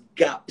what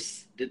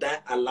gaps did I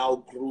allow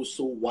grow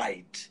so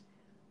wide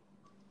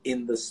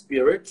in the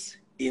spirit,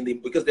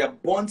 because there are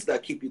bonds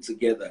that keep you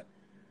together.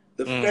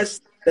 The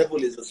first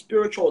level is a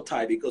spiritual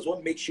tie, because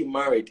what makes you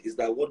married is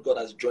that what God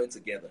has joined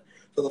together.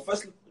 So the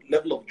first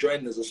level of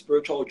joining is a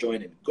spiritual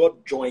joining.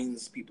 God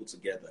joins people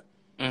together.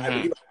 I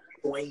believe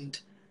I'm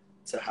joined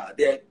to her.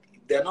 There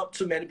are not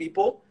too many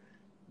people,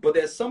 but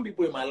there's some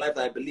people in my life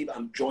that I believe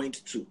I'm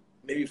joined to.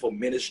 Maybe for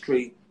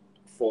ministry,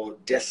 for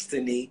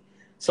destiny.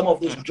 Some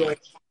of those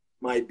joints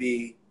might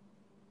be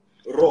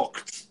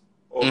rocked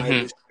or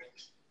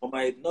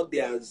might not be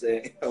as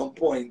on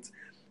point.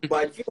 But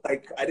I feel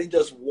like I didn't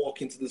just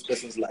walk into this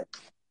person's life.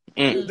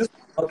 This is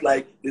not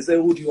like they say,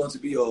 who do you want to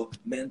be your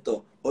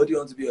mentor? Who do you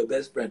want to be your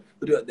best friend?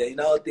 Then you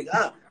now think,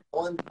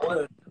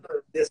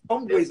 there's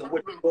some ways in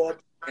which God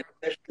can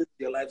measure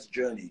your life's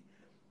journey.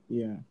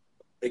 Yeah.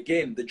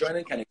 Again, the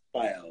journey can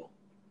expire.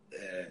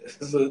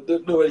 So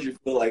don't know what you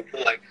feel like.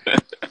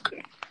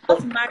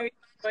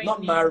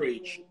 Not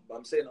marriage, but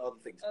I'm saying other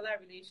things. Other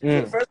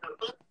relationships. So first,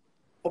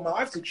 for my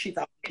wife to cheat,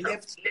 I've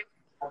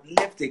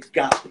left a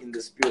gap in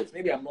the spirit.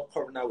 Maybe I'm not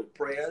covering out with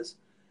prayers.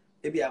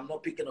 Maybe I'm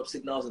not picking up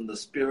signals in the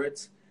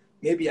spirit.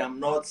 Maybe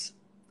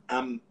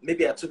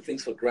maybe I took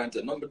things for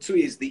granted. Number two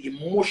is the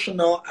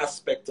emotional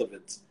aspect of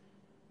it.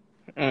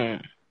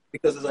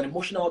 Because there's an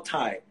emotional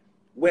tie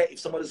where if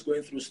somebody's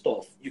going through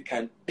stuff, you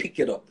can pick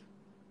it up.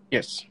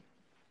 Yes.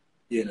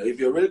 If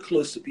you're really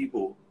close to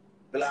people,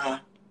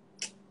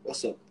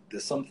 what's up?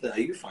 There's something. Are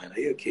you fine? Are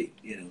you okay?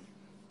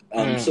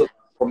 So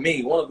for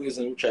me, one of the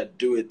reasons which I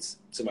do it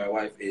to my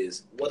wife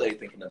is, what are you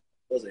thinking of?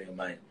 What's in your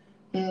mind?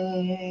 I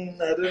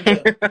don't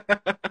know.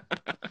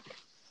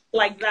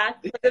 Like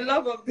that? For the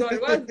love of God,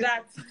 what's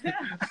that?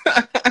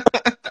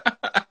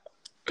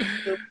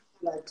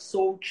 Like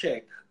soul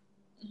check.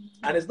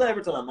 And it's not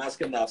every time I'm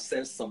asking that I've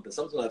sensed something.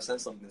 Sometimes I've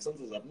sensed something.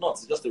 Sometimes I've not.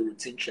 It's just a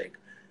routine check.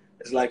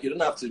 It's like you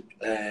don't have to,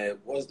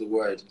 what's the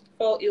word?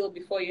 Fall ill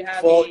before you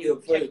have Fall ill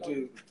before you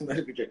do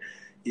medical check.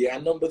 Yeah,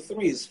 and number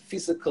three is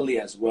physically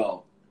as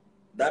well.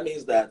 That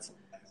means that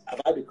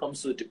have I become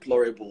so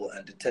deplorable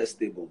and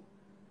detestable?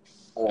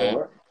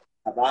 Or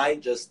have I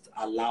just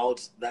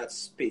allowed that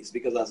space?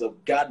 Because as a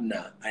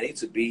gardener, I need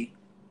to be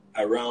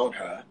around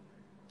her.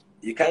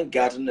 You can't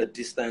garden a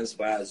distance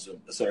via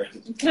Zoom. Sorry.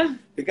 You can't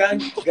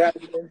garden. You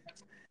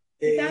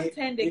can't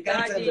tend the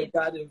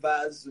garden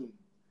via Zoom.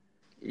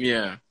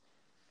 Yeah.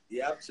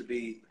 You have to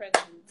be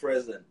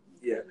present.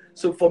 Yeah.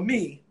 So for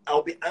me,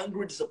 I'll be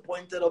angry,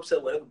 disappointed,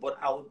 upset, whatever, but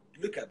I'll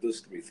look at those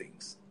three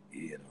things,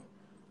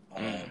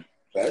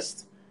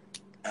 first.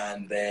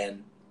 And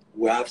then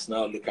we'll have to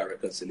now look at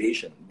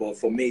reconciliation. But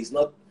for me,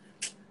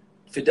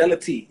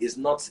 fidelity is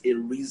not a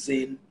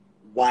reason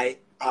why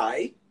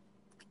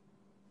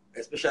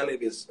especially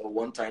if it's a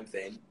one-time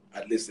thing,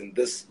 at least in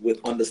this,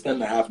 with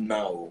understanding I have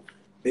now,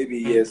 maybe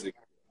years ago,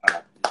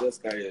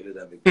 just carry a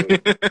little bit.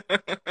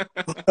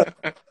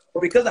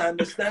 But because I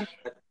understand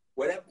that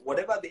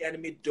whatever the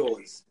enemy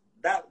does,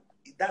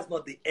 that's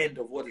not the end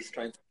of what he's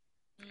trying to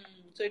do.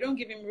 So you don't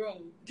give him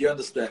room. Do you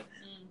understand?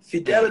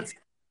 Fidelity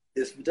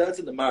is fidelity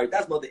in the marriage.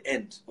 That's not the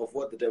end of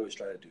what the devil is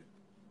trying to do.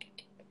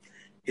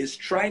 is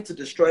trying to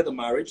destroy the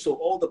marriage. So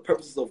all the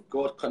purposes of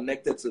God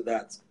connected to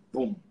that.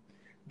 Boom.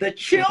 The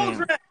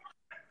children.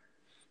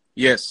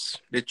 Yes,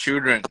 the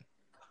children.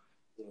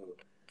 So,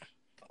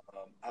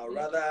 I'd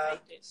rather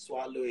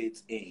swallow it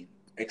in,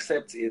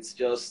 except it's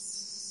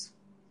just,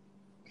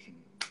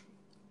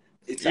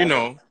 it's You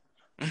know.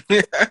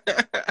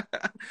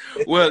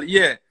 Well,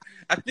 yeah.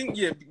 I think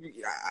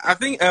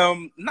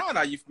now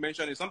that you've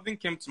mentioned it, something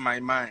came to my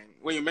mind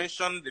when you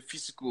mentioned the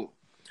physical.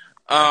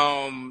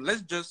 I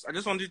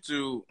just wanted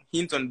to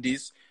hint on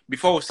this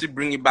before we still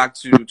bring it back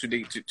to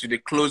the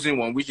closing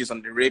one, which is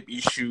on the rape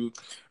issue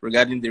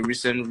regarding the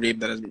recent rape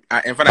that has been.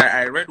 In fact,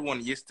 I read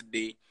one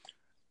yesterday.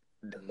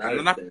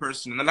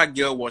 Another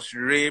girl was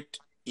raped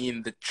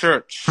in the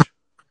church,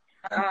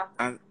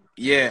 and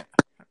yeah,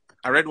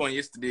 I read one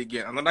yesterday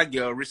again. Another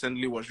girl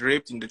recently was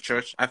raped in the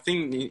church. I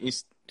think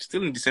it's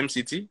still in the same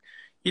city,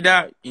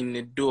 either in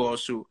Edo or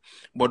so,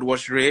 but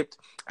was raped.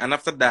 And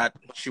after that,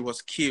 she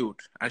was killed,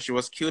 and she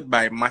was killed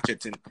by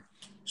machete.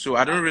 So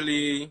I don't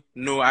really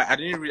know. I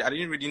didn't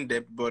read in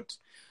depth, but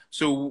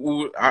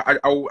so I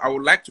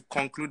would like to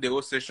conclude the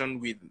whole session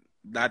with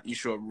that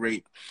issue of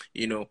rape,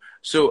 you know.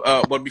 So,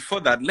 but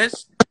before that,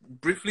 let's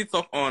briefly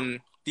talk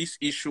on this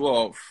issue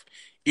of,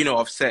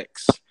 of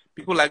sex.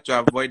 People like to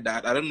avoid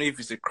that. I don't know if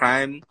it's a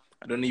crime.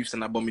 I don't know if it's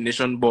an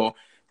abomination, but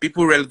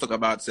people rarely talk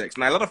about sex.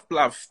 Now, a lot of people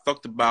have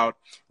talked about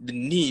the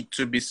need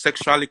to be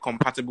sexually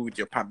compatible with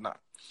your partner.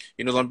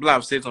 You know, some people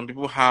have said some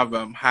people have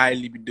high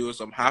libido,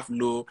 some have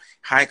low.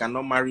 High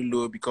cannot marry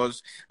low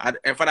because,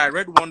 in fact, I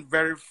read one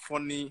very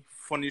funny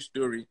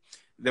story.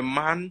 The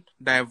man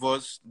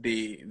divorced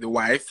the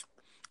wife.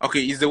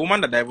 Okay, it's the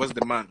woman that divorced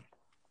the man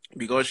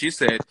because she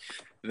said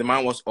the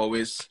man was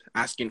always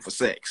asking for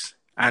sex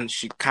and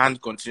she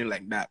can't continue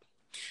like that.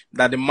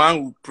 That the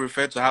man would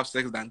prefer to have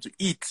sex than to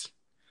eat.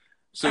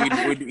 So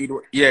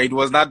it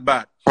was that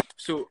bad.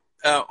 So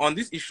on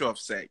this issue of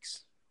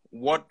sex,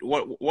 what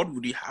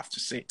would you have to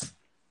say?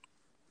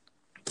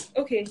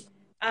 Okay,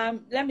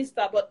 let me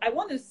start. But I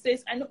want to say,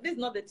 I know this is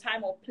not the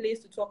time or place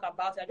to talk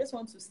about it. I just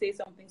want to say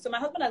something. So my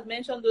husband has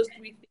mentioned those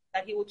 3 things,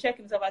 that he will check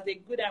himself as a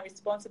good and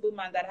responsible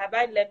man. That have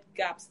I left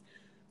gaps?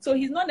 So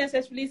he's not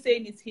necessarily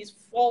saying it's his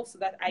fault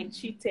that I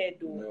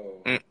cheated.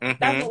 No. Mm-hmm.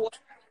 That's not what.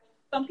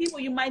 Some people,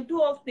 you might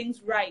do all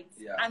things right,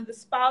 and the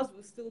spouse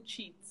will still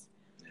cheat.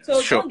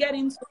 So don't get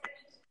into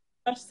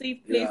a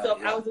safe place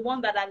of I was the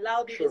one that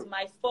allowed it. It's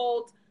my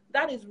fault.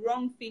 That is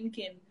wrong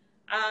thinking.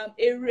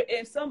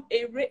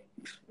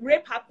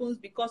 Rape happens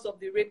because of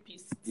the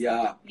rapist.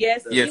 Yeah.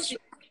 Yes. Yes.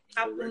 It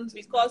happens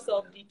because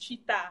of the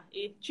cheater.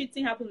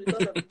 Cheating happens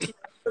because of the cheater.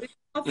 So it's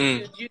not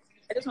to do.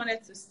 I just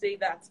wanted to say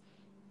that.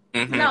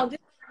 Mm-hmm. Now, this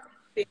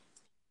thing,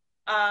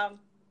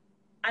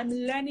 I'm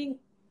learning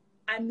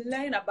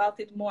about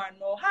it more and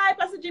more. Hi,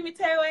 Pastor Jimmy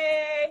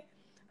Tewe.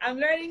 I'm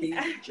learning.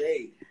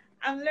 PJ.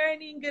 I'm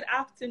learning. Good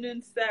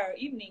afternoon, sir.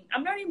 Evening.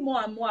 I'm learning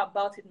more and more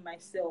about it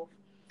myself.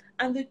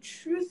 And the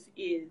truth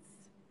is,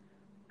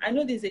 I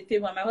know this is a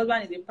table. My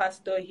husband is a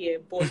pastor here,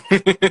 but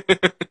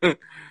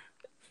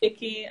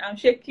I'm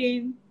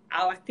shaking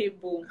our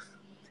table.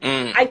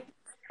 I think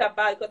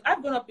about it because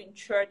I've grown up in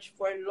church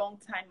for a long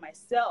time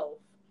myself,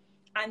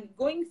 and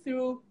going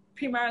through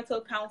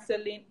premarital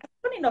counseling.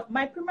 Funny enough,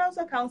 my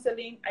premarital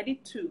counseling, I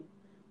did 2.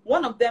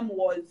 One of them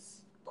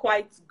was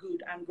quite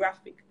good and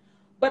graphic,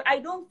 but I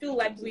don't feel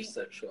like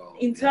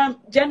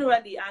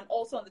generally, and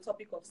also on the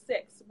topic of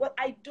sex, but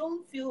I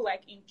don't feel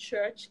like in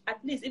church, at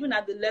least even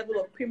at the level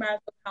of premarital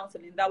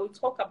counseling, that we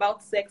talk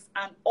about sex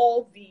and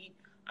all the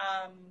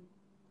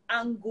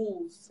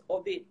angles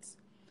of it.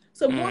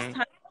 So most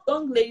times,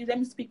 young ladies, let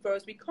me speak for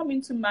us, we come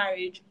into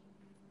marriage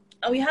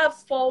and we have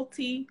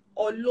faulty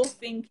or low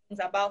thinkings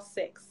about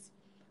sex.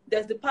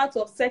 There's the part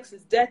of sex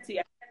is dirty.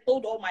 I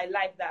told all my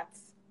life that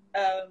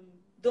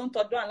don't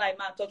allow a man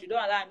touch you,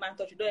 don't allow a man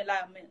touch you, don't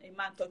allow a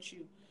man touch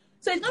you.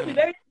 So it's going to be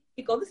very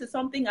difficult. This is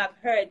something I've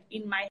heard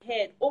in my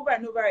head over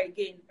and over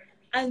again.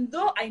 And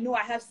though I know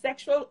I have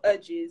sexual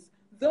urges,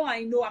 though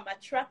I know I'm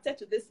attracted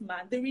to this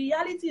man, the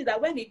reality is that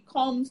when it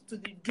comes to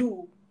the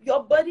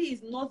your body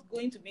is not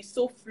going to be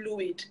so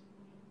fluid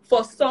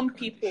for some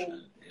people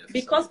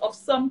because of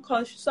some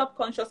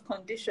subconscious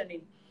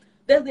conditioning.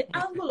 There's the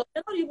angle of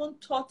they're not even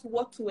taught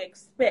what to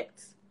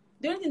expect.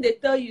 The only thing they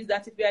tell you is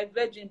that if you're a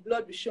virgin,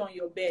 blood will show on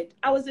your bed.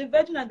 I was a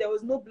virgin and there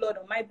was no blood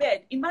on my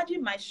bed.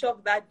 Imagine my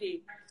shock that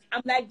day.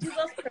 I'm like, Jesus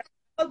Christ,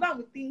 my husband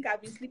would think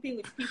I've been sleeping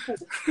with people.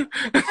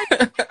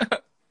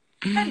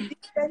 And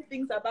different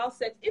things about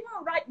sex. Even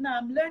right now,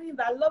 I'm learning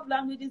that love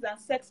languages and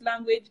sex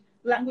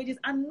languages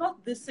are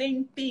not the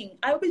same thing.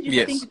 I always used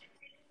to think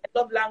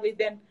love language,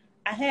 then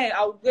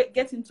I'll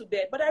get into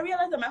bed. But I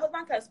realized that my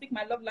husband can speak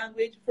my love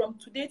language from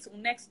today till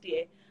next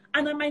year,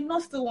 and I might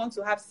not still want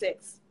to have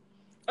sex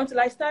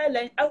until I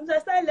started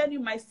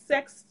learning my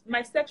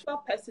sexual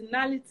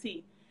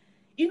personality.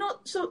 You know,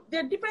 so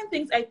there are different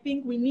things I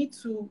think we need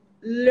to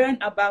learn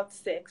about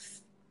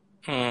sex.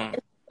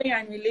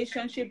 And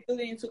relationship,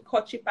 building into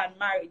courtship and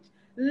marriage.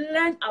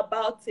 Learn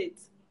about it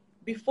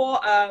before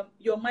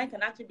your mind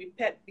can actually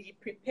be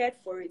prepared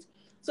for it.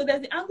 So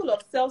there's the angle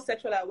of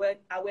self-sexual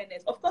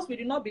awareness. Of course, we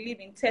do not believe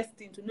in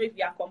testing to know if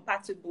you are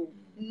compatible.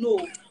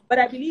 No. But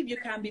I believe you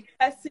can be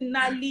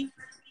personally,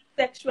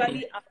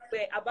 sexually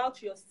aware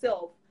about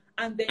yourself,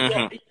 and then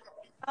your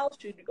spouse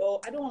should, or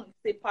I don't want to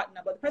say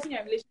partner, but the person you're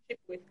in a relationship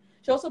with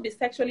should also be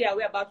sexually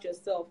aware about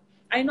yourself.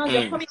 I know as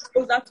you're coming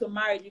closer to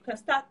marriage, you can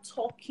start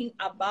talking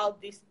about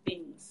these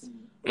things,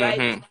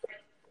 right?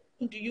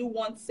 Do you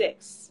want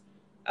sex?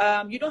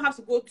 You don't have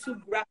to go too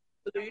graphic,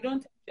 so you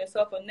don't tempt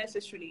yourself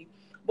unnecessarily.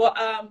 But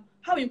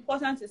how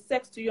important is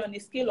sex to you on a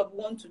scale of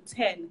 1 to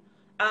 10?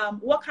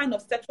 What kind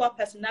of sexual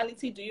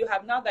personality do you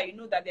have now that you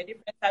know that there are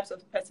different types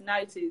of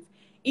personalities?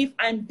 If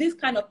I'm this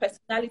kind of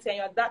personality and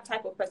you're that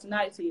type of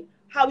personality,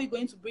 how are we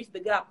going to bridge the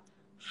gap?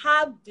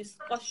 Have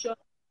discussion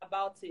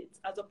about it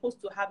as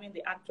opposed to having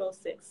the actual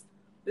sex.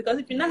 Because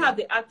if you not have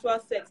the actual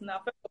sex, now,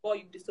 first of all,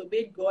 you've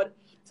disobeyed God.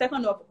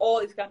 Second of all,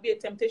 it can be a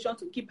temptation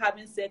to keep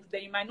having sex.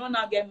 Then you might not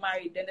now get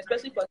married. Then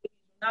especially for you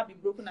now be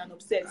broken and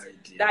obsessed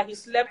that he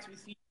slept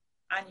with you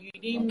and you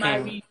didn't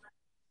marry.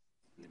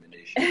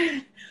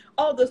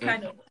 All those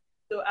kind of things.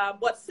 So,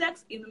 but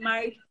sex in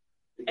marriage,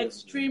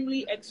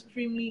 extremely,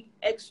 extremely,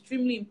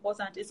 extremely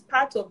important. It's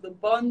part of the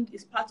bond.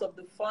 It's part of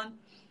the fun.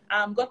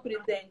 God put it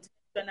there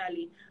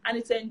intentionally, and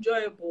it's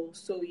enjoyable.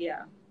 So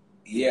yeah.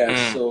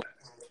 Yeah. So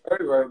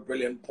very, very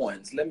brilliant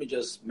points. Let me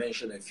just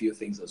mention a few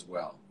things as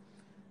well.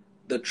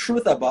 The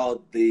truth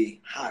about the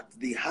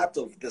heart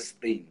of this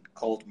thing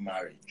called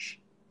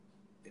marriage,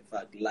 in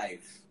fact,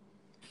 life,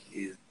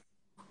 is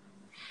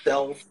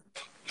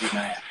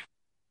self-denial.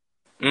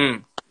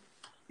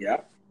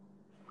 Yeah.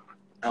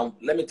 And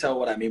let me tell you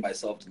what I mean by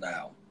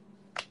self-denial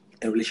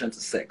in relation to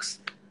sex.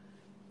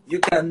 You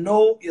can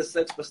know your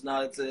sex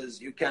personalities.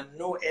 You can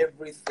know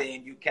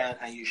everything. You can,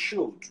 and you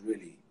should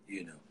really,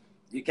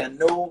 You can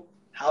know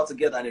how to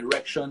get an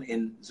erection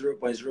in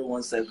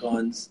 0.01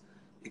 seconds.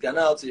 You can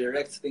know how to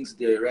erect things with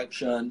your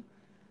erection.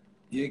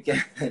 You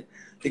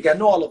can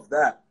know all of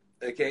that,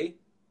 okay?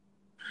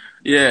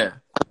 Yeah.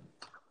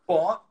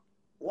 But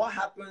what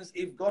happens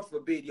if, God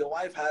forbid, your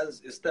wife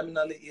is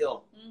terminally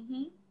ill?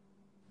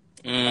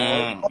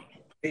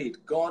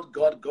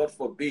 God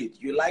forbid.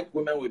 You like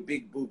women with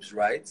big boobs,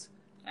 right?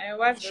 And your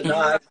wife she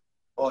now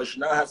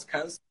has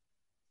cancer.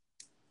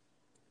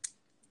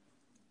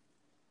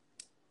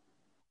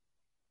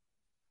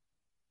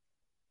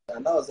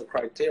 And that was the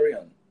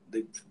criterion,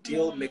 the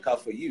deal maker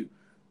for you.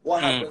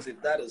 What happens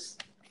if that is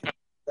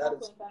they have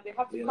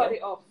to cut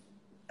it off.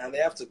 And they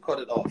have to cut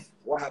it off.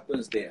 What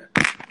happens there?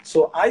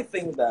 So I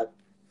think that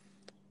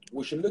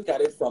we should look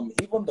at it from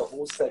even the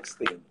whole sex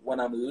thing. When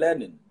I'm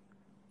learning,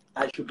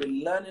 I should be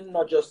learning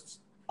not just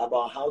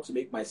about how to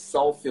make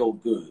myself feel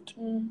good,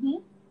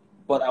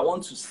 but I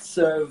want to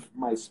serve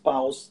my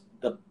spouse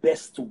the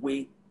best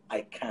way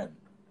I can.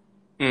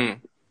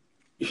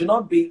 It should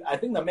not be, I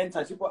think that many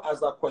times people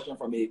ask that question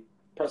from a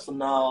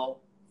personal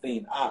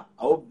thing. I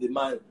hope the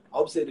man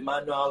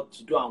know how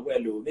to do and well,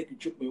 make you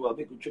choke me well,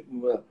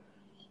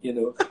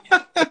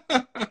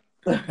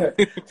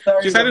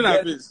 Sorry, she's having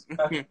a face.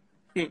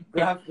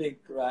 Graphic,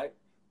 right?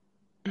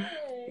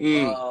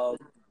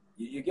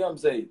 You get what I'm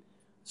saying?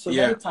 So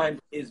many times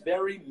it's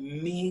very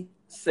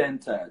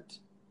me-centered.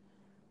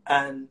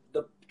 And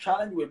the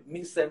challenge with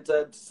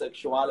me-centered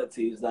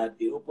sexuality is that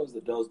it opens the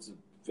doors to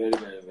very,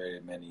 very, very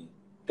many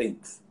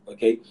things,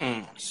 okay?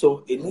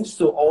 So it needs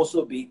to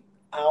also be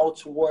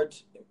outward,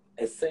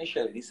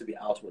 essentially it needs to be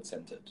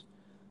outward-centered,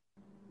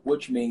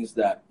 which means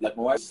that, like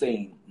my wife's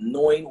saying,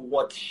 knowing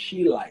what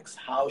she likes,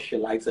 how she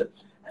likes it.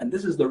 And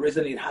this is the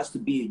reason it has to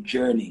be a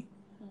journey.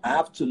 I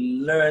have to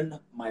learn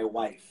my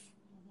wife.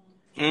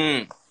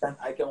 And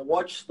I can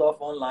watch stuff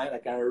online, I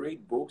can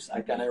read books,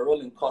 I can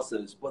enroll in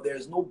courses, but there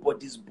is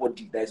nobody's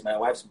body that is my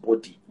wife's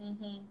body.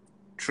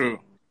 True.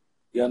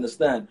 You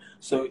understand?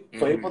 So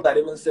for people that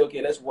even say,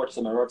 okay, let's watch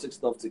some erotic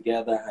stuff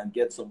together and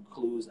get some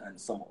clues and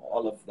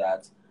all of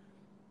that,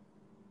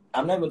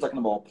 I'm not even talking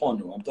about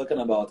porno. I'm talking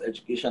about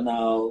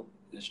educational,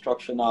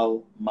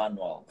 instructional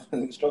manual.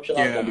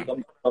 Instructional can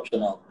become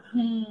instructional.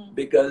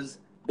 Because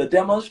the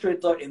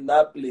demonstrator in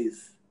that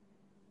place,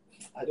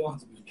 I don't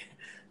want to be...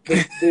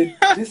 the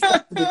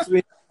distance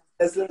between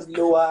Essence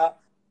lower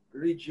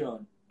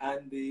region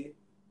and the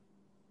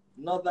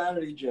northern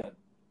region,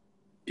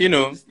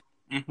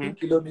 3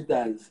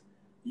 kilometers.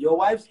 Your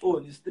wife's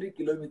own is 3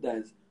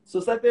 kilometers.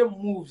 So certain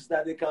moves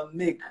that they can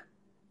make,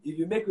 if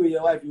you make with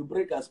your wife, you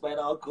break a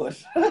spinal cord.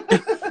 So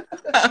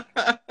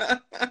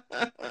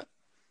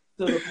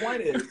the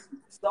point is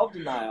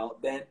self-denial,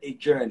 then a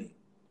journey,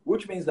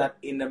 which means that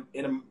in a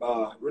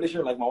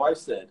relationship, like my wife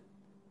said,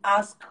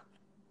 ask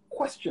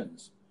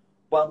questions.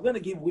 But I'm going to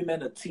give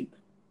women a tip,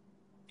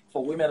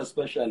 for women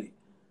especially.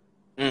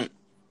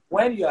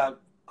 When you are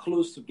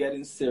close to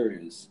getting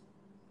serious,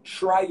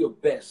 try your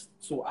best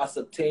to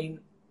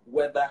ascertain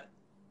whether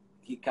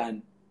he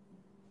can,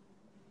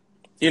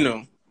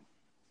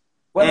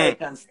 whether he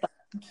can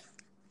stand.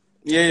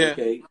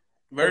 Okay.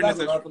 Very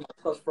necessary. That's another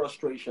cause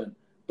frustration.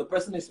 The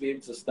person needs to be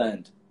able to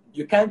stand.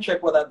 You can't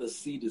check whether the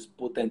seed is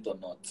potent or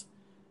not,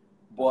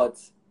 but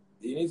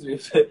you need to be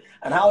able to.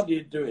 And how do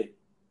you do it?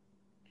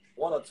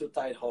 1 or 2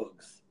 tight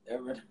hugs.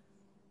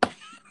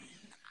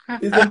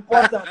 It's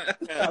important.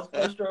 As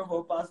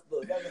questionable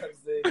pastors. That's what I'm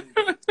saying.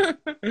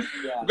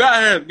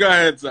 Yeah. Go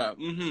ahead, sir.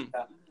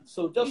 Yeah.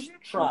 So just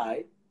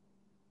try.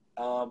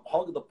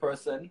 Hug the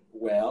person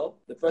well.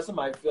 The person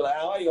might feel like,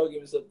 why are you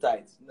hugging me so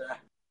tight? Nah.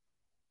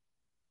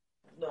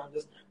 No,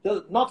 just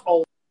not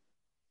all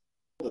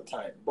the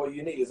time. But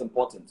you need is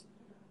important.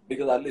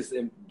 Because at least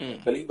in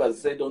believers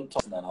say don't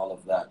talk and all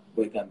of that.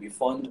 But it can be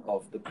fun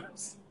of the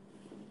person.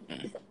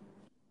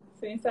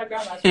 So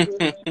Instagram has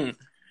proven.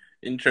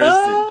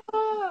 Interesting.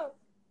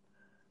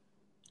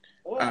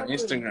 What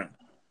Instagram.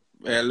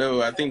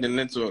 Hello, I think the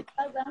network.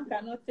 Instagram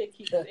cannot take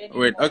it anymore.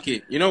 Wait,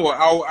 okay. You know what?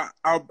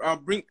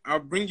 I'll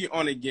bring you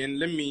on again.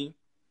 Let me.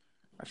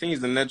 I think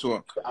it's the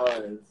network.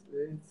 Like,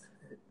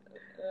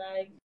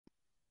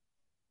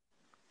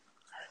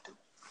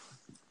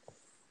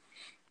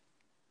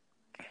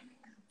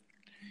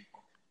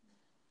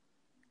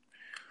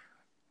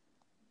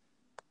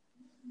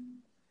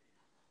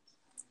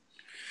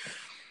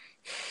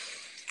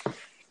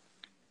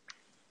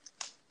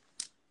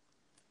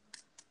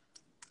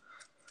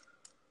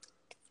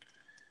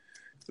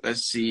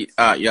 Let's see.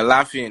 You're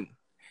laughing,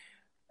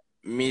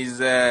 Miss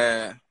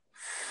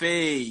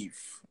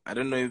Faith. I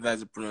don't know if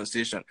that's a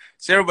pronunciation.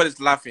 So everybody's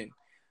laughing.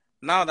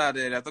 Now that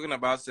they're talking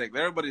about sex,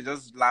 everybody's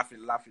just laughing.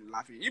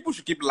 People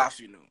should keep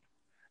laughing,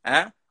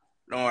 eh?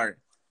 Don't worry.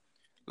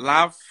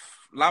 Laugh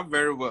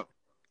very well.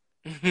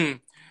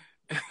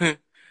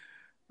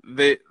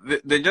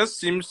 There just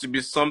seems to be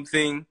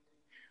something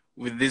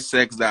with this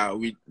sex that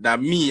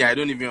I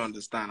don't even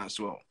understand as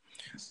well.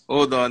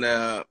 Hold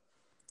on.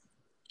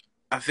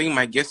 I think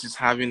my guest is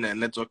having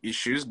network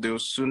issues. They'll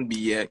soon be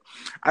here.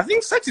 I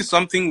think sex is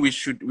something we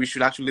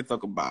should actually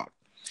talk about.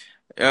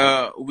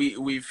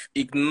 We've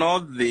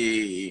ignored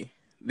the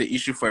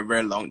issue for a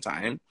very long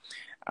time,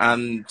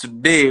 and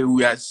today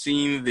we are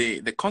seeing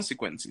the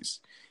consequences.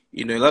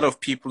 A lot of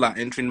people are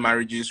entering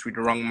marriages with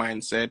the wrong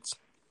mindset.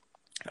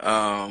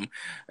 A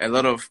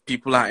lot of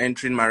people are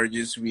entering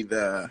marriages with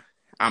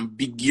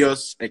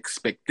ambiguous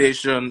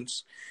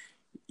expectations.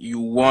 You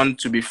want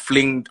to be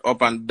flinged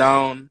up and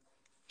down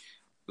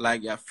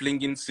like you're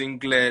flinging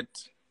singlet.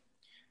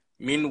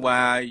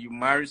 Meanwhile, you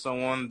marry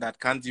someone that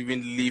can't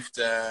even lift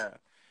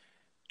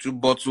 2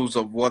 bottles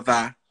of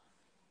water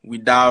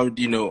without,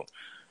 doing.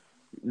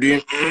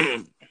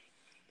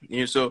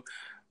 So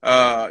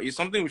it's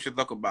something we should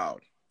talk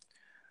about.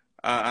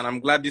 And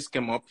I'm glad this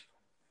came up.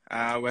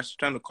 We're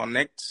trying to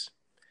connect.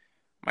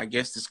 My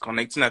guest is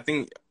connecting. I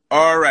think.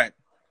 All right.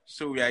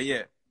 So we are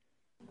here.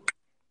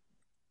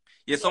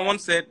 Yeah, someone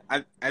said,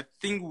 I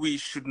think we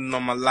should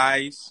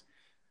normalize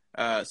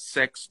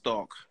sex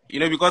talk,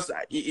 because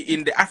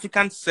in the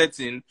African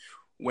setting,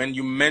 when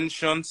you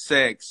mention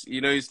sex,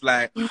 it's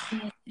like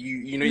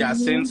you're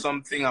saying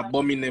something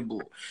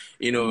abominable.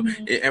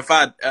 In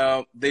fact,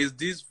 there's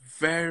this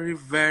very,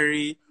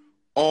 very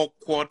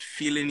awkward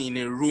feeling in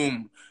a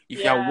room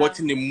if you're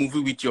watching a movie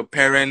with your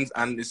parents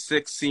and the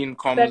sex scene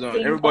comes on.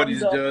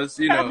 Everybody's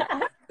just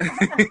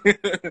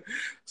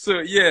so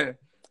yeah.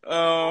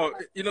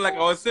 Like I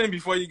was saying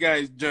before you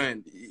guys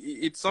joined,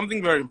 it's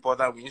something very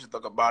important we need to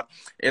talk about.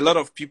 A lot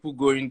of people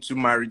go into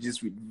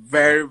marriages with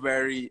very,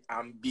 very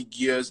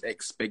ambiguous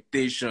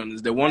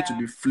expectations. They want to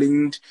be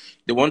flinged.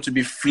 They want to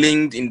be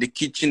flinged in the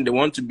kitchen. They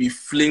want to be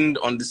flinged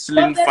on the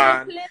ceiling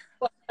fan.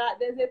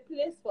 There's a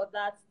place for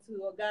that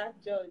too, Oga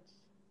George.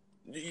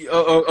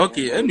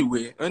 Okay.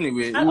 Anyway,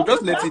 we'll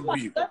just let it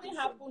be. It doesn't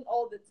happen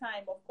all the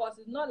time, of course.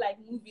 It's not like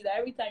movie that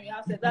every time you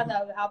have sex, that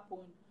will happen.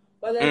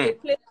 But there's a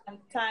place and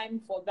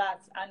time for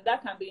that, and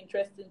that can be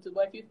interesting too.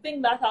 But if you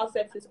think that's how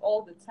sex is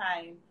all the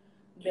time,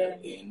 then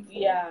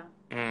yeah.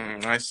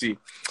 I see.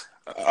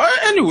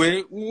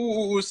 Anyway,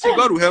 we'll see.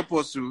 God will help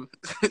us too.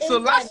 So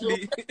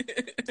lastly,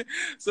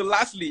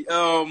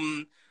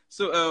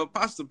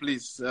 Pastor,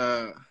 please,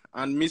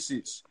 and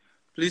Mrs.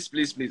 Please.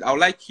 I would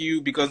like you,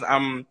 because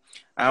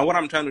what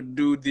I'm trying to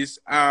do this.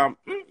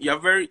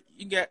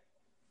 You get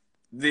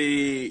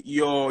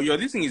your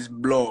this thing is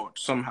blurred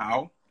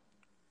somehow.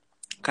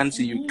 Can't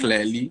see you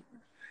clearly.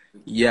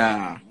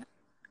 Yeah.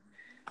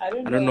 I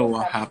don't know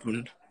what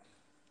happened.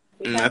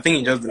 I think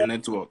it's just the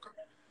network.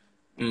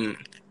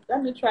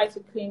 Let me try to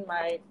clean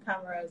my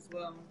camera as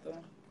well.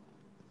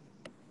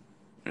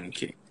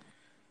 Okay.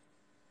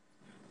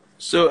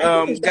 So,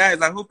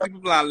 guys, I hope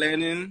people are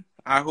learning.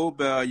 I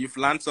hope you've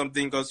learned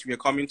something, because we're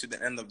coming to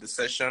the end of the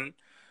session.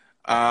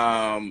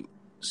 The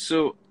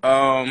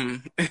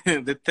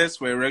test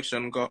for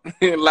erection got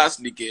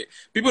lastly.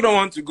 People don't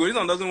want to go. This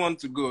one doesn't want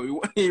to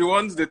go. He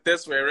wants the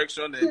test for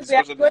erection.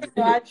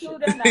 Our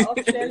children are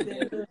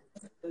upstairs.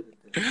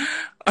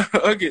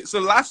 Okay, so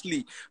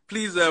lastly,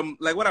 please,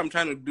 like what I'm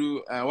trying to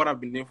do, what I've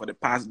been doing for the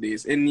past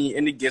days,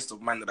 any guest of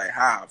mine that I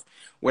have,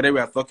 whether we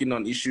are talking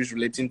on issues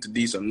relating to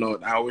this or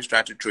not, I always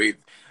try to trade,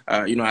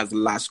 as the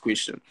last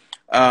question.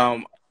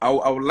 I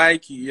would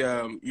like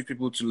you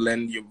people to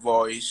lend your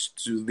voice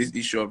to this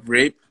issue of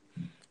rape.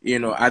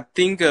 I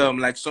think,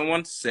 like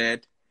someone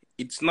said,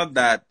 it's not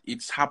that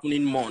it's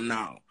happening more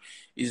now.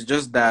 It's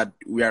just that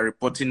we are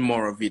reporting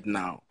more of it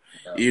now.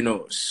 Yeah.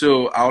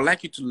 So I would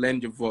like you to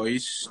lend your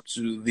voice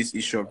to this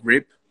issue of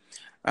rape.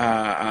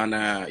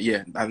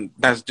 And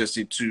that's just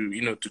it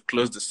to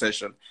close the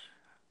session.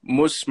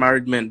 Most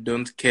married men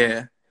don't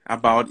care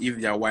about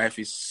if their wife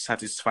is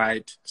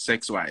satisfied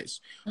sex-wise.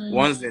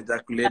 Once they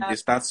ejaculate, they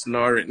start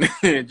snoring.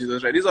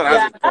 Jesus Christ. This one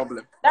has a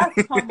problem.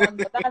 That's common,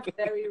 but that's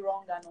very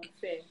wrong and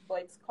unfair.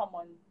 But it's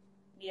common.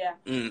 Yeah.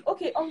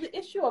 Okay, on the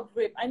issue of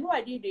rape, I know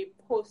I did a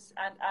post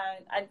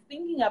and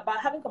thinking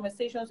about having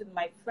conversations with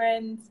my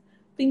friends,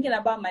 thinking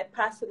about my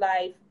past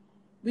life,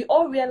 we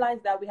all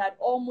realized that we had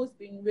almost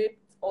been raped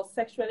or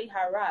sexually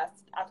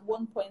harassed at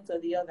one point or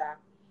the other.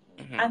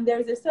 And there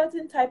is a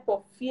certain type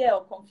of fear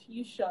or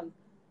confusion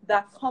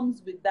that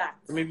comes with that.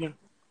 Maybe.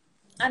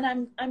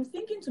 And I'm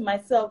thinking to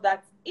myself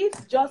that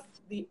if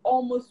just the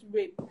almost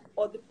rape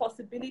or the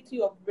possibility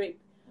of rape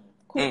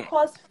could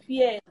cause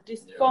fear,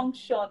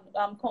 dysfunction,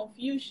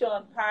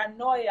 confusion,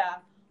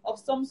 paranoia of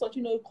some sort,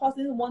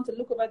 causing one to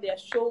look over their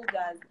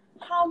shoulders,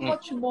 how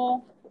much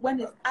more when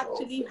it's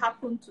actually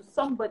happened to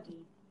somebody?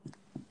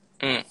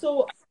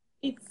 So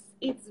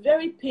it's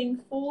very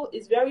painful,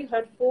 it's very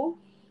hurtful,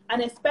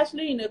 and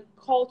especially in a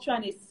culture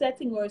and a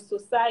setting or a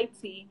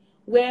society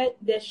where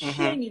there's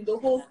shame in the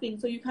whole thing,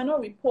 so you cannot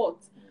report.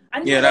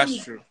 And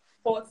that's true.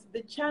 But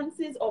the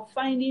chances of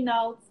finding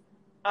out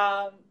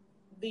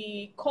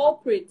the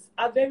culprits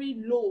are very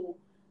low.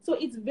 So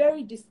it's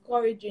very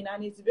discouraging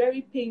and it's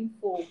very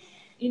painful.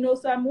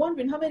 So I'm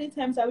wondering, how many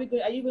times are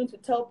you going to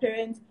tell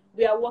parents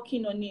we are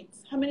working on it?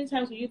 How many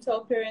times will you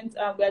tell parents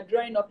we are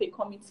drawing up a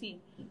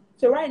committee?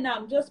 So right now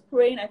I'm just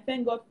praying. I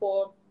thank God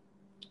for,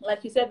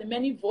 like you said, the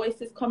many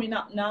voices coming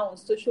out now on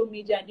social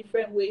media in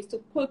different ways to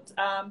put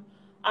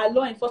our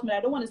law enforcement,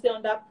 I don't want to say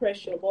under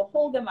pressure, but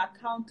hold them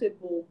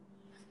accountable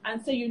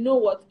and say,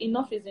 what,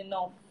 enough is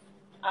enough.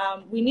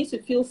 We need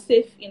to feel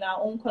safe in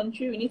our own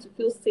country. We need to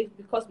feel safe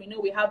because we know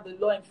we have the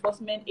law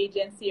enforcement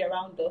agency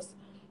around us.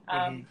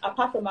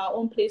 Apart from our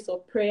own place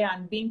of prayer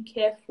and being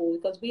careful,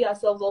 because we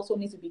ourselves also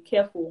need to be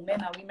careful,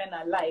 men and women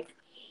alike.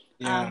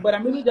 But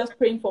I'm really just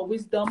praying for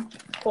wisdom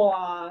for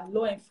our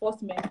law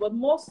enforcement, but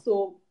more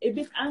so a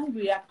bit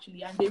angry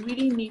actually, and they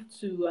really need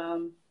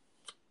to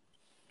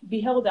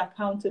be held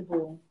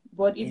accountable.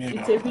 But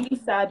it's a really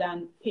sad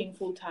and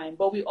painful time.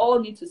 But we all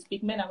need to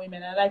speak, men and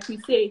women. And like we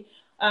say,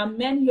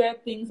 men hear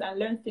things and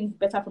learn things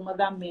better from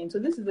other men. So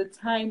this is the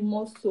time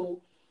more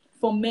so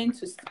for men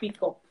to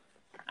speak up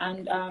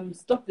and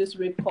stop this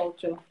rape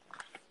culture.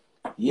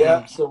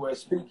 Yeah, so we're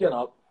speaking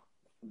up.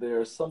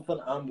 There's something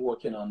I'm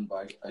working on,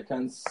 but I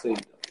can't say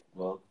it.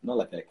 Well, not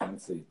like I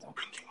can't say it.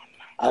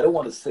 I don't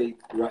want to say it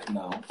right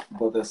now,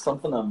 but there's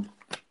something I'm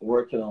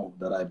working on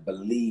that I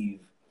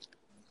believe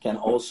can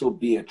also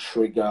be a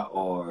trigger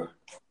or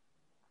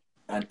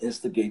an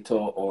instigator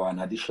or an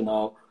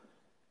additional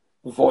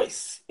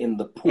voice in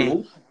the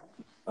pool.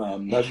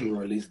 That should be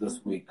released this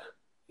week.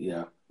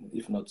 Yeah,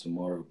 if not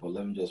tomorrow, but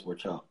let me just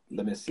watch out.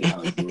 Let me see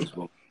how it goes.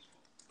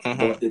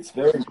 But it's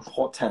very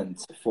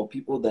important for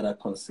people that are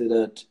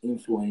considered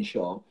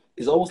influential.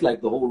 It's almost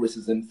like the whole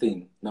racism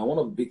thing. Now, one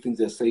of the big things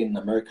they're saying in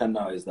America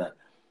now is that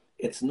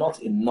it's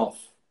not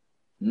enough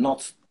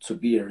not to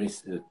be a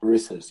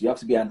racist. You have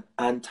to be an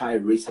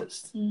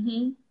anti-racist.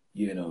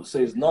 So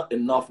it's not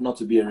enough not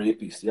to be a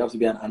rapist. You have to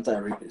be an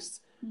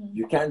anti-rapist.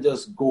 You can't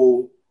just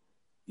go,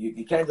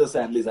 you can't just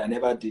say, at least I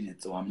never did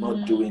it, or I'm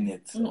not doing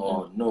it,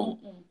 or no.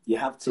 You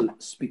have to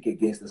speak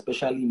against,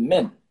 especially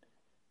men,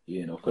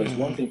 because it's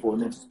one thing for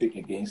women to speak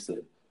against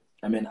it.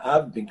 I mean,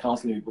 I've been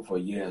counseling people for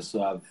years,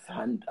 so I've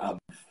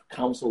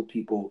counseled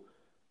people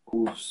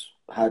who's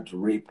had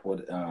rape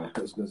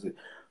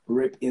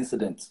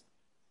incidents.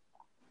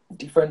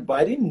 Different, but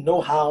I didn't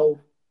know how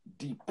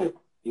deep it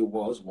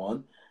was.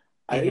 One,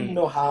 I didn't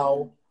know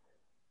how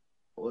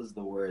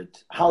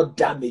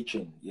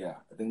damaging. Yeah,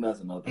 I think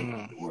that's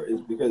another word.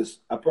 It's because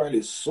apparently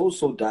it's so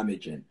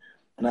damaging,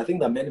 and I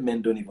think that many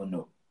men don't even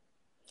know.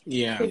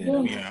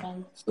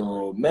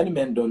 So many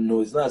men don't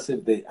know. It's not as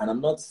if they, and I'm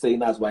not saying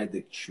that's why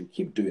they should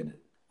keep doing it.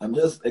 I'm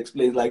just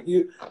explaining,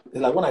 it's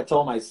like when I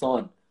tell my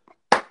son,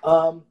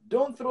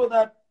 don't throw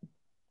that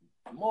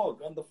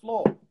mug on the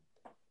floor.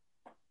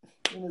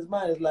 In his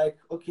mind, it's like,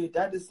 okay,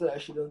 Daddy said I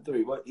shouldn't throw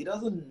it, but he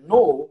doesn't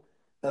know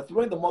that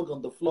throwing the mug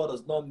on the floor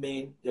does not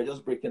mean you're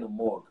just breaking a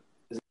mug.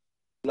 It's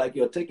like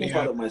you're taking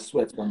part of my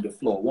sweat from the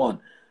floor. One.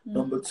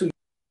 Number two,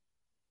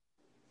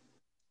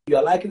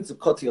 you're likely to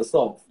cut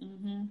yourself.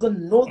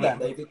 Doesn't know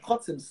that if he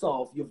cuts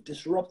himself, you've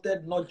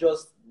disrupted not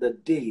just the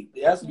day.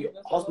 There has to be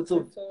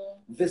hospital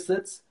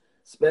visits,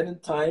 spending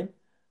time,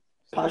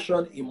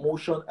 passion,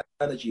 emotion,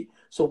 energy.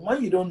 So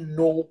when you don't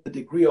know the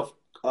degree of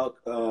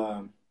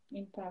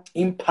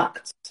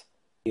impact,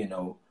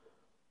 you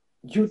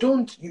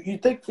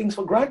take things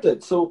for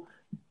granted. So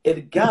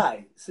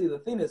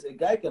the thing is, a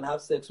guy can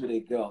have sex with a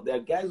girl. There are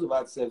guys who've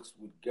had sex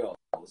with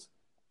girls,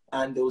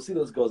 and they will see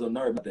those girls and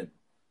not remember them.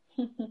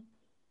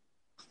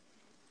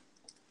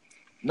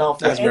 Now,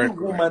 for any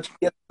woman to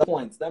get that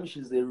point, that means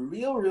she's a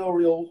real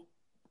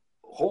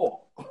whore,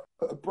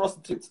 a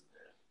prostitute.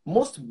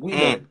 Most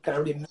women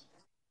can remember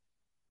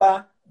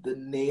the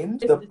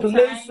names, It's the the time.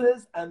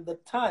 places, and the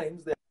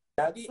times they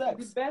had The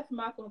sex.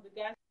 birthmark of the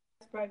guy's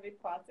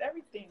private parts,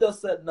 everything.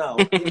 Just said now,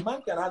 a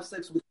man can have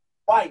sex with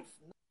his wife.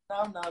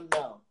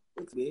 Now.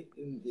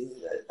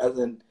 As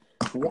in,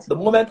 the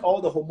moment all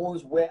the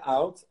hormones wear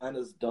out and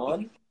is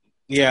done,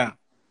 Yeah.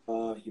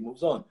 he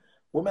moves on.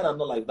 Women are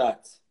not like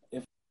that.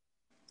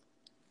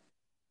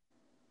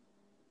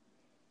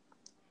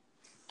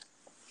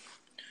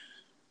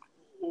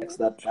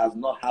 That has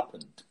not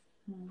happened,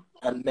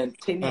 and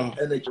maintaining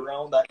energy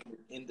around that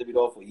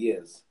individual for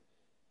years.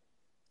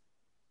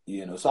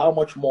 So how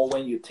much more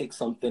when you take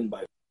something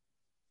by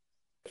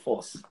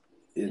force?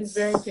 It's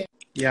very painful.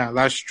 Yeah,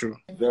 that's true.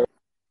 Very.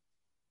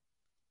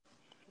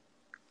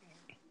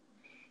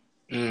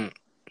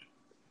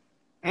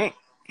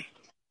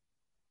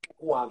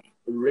 Who have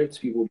raped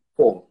people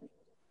before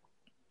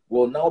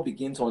will now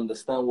begin to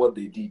understand what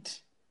they did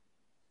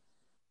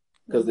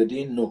because they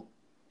didn't know.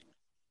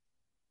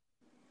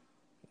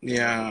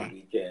 Yeah.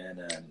 Weekend,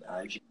 and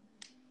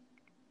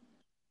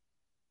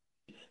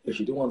if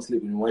she didn't want to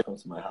sleep with me, why come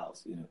to my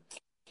house?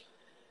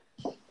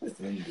 The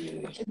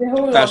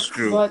whole That's lot,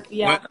 true. but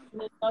yeah,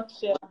 in a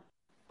nutshell.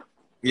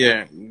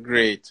 Yeah,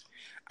 great.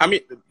 I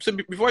mean, so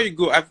before you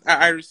go,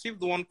 I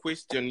received one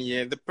question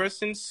here. The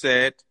person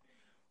said,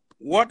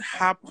 what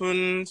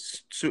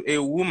happens to a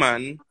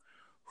woman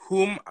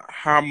whom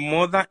her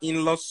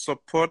mother-in-law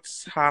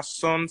supports her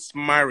son's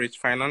marriage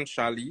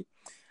financially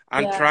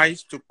and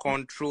tries to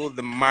control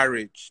the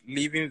marriage,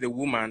 leaving the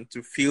woman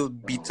to feel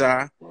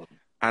bitter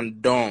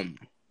and dumb?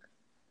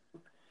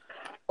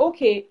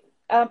 Okay.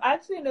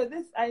 Actually, no.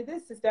 This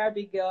Sister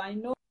Abigail, I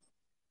know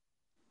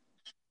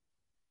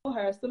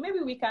her, so maybe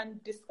we can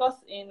discuss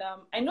in.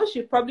 I know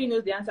she probably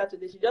knows the answer to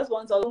this. She just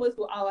wants almost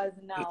 2 hours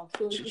now,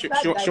 so She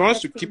wants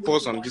to keep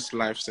us on this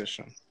live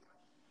session.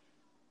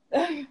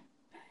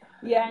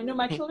 Yeah, I know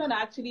my children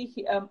are actually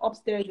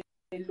upstairs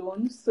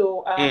alone,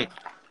 so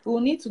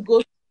we'll need to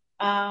go.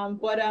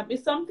 But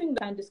it's something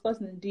that I can discuss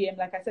in the DM.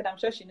 Like I said, I'm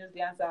sure she knows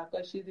the answer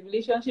because she's the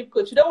relationship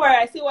coach. Don't worry,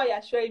 I see what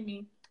you're showing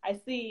me. I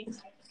see.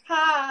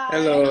 Hi.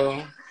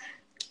 Hello.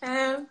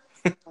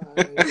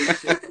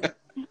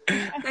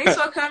 Thanks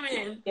for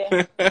coming.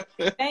 Yeah.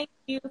 Thank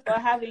you for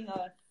having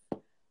us.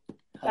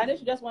 I know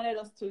she just wanted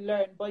us to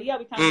learn, but yeah,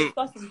 we can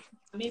discuss and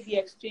maybe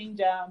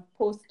exchange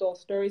posts or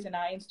stories in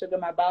our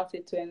Instagram about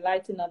it to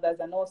enlighten others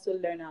and also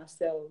learn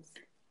ourselves.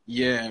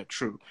 Yeah,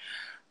 true.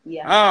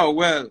 Yeah. Oh,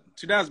 well,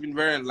 today has been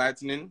very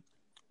enlightening.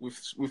 We've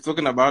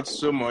spoken about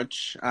so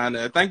much, and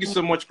thank you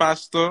so much,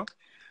 Pastor.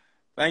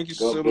 Thank you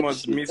so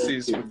much,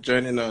 Mrs., for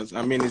joining us.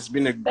 I mean, it's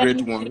been a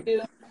great one.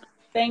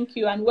 Thank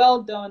you, and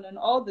well done on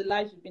all the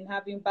lives you've been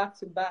having back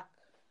to back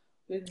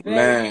with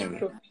very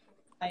profound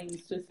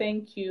minds. So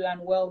thank you and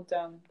well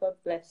done. God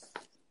bless.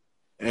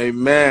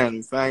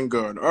 Amen. Thank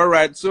God. All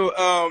right, so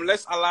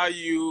let's allow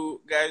you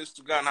guys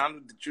to go and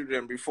handle the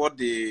children before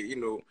they,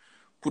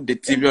 put the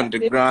TV on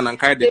the ground and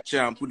carry the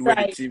chair and put where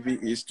the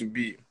TV is to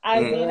be.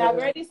 I mean, I've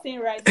already seen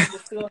right on the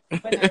floor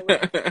when I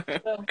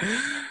went. So,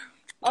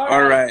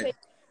 all right.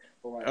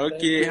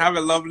 Okay, have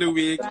a lovely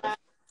week.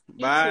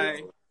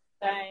 Bye.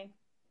 Bye.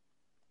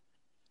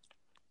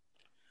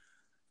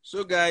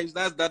 So, guys,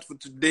 that's that for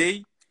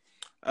today.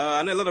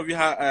 I know a lot of you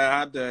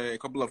had a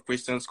couple of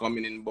questions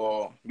coming in,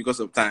 but because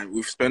of time,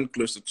 we've spent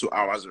close to 2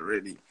 hours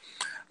already.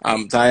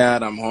 I'm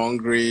tired. I'm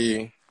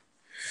hungry.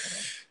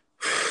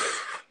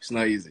 It's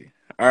not easy.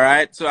 All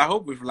right. So I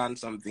hope we've learned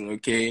something,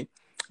 okay?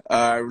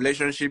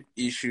 Relationship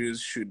issues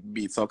should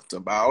be talked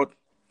about.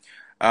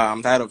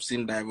 I'm tired of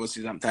seeing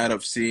divorces. I'm tired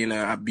of seeing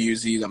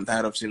abuses. I'm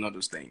tired of seeing all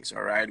those things.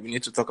 All right. We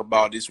need to talk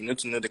about this. We need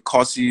to know the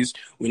causes.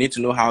 We need to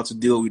know how to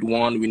deal with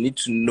one. We need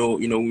to know,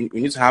 we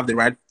need to have the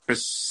right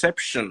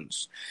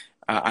perceptions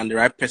and the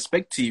right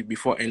perspective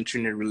before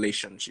entering a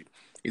relationship.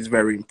 It's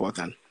very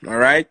important. All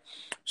right.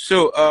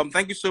 So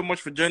thank you so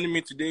much for joining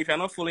me today. If you're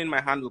not following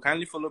my handle,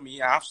 kindly follow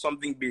me. I have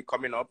something big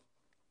coming up.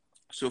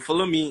 So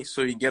follow me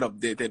so you get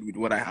updated with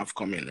what I have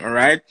coming. All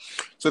right.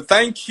 So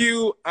thank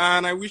you.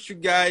 And I wish you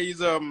guys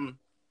a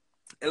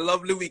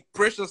lovely week.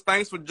 Precious,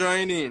 thanks for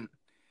joining.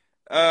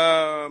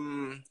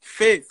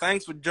 Faith,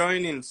 thanks for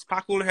joining.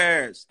 Sparkle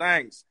Hairs,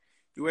 thanks.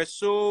 You were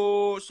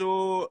so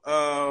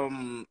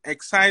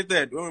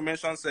excited when we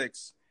mentioned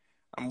sex.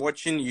 I'm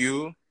watching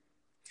you.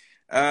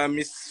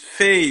 Miss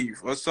Faith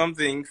or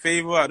something.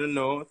 Favor, I don't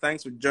know.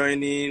 Thanks for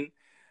joining.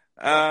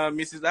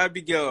 Mrs.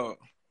 Abigail,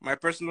 my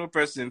personal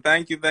person.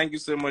 Thank you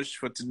so much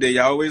for today.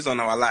 You're always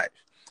on our live.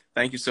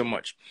 Thank you so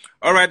much.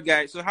 All right,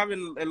 guys. So have a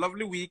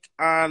lovely week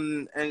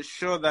and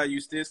ensure that you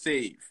stay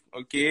safe.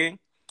 Okay?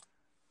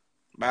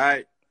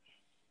 Bye.